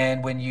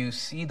 And when you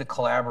see the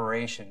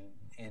collaboration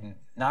in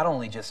not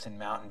only just in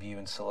Mountain View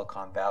and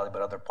Silicon Valley,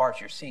 but other parts,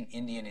 you're seeing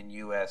Indian and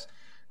U.S.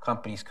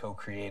 companies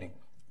co-creating.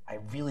 I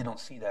really don't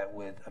see that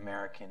with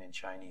American and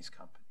Chinese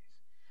companies.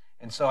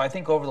 And so I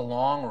think over the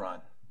long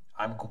run,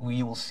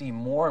 we will see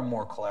more and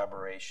more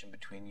collaboration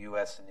between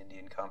U.S. and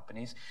Indian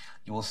companies.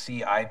 You will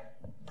see, I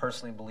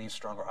personally believe,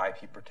 stronger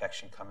IP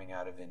protection coming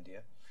out of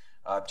India,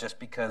 just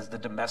because the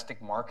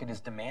domestic market is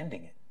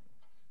demanding it.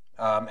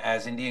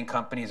 As Indian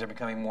companies are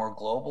becoming more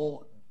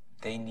global,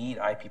 they need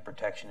IP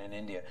protection in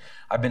India.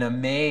 I've been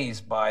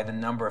amazed by the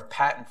number of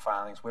patent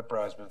filings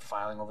Wipro has been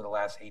filing over the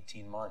last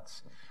 18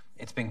 months.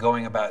 It's been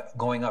going up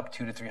 200%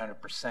 to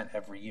 300%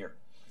 every year.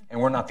 And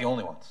we're not the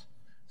only ones.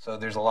 So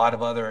there's a lot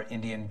of other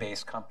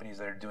Indian-based companies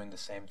that are doing the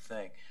same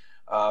thing.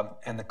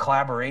 And the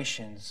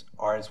collaborations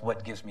is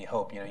what gives me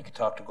hope. You know, you could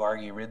talk to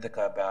Gargi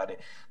Riddhika about it,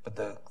 but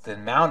the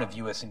amount of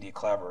U.S.-India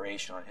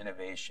collaboration on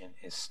innovation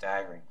is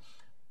staggering.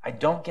 I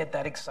don't get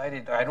that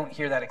excited. I don't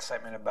hear that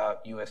excitement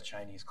about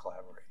U.S.-Chinese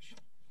collaboration.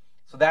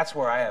 So that's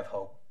where I have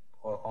hope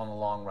on the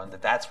long run,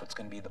 that's what's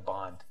going to be the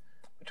bond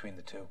between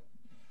the two.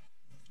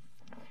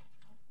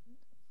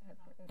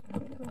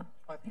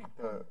 I think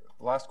the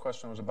last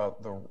question was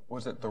about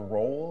was it the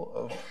role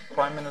of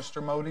Prime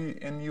Minister Modi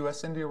in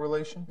U.S.-India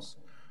relations?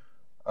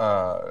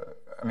 I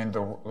mean, the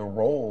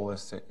role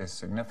is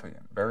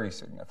significant, very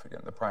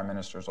significant. The Prime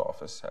Minister's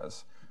office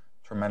has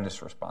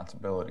tremendous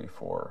responsibility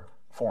for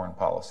foreign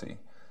policy.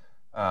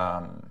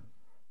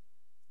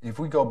 If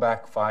we go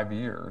back 5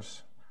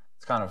 years,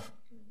 it's kind of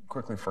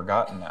quickly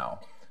forgotten now,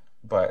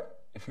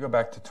 but if you go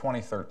back to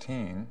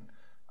 2013,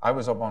 I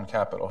was up on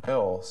Capitol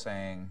Hill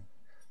saying,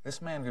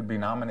 this man could be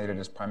nominated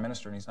as Prime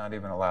Minister and he's not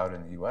even allowed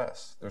in the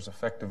U.S. There's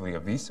effectively a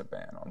visa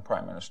ban on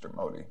Prime Minister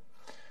Modi,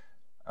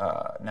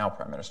 now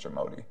Prime Minister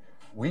Modi.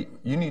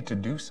 you need to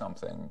do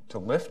something to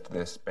lift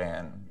this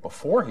ban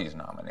before he's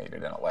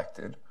nominated and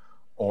elected,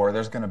 or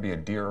there's going to be a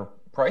dear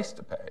price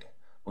to pay.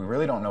 We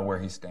really don't know where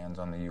he stands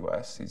on the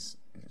U.S. He's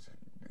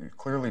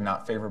clearly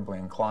not favorably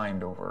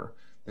inclined over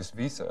this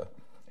visa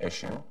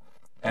issue.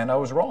 And I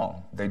was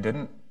wrong. They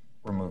didn't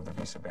remove the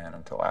visa ban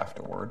until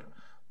afterward.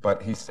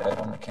 But he said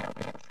on the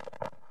campaign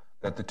trail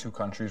that the two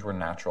countries were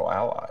natural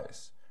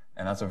allies.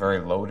 And that's a very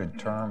loaded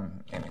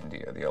term in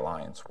India, the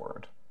alliance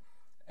word.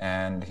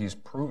 And he's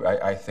proved,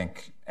 I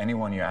think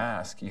anyone you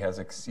ask, he has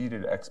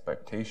exceeded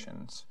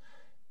expectations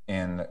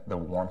in the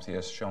warmth he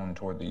has shown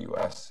toward the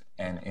U.S.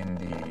 and in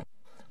the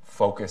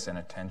focus and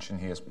attention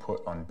he has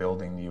put on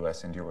building the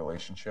U.S. India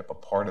relationship. A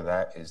part of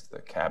that is the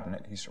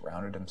cabinet he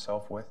surrounded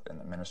himself with and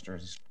the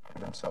ministers he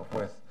surrounded himself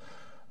with,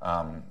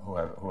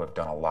 who have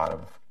done a lot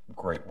of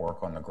great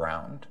work on the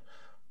ground.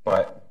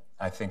 But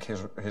I think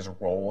his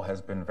role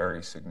has been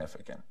very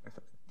significant.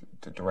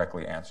 To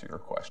directly answer your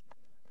question,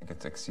 I think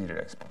it's exceeded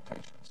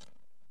expectations.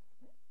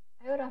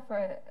 I would offer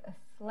a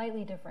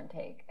slightly different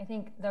take. I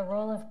think the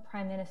role of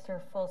Prime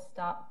Minister full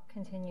stop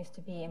continues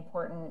to be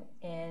important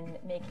in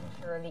making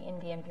sure the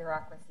Indian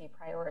bureaucracy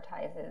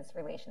prioritizes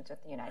relations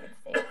with the United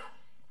States.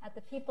 At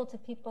the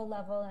people-to-people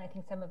level, and I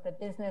think some of the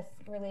business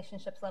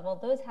relationships level,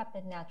 those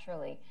happen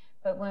naturally.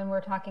 But when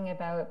we're talking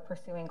about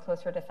pursuing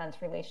closer defense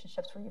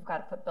relationships where you've got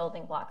to put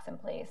building blocks in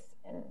place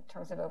in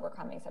terms of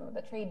overcoming some of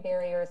the trade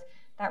barriers,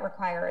 that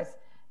requires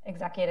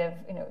executive,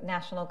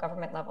 national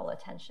government level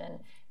attention.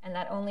 And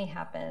that only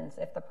happens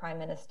if the Prime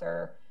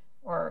Minister,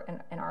 or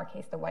in our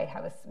case, the White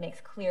House, makes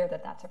clear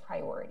that that's a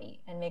priority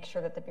and makes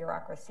sure that the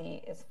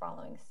bureaucracy is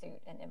following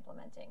suit and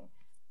implementing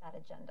that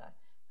agenda.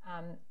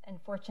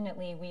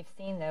 Unfortunately, we've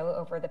seen, though,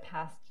 over the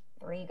past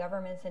 3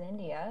 governments in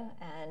India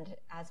and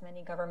as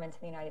many governments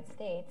in the United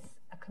States,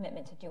 a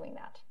commitment to doing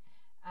that.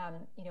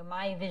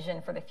 My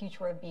vision for the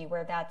future would be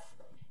where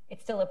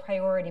it's still a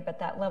priority, but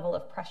that level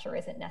of pressure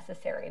isn't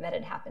necessary, that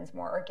it happens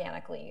more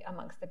organically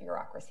amongst the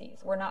bureaucracies.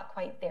 We're not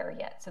quite there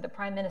yet. So the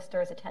Prime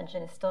Minister's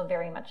attention is still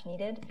very much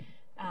needed,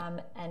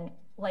 and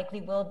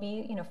likely will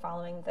be,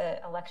 following the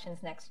elections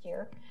next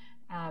year.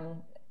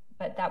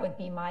 But that would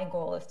be my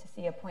goal, is to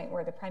see a point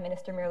where the Prime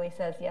Minister merely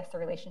says, yes, the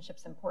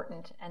relationship's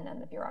important, and then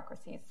the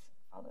bureaucracies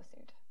follow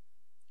suit.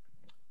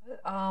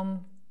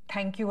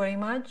 Thank you very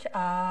much.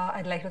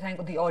 I'd like to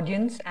thank the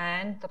audience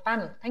and the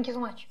panel. Thank you so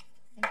much.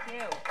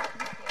 Thank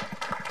you.